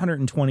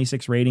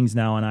 826 ratings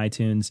now on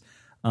iTunes,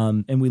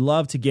 and we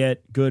love to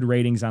get good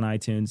ratings on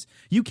iTunes.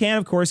 You can,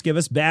 of course, give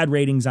us bad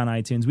ratings on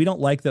iTunes. We don't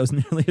like those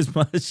nearly as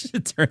much,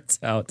 it turns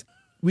out.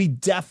 We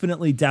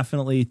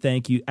definitely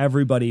thank you,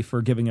 everybody,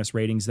 for giving us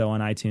ratings, though,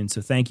 on iTunes,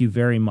 so thank you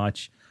very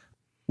much.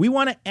 We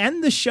want to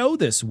end the show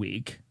this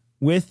week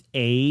with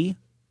a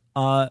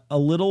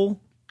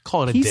little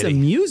piece of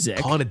music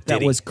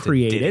that was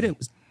created.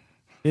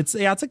 It's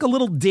like a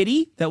little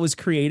ditty that was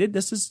created.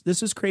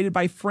 This was created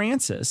by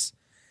Francis,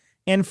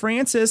 and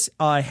Francis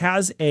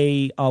has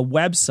a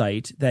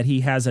website that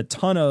he has a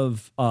ton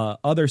of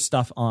other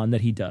stuff on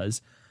that he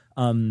does.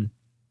 The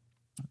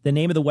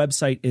name of the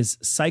website is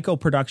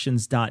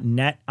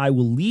psychoproductions.net. I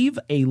will leave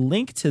a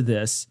link to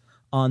this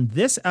on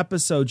this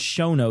episode's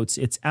show notes.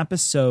 It's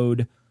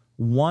episode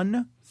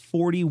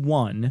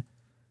 141.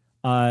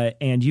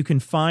 And you can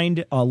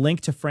find a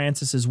link to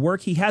Francis's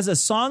work. He has a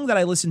song that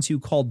I listened to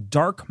called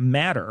Dark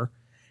Matter.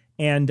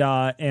 And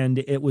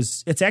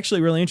it's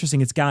actually really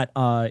interesting. It's got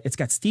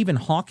Stephen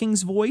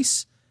Hawking's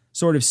voice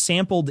sort of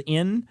sampled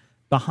in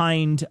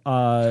behind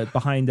a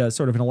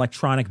sort of an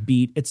electronic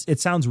beat. It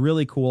sounds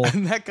really cool.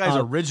 And that guy's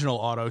original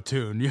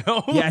auto-tune, you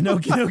know? Yeah, no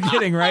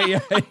kidding, right? Yeah,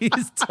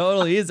 he's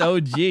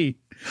OG.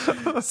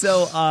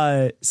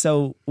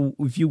 So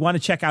if you want to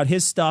check out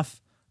his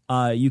stuff,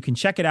 you can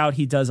check it out.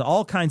 He does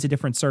all kinds of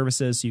different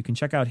services. So you can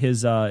check out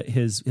his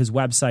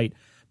website.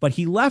 But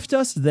he left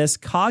us this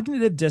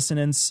Cognitive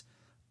Dissonance,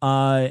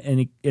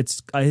 and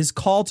it's his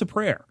call to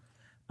prayer.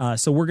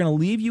 So we're going to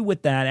leave you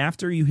with that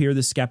after you hear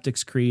the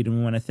Skeptic's Creed. And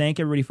we want to thank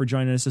everybody for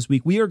joining us this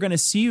week. We are going to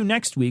see you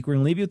next week. We're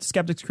going to leave you with the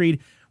Skeptic's Creed.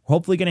 We're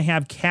hopefully going to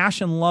have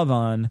Cash and Love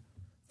on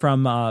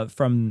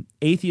from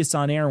Atheists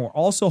on Air. And we're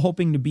also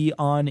hoping to be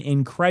on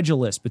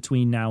Incredulous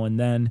between now and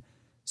then.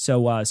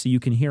 So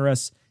you can hear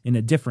us in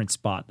a different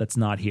spot that's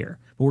not here.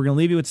 But we're going to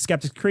leave you with the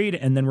Skeptic's Creed,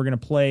 and then we're going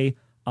to play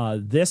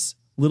this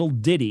little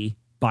ditty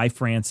by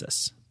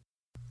Francis.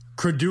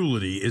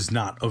 Credulity is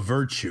not a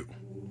virtue.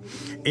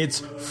 It's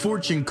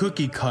fortune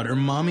cookie cutter,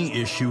 mommy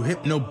issue,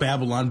 hypno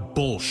Babylon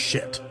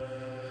bullshit.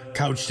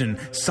 Couched in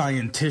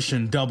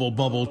scientician, double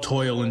bubble,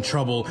 toil and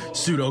trouble,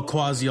 pseudo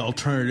quasi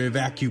alternative,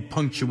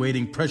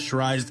 acupunctuating,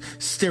 pressurized,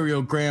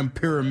 stereogram,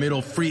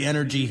 pyramidal, free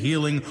energy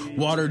healing,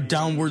 water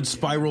downward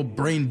spiral,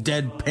 brain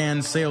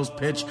deadpan, sales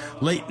pitch,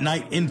 late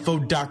night info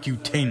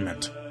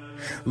docutainment.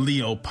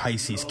 Leo,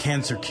 Pisces,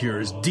 cancer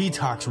cures,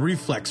 detox,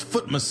 reflex,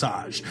 foot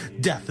massage,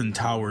 death and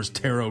towers,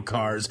 tarot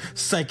cards,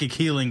 psychic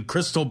healing,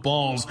 crystal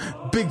balls,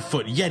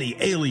 Bigfoot, Yeti,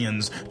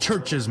 aliens,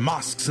 churches,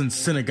 mosques and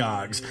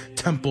synagogues,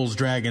 temples,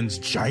 dragons,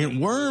 giant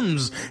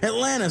worms,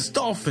 Atlantis,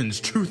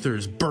 dolphins,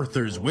 truthers,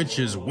 birthers,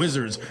 witches,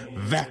 wizards,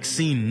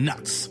 vaccine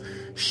nuts,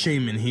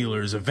 shaman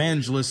healers,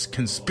 evangelists,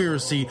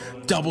 conspiracy,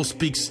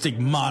 doublespeak,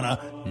 stigmata,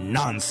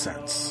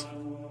 nonsense.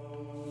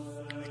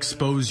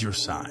 Expose your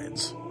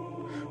sides.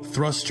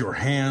 Thrust your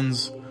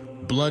hands,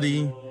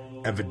 bloody,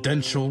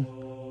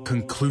 evidential,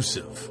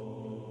 conclusive.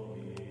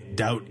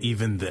 Doubt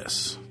even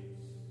this.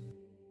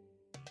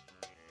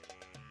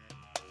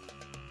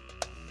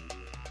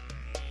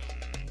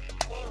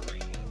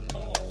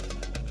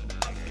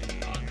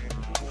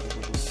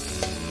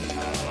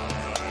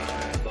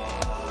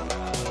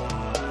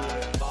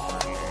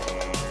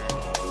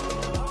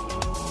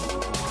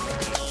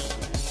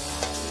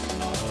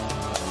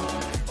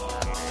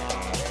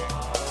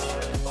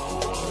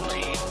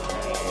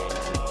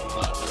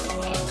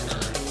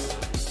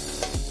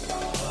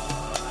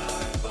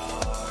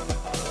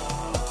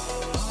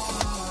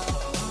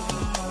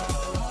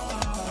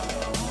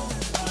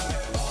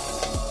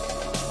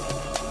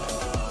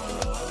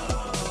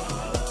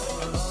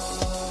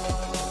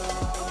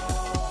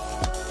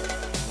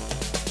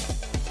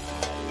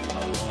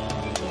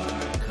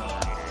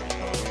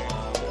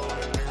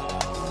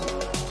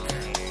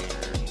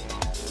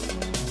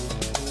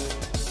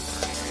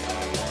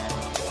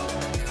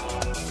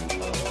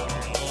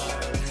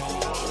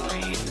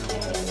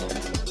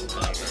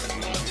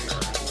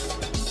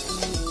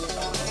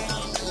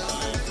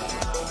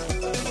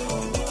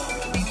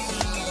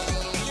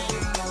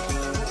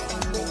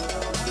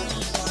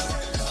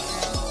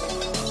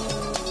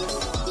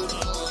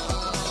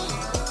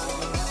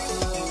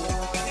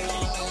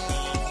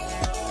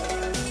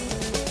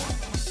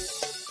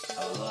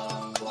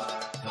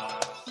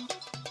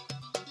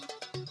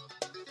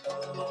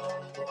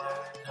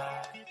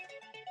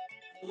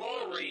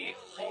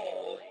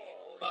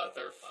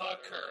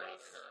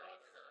 curve.